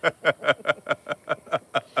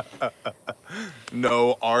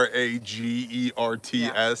 No RAGERTS.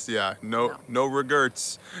 Yeah. No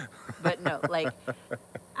regrets. but no, like,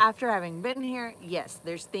 after having been here, yes,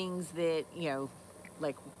 there's things that, you know,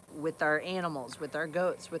 like with our animals, with our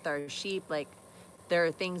goats, with our sheep, like, there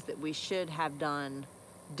are things that we should have done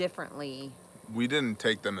differently. We didn't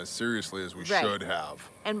take them as seriously as we should have.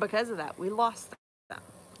 And because of that, we lost them.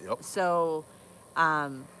 Yep. So,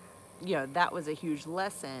 you know, that was a huge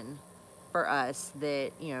lesson for us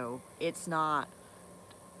that, you know, it's not,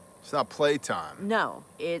 It's not playtime. no,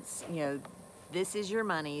 it's, you know, this is your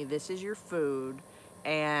money, this is your food,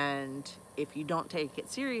 and if you don't take it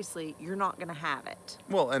seriously, you're not going to have it.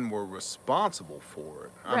 Well, and we're responsible for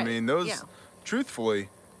it. I Right, mean, those, yeah. truthfully,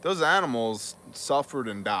 those animals suffered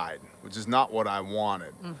and died, which is not what I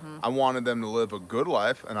wanted. Mm-hmm. I wanted them to live a good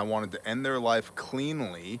life, and I wanted to end their life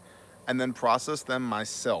cleanly and then process them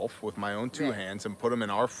myself with my own two Right. hands and put them in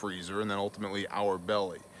our freezer and then ultimately our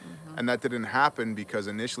belly. Mm-hmm. And that didn't happen because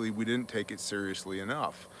initially we didn't take it seriously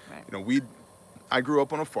enough. Right. You know, I grew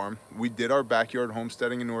up on a farm. We did our backyard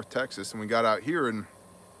homesteading in North Texas, and we got out here and,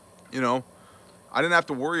 you know, I didn't have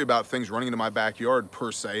to worry about things running into my backyard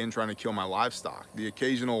per se and trying to kill my livestock. The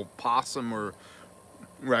occasional possum or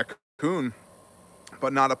raccoon,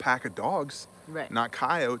 but not a pack of dogs, Right. not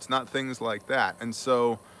coyotes, not things like that. And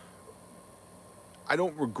so I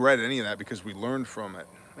don't regret any of that because we learned from it.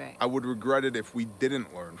 Right. I would regret it if we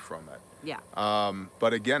didn't learn from it. Yeah.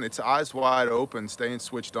 But again, it's eyes wide open, staying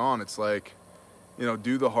switched on. It's like, you know,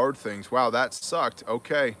 do the hard things. Wow, that sucked.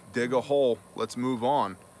 Okay, dig a hole. Let's move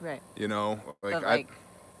on. Right. You know, But like,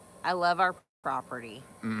 I love our property.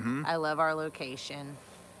 Mm-hmm. I love our location.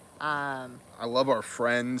 I love our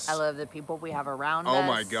friends. I love the people we have around us. Oh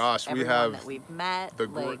my gosh, we everyone have that we've met.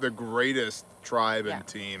 the greatest tribe Yeah. and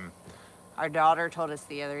team. Our daughter told us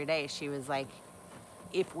the other day, she was like,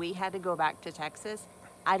 if we had to go back to Texas,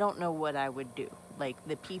 I don't know what I would do. Like,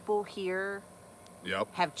 the people here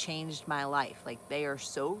Yep. have changed my life. Like, they are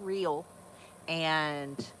so real,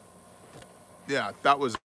 and Yeah, that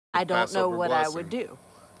was. I don't know Passover what I blessing. would do.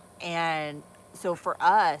 And so for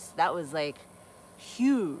us, that was like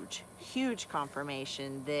huge, huge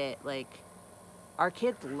confirmation that like our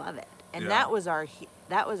kids love it. And Yeah. that was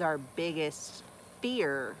our biggest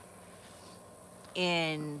fear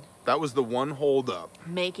in That was the one holdup.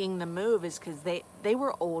 making the move, is because they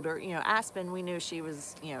were older. You know, Aspen, we knew she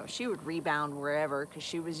was, you know, she would rebound wherever because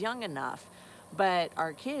she was young enough. But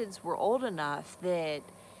our kids were old enough that,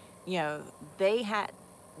 you know, they had,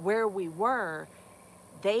 where we were,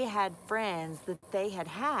 they had friends that they had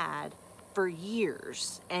had for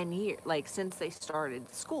years and years, like since they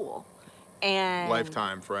started school. And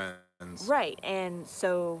Lifetime friends. right. And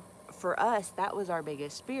so for us, that was our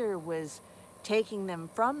biggest fear, was taking them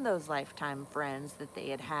from those lifetime friends that they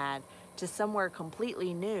had had to somewhere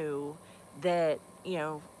completely new that, you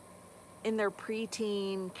know, in their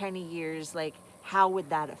preteen kind of years, like, how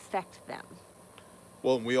would that affect them?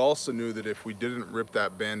 Well, we also knew that if we didn't rip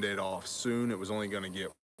that Band-Aid off soon, it was only going to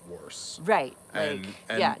get worse. Right. Like,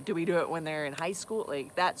 And- yeah, do we do it when they're in high school?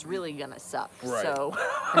 Like, that's really going to suck. Right. So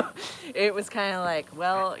it was kind of like,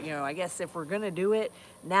 well, you know, I guess if we're going to do it,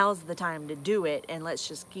 now's the time to do it. And let's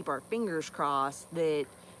just keep our fingers crossed that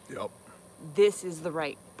Yep. this is the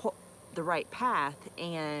right path,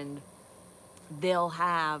 and they'll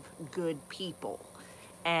have good people.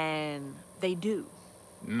 And they do.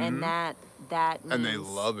 And that means And they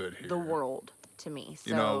love it here. the world to me. So,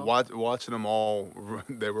 You know, watching them all,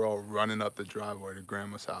 they were all running up the driveway to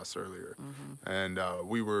Grandma's house earlier. And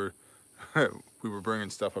we were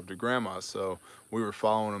bringing stuff up to Grandma, so we were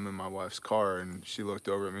following them in my wife's car, and she looked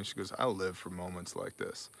over at me and she goes, I live for moments like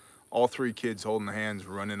this. All three kids holding hands,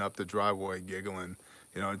 running up the driveway, giggling.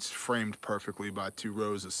 You know, it's framed perfectly by 2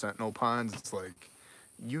 rows of sentinel pines. It's like,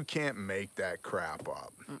 you can't make that crap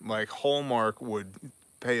up. Like, Hallmark would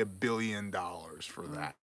pay $1 billion for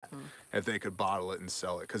that if they could bottle it and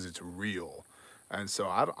sell it, because it's real. And so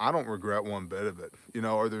I don't regret one bit of it. You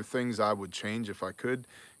know, are there things I would change if I could?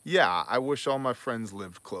 Yeah, I wish all my friends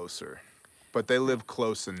lived closer, but they live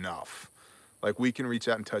close enough. Like, we can reach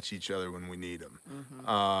out and touch each other when we need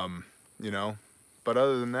them. You know, but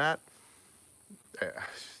other than that,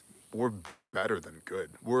 we're better than good.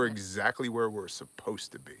 We're exactly where we're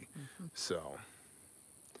supposed to be. So,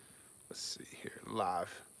 let's see here.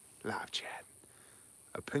 Live chat.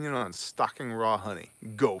 Opinion on stocking raw honey.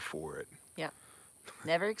 Go for it. yeah,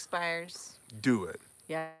 never expires. Do it.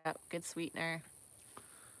 Yeah, good sweetener,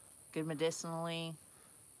 good medicinally.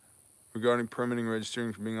 Regarding permitting,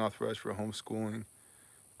 registering for being authorized for homeschooling.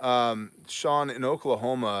 Sean, in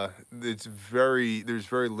Oklahoma, there's very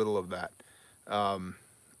little of that.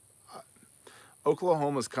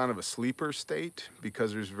 Oklahoma's kind of a sleeper state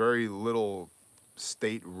because there's very little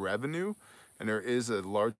state revenue, and there is a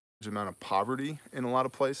large amount of poverty in a lot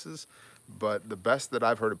of places. But the best that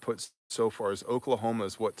I've heard it put so far is Oklahoma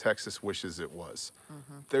is what Texas wishes it was.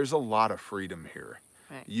 There's a lot of freedom here.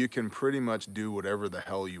 Right. You can pretty much do whatever the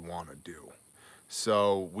hell you want to do.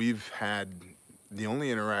 So the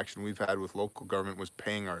only interaction we've had with local government was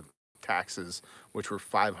paying our taxes, which were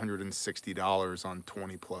 $560 on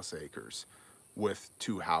 20 plus acres with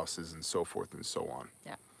 2 houses and so forth and so on.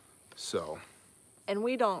 Yeah. So, And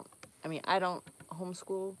we don't, I mean, I don't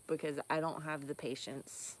homeschool because I don't have the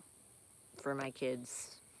patience for my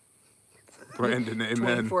kids Brandon,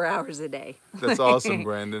 amen. 24 hours a day. That's awesome,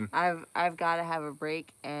 Brandon. I've got to have a break,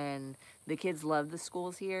 and the kids love the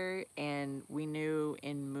schools here, and we knew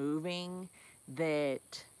in moving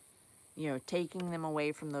that, you know, taking them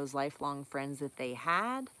away from those lifelong friends that they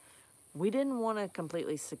had, we didn't want to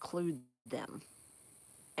completely seclude them.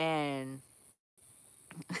 And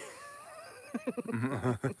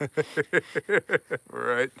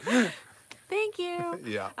Right. thank you.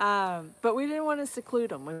 Yeah. But we didn't want to seclude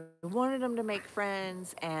them. We wanted them to make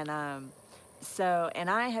friends, and and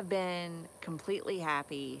I have been completely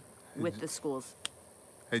happy with the schools.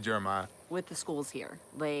 Hey, Jeremiah. With the schools here,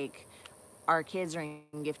 like our kids are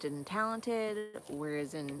gifted and talented,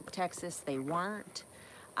 whereas in Texas they weren't.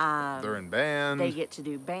 They're in band. They get to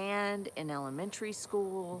do band in elementary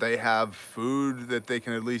school. They have food that they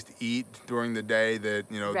can at least eat during the day that,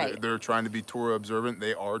 you know, Right. they're trying to be Torah observant.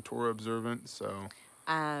 They are Torah observant, so.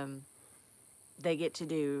 They get to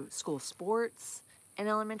do school sports in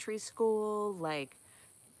elementary school. Like,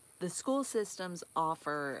 the school systems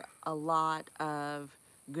offer a lot of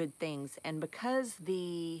good things. And because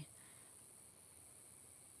the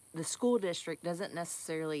school district doesn't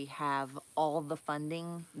necessarily have all the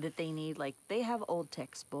funding that they need, like they have old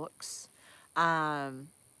textbooks.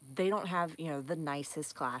 They don't have, you know, the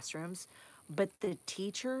nicest classrooms, but the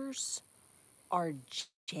teachers are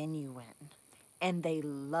genuine and they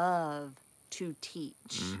love to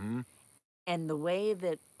teach. Mm-hmm. And the way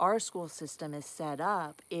that our school system is set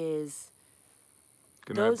up is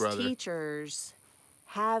Good night, those brother. teachers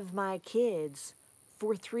have my kids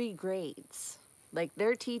for 3 grades. Like,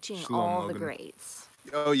 they're teaching Shalom, all Logan. the grades.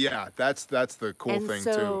 Oh yeah, that's the cool And thing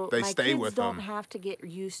so too. They my stay kids with don't them. have to get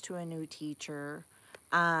used to a new teacher.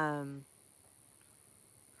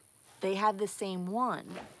 They have the same one,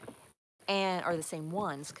 or the same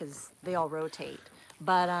ones, because they all rotate.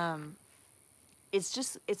 But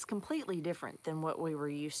it's completely different than what we were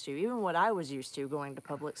used to, even what I was used to going to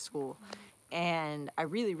public school. And I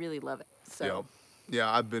really, really love it. So. Yep.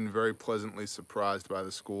 Yeah, I've been very pleasantly surprised by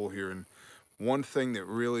the school here, and one thing that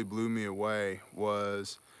really blew me away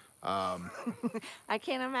was I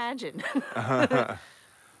can't imagine.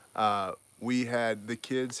 the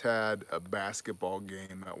kids had a basketball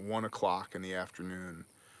game at 1 o'clock in the afternoon,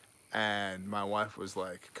 and my wife was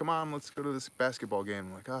like, "Come on, let's go to this basketball game."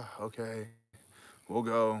 I'm like, "Oh, okay, we'll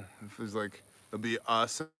go." It was like it'll be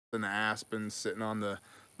us and Aspen sitting on the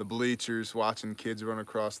bleachers watching kids run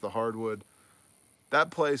across the hardwood. That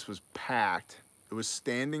place was packed. It was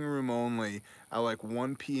standing room only at like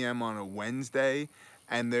 1 p.m. on a Wednesday,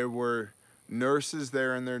 and there were nurses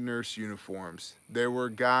there in their nurse uniforms. There were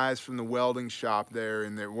guys from the welding shop there,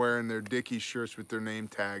 and they're wearing their Dickies shirts with their name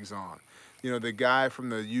tags on. You know, the guy from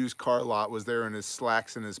the used car lot was there in his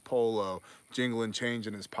slacks and his polo, jingling change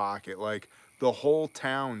in his pocket. Like, the whole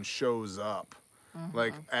town shows up. Mm-hmm.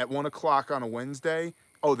 Like, at 1 o'clock on a Wednesday,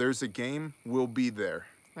 oh, there's a game, we'll be there.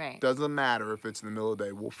 Right. Doesn't matter if it's in the middle of the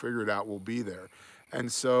day, we'll figure it out, we'll be there. And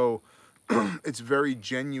so it's very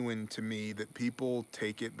genuine to me that people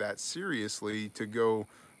take it that seriously to go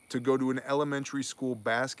to an elementary school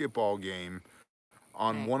basketball game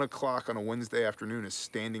on Right. 1 o'clock on a Wednesday afternoon is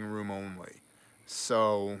standing room only.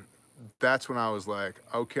 So that's when I was like,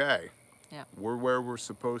 okay, Yeah. we're where we're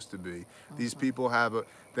supposed to be. These people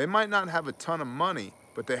they might not have a ton of money,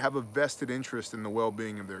 but they have a vested interest in the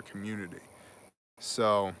well-being of their community.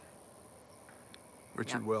 So,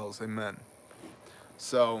 Richard Yeah. Wells, amen.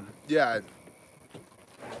 So, yeah,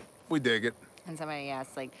 we dig it. And somebody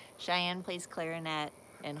asked, like, Cheyenne plays clarinet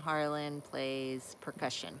and Harlan plays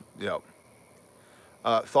percussion. Yep.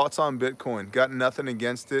 Thoughts on Bitcoin? Got nothing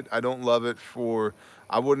against it. I don't love it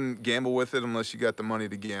I wouldn't gamble with it unless you got the money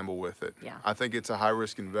to gamble with it. Yeah. I think it's a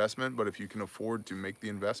high-risk investment, but if you can afford to make the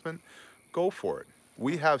investment, go for it.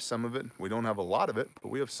 We have some of it. We don't have a lot of it, but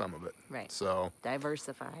we have some of it. Right. So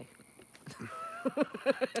Diversify.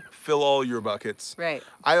 fill all your buckets. Right.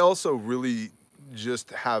 I also really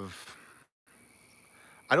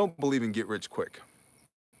I don't believe in get rich quick.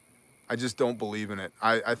 I just don't believe in it.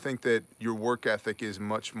 I think that your work ethic is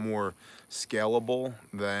much more scalable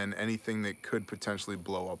than anything that could potentially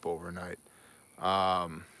blow up overnight.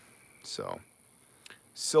 So,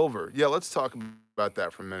 silver. Yeah, let's talk about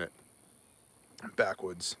that for a minute.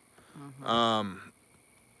 Backwoods.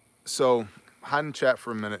 So, hide and chat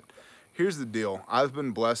for a minute. Here's the deal. I've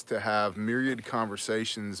been blessed to have myriad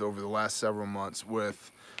conversations over the last several months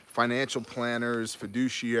with financial planners,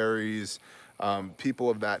 fiduciaries, people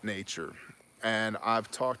of that nature. And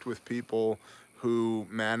I've talked with people who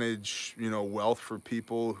manage, wealth for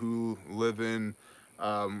people who live in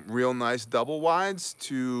real nice double wides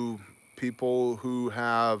to people who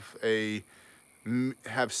have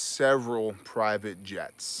several private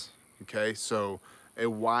jets. Okay, so a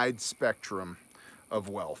wide spectrum of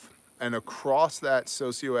wealth. And across that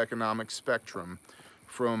socioeconomic spectrum,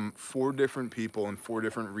 from 4 different people in 4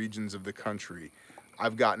 different regions of the country,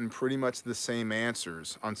 I've gotten pretty much the same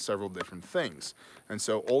answers on several different things. And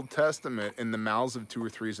so Old Testament, in the mouths of 2 or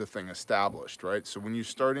 3 is a thing established, right? So when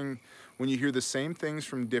you hear the same things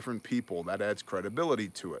from different people, that adds credibility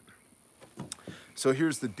to it. So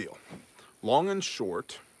here's the deal. Long and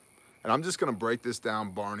short, and I'm just gonna break this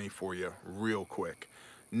down, Barney, for you real quick.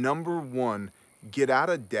 Number 1, get out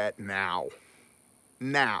of debt now.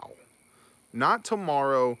 Now. Not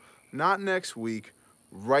tomorrow, not next week,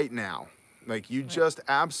 right now. Like you just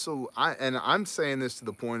absolutely, and I'm saying this to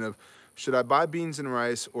the point of, should I buy beans and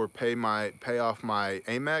rice or pay off my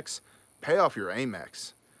Amex? Pay off your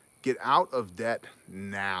Amex. Get out of debt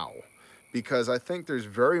now. Because I think there's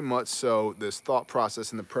very much so this thought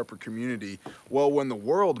process in the prepper community, well, when the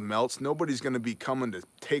world melts, nobody's gonna be coming to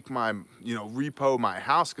take my, repo my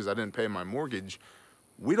house because I didn't pay my mortgage.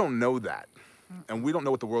 We don't know that. And we don't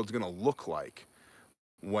know what the world's gonna look like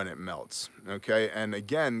when it melts, okay? And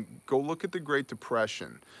again, go look at the Great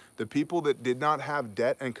Depression. The people that did not have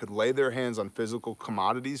debt and could lay their hands on physical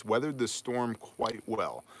commodities weathered the storm quite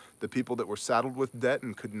well. The people that were saddled with debt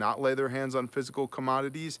and could not lay their hands on physical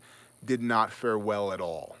commodities did not fare well at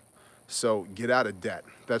all. So get out of debt.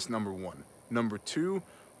 That's number 1. Number 2,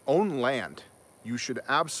 own land. You should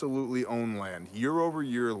absolutely own land. Year over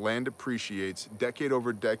year, land appreciates, decade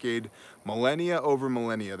over decade, millennia over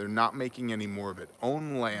millennia. They're not making any more of it.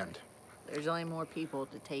 Own land. There's only more people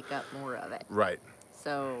to take up more of it. Right.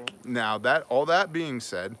 So now, all that being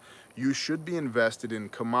said, you should be invested in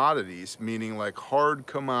commodities, meaning like hard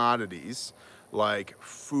commodities like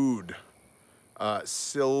food,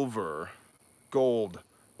 silver, gold,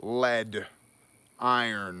 lead,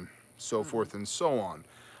 iron, so forth and so on.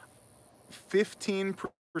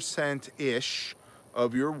 15%-ish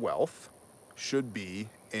of your wealth should be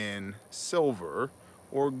in silver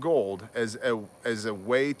or gold as a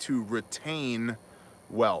way to retain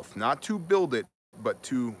wealth, not to build it, but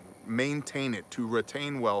to maintain it, to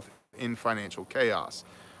retain wealth in financial chaos.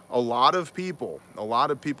 A lot of people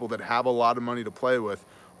that have a lot of money to play with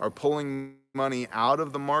are pulling money out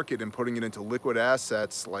of the market and putting it into liquid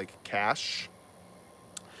assets like cash,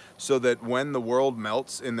 so that when the world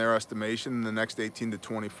melts, in their estimation, in the next 18 to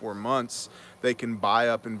 24 months, they can buy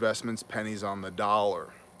up investments pennies on the dollar.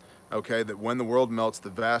 Okay, that when the world melts,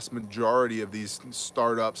 the vast majority of these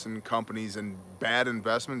startups and companies and bad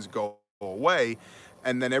investments go away,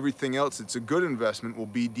 and then everything else that's a good investment will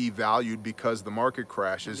be devalued because the market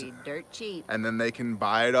crashes. It'll be dirt cheap. And then they can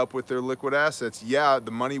buy it up with their liquid assets. Yeah,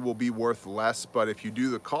 the money will be worth less, but if you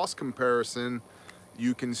do the cost comparison,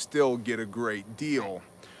 you can still get a great deal.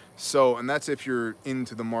 So, and that's if you're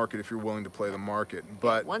into the market, if you're willing to play the market.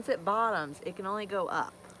 But once it bottoms, it can only go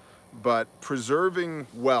up. But preserving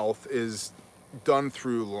wealth is done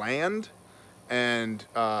through land and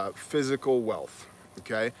physical wealth,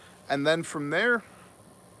 okay? And then from there,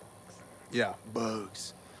 yeah,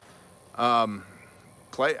 bugs. Honestly,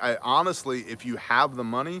 if you have the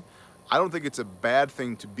money, I don't think it's a bad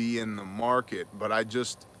thing to be in the market, but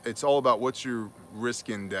it's all about what's your risk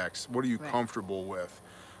index. What are you comfortable with?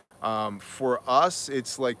 For us,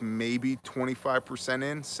 it's like maybe 25%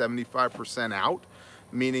 in, 75% out,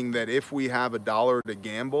 meaning that if we have $1 to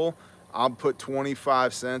gamble, I'll put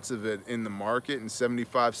 25 cents of it in the market and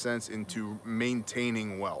 75 cents into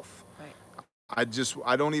maintaining wealth. I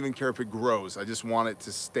don't even care if it grows. I just want it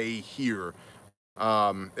to stay here.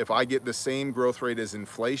 If I get the same growth rate as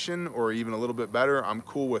inflation or even a little bit better, I'm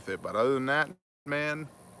cool with it. But other than that, man.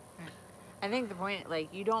 I think the point,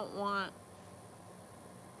 like, you don't want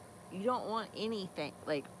anything,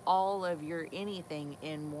 like all of your anything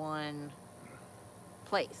in one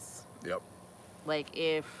place. Yep. Like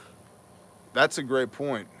if... That's a great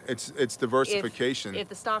point. It's diversification. If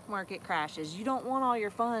the stock market crashes, you don't want all your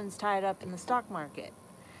funds tied up in the stock market.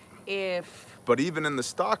 But even in the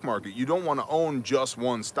stock market, you don't want to own just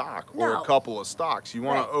one stock or a couple of stocks. You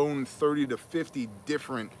want to own 30 to 50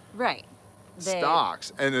 different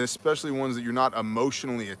stocks, and especially ones that you're not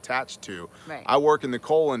emotionally attached to. Right. I work in the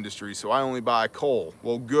coal industry, so I only buy coal.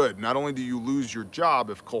 Well, good. Not only do you lose your job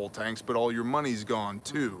if coal tanks, but all your money's gone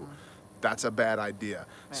too. Mm-hmm. That's a bad idea.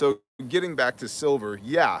 Right. So getting back to silver,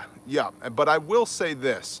 yeah. But I will say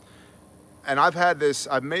this. and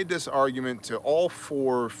I've made this argument to all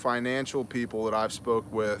 4 financial people that I've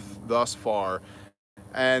spoke with thus far,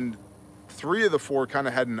 and 3 of the 4 kind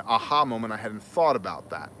of had an aha moment. I hadn't thought about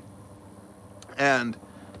that. And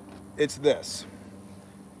it's this.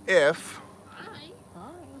 If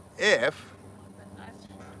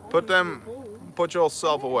put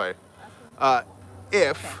yourself away.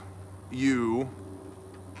 If you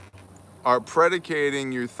are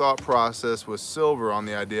predicating your thought process with silver on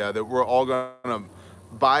the idea that we're all gonna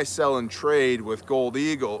buy, sell, and trade with gold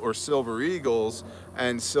eagle or silver eagles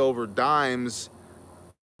and silver dimes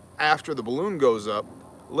after the balloon goes up,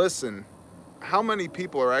 listen, how many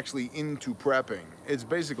people are actually into prepping? It's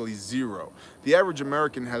basically zero. The average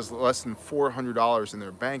American has less than $400 in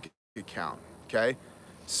their bank account, okay?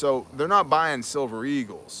 So they're not buying silver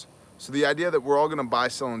eagles. So the idea that we're all gonna buy,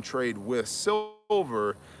 sell, and trade with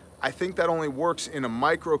silver, I think that only works in a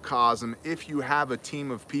microcosm if you have a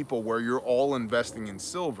team of people where you're all investing in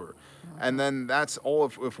silver. And then that's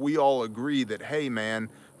all, if we all agree that, hey man,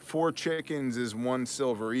 4 chickens is 1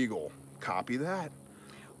 silver eagle, copy that.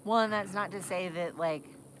 Well, and that's not to say that, like,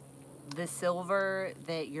 the silver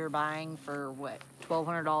that you're buying for, what,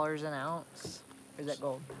 $1,200 an ounce? Or is that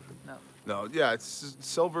gold? No. No, yeah,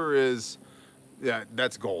 silver is, yeah,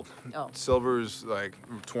 that's gold. Oh. Silver's like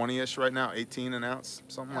 20-ish right now, 18 an ounce,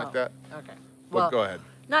 something like that. Okay. But Well, go ahead.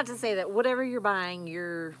 not to say that whatever you're buying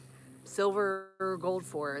your silver or gold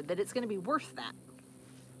for, that it's going to be worth that.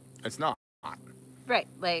 It's not. Right.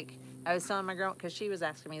 Like, I was telling my grandma, because she was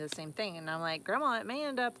asking me the same thing, and I'm like, Grandma, it may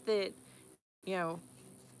end up that, you know,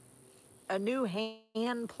 a new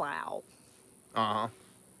hand plow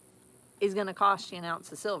is going to cost you an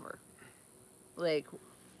ounce of silver. Like,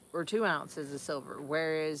 or 2 ounces of silver.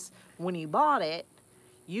 Whereas when you bought it,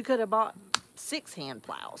 you could have bought 6 hand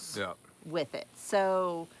plows with it.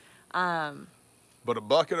 So, but a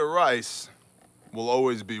bucket of rice will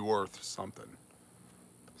always be worth something.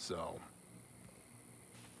 So,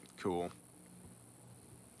 cool.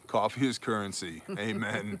 Coffee is currency.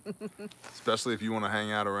 Amen. Especially if you want to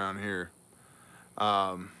hang out around here.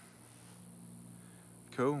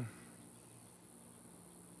 Cool.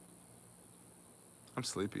 I'm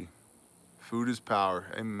sleepy. Food is power.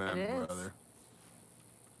 Amen, it is. brother.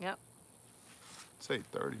 Yep. It's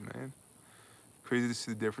 8:30, man. Crazy to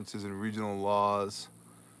see the differences in regional laws.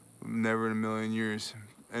 Never in a million years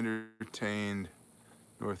entertained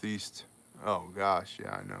Northeast. Oh gosh,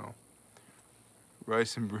 yeah, I know.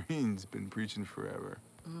 Rice and Beans been preaching forever.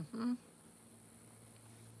 Mm-hmm.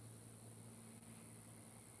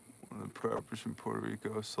 One of the preppers from Puerto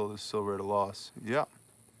Rico sold his silver at a loss. Yeah.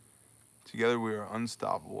 Together we are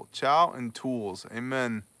unstoppable. Chow and tools.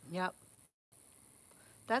 Amen. Yep.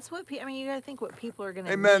 That's what I mean, you got to think what people are going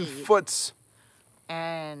to Amen. need. Foots.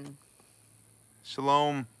 And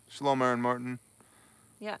Shalom. Shalom, Aaron Martin.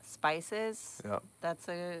 yeah, spices. Yep. That's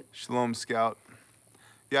a Shalom, Scout.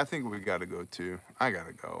 Yeah, I think we got to go too. I got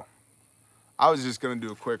to go. I was just going to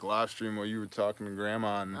do a quick live stream while you were talking to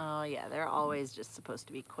Grandma. And, oh yeah, they're always just supposed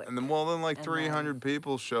to be quick. and then, well, then like And 300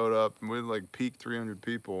 people showed up. And we had like peaked 300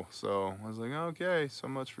 people. So I was like, okay, so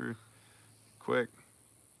much for quick.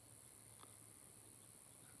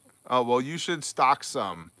 Oh, well, you should stock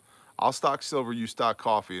some. I'll stock silver, you stock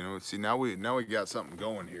coffee. And see, now we got something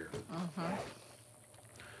going here. Mm-hmm.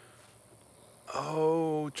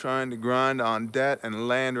 Oh, trying to grind on debt and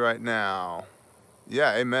land right now.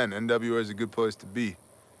 Yeah, amen. NWA is a good place to be.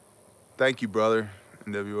 Thank you, brother,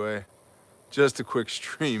 NWA. Just a quick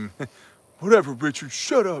stream. Whatever, Richard,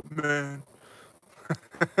 shut up, man.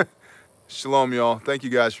 Shalom, y'all. Thank you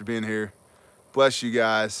guys for being here. Bless you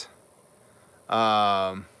guys.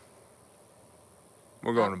 We're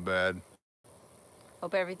going to bed.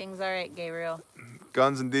 Hope everything's all right, Gabriel.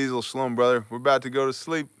 Guns and Diesel, shalom, brother. We're about to go to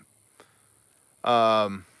sleep.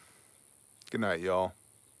 Good night, y'all.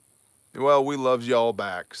 Well, we loves y'all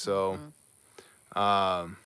back, so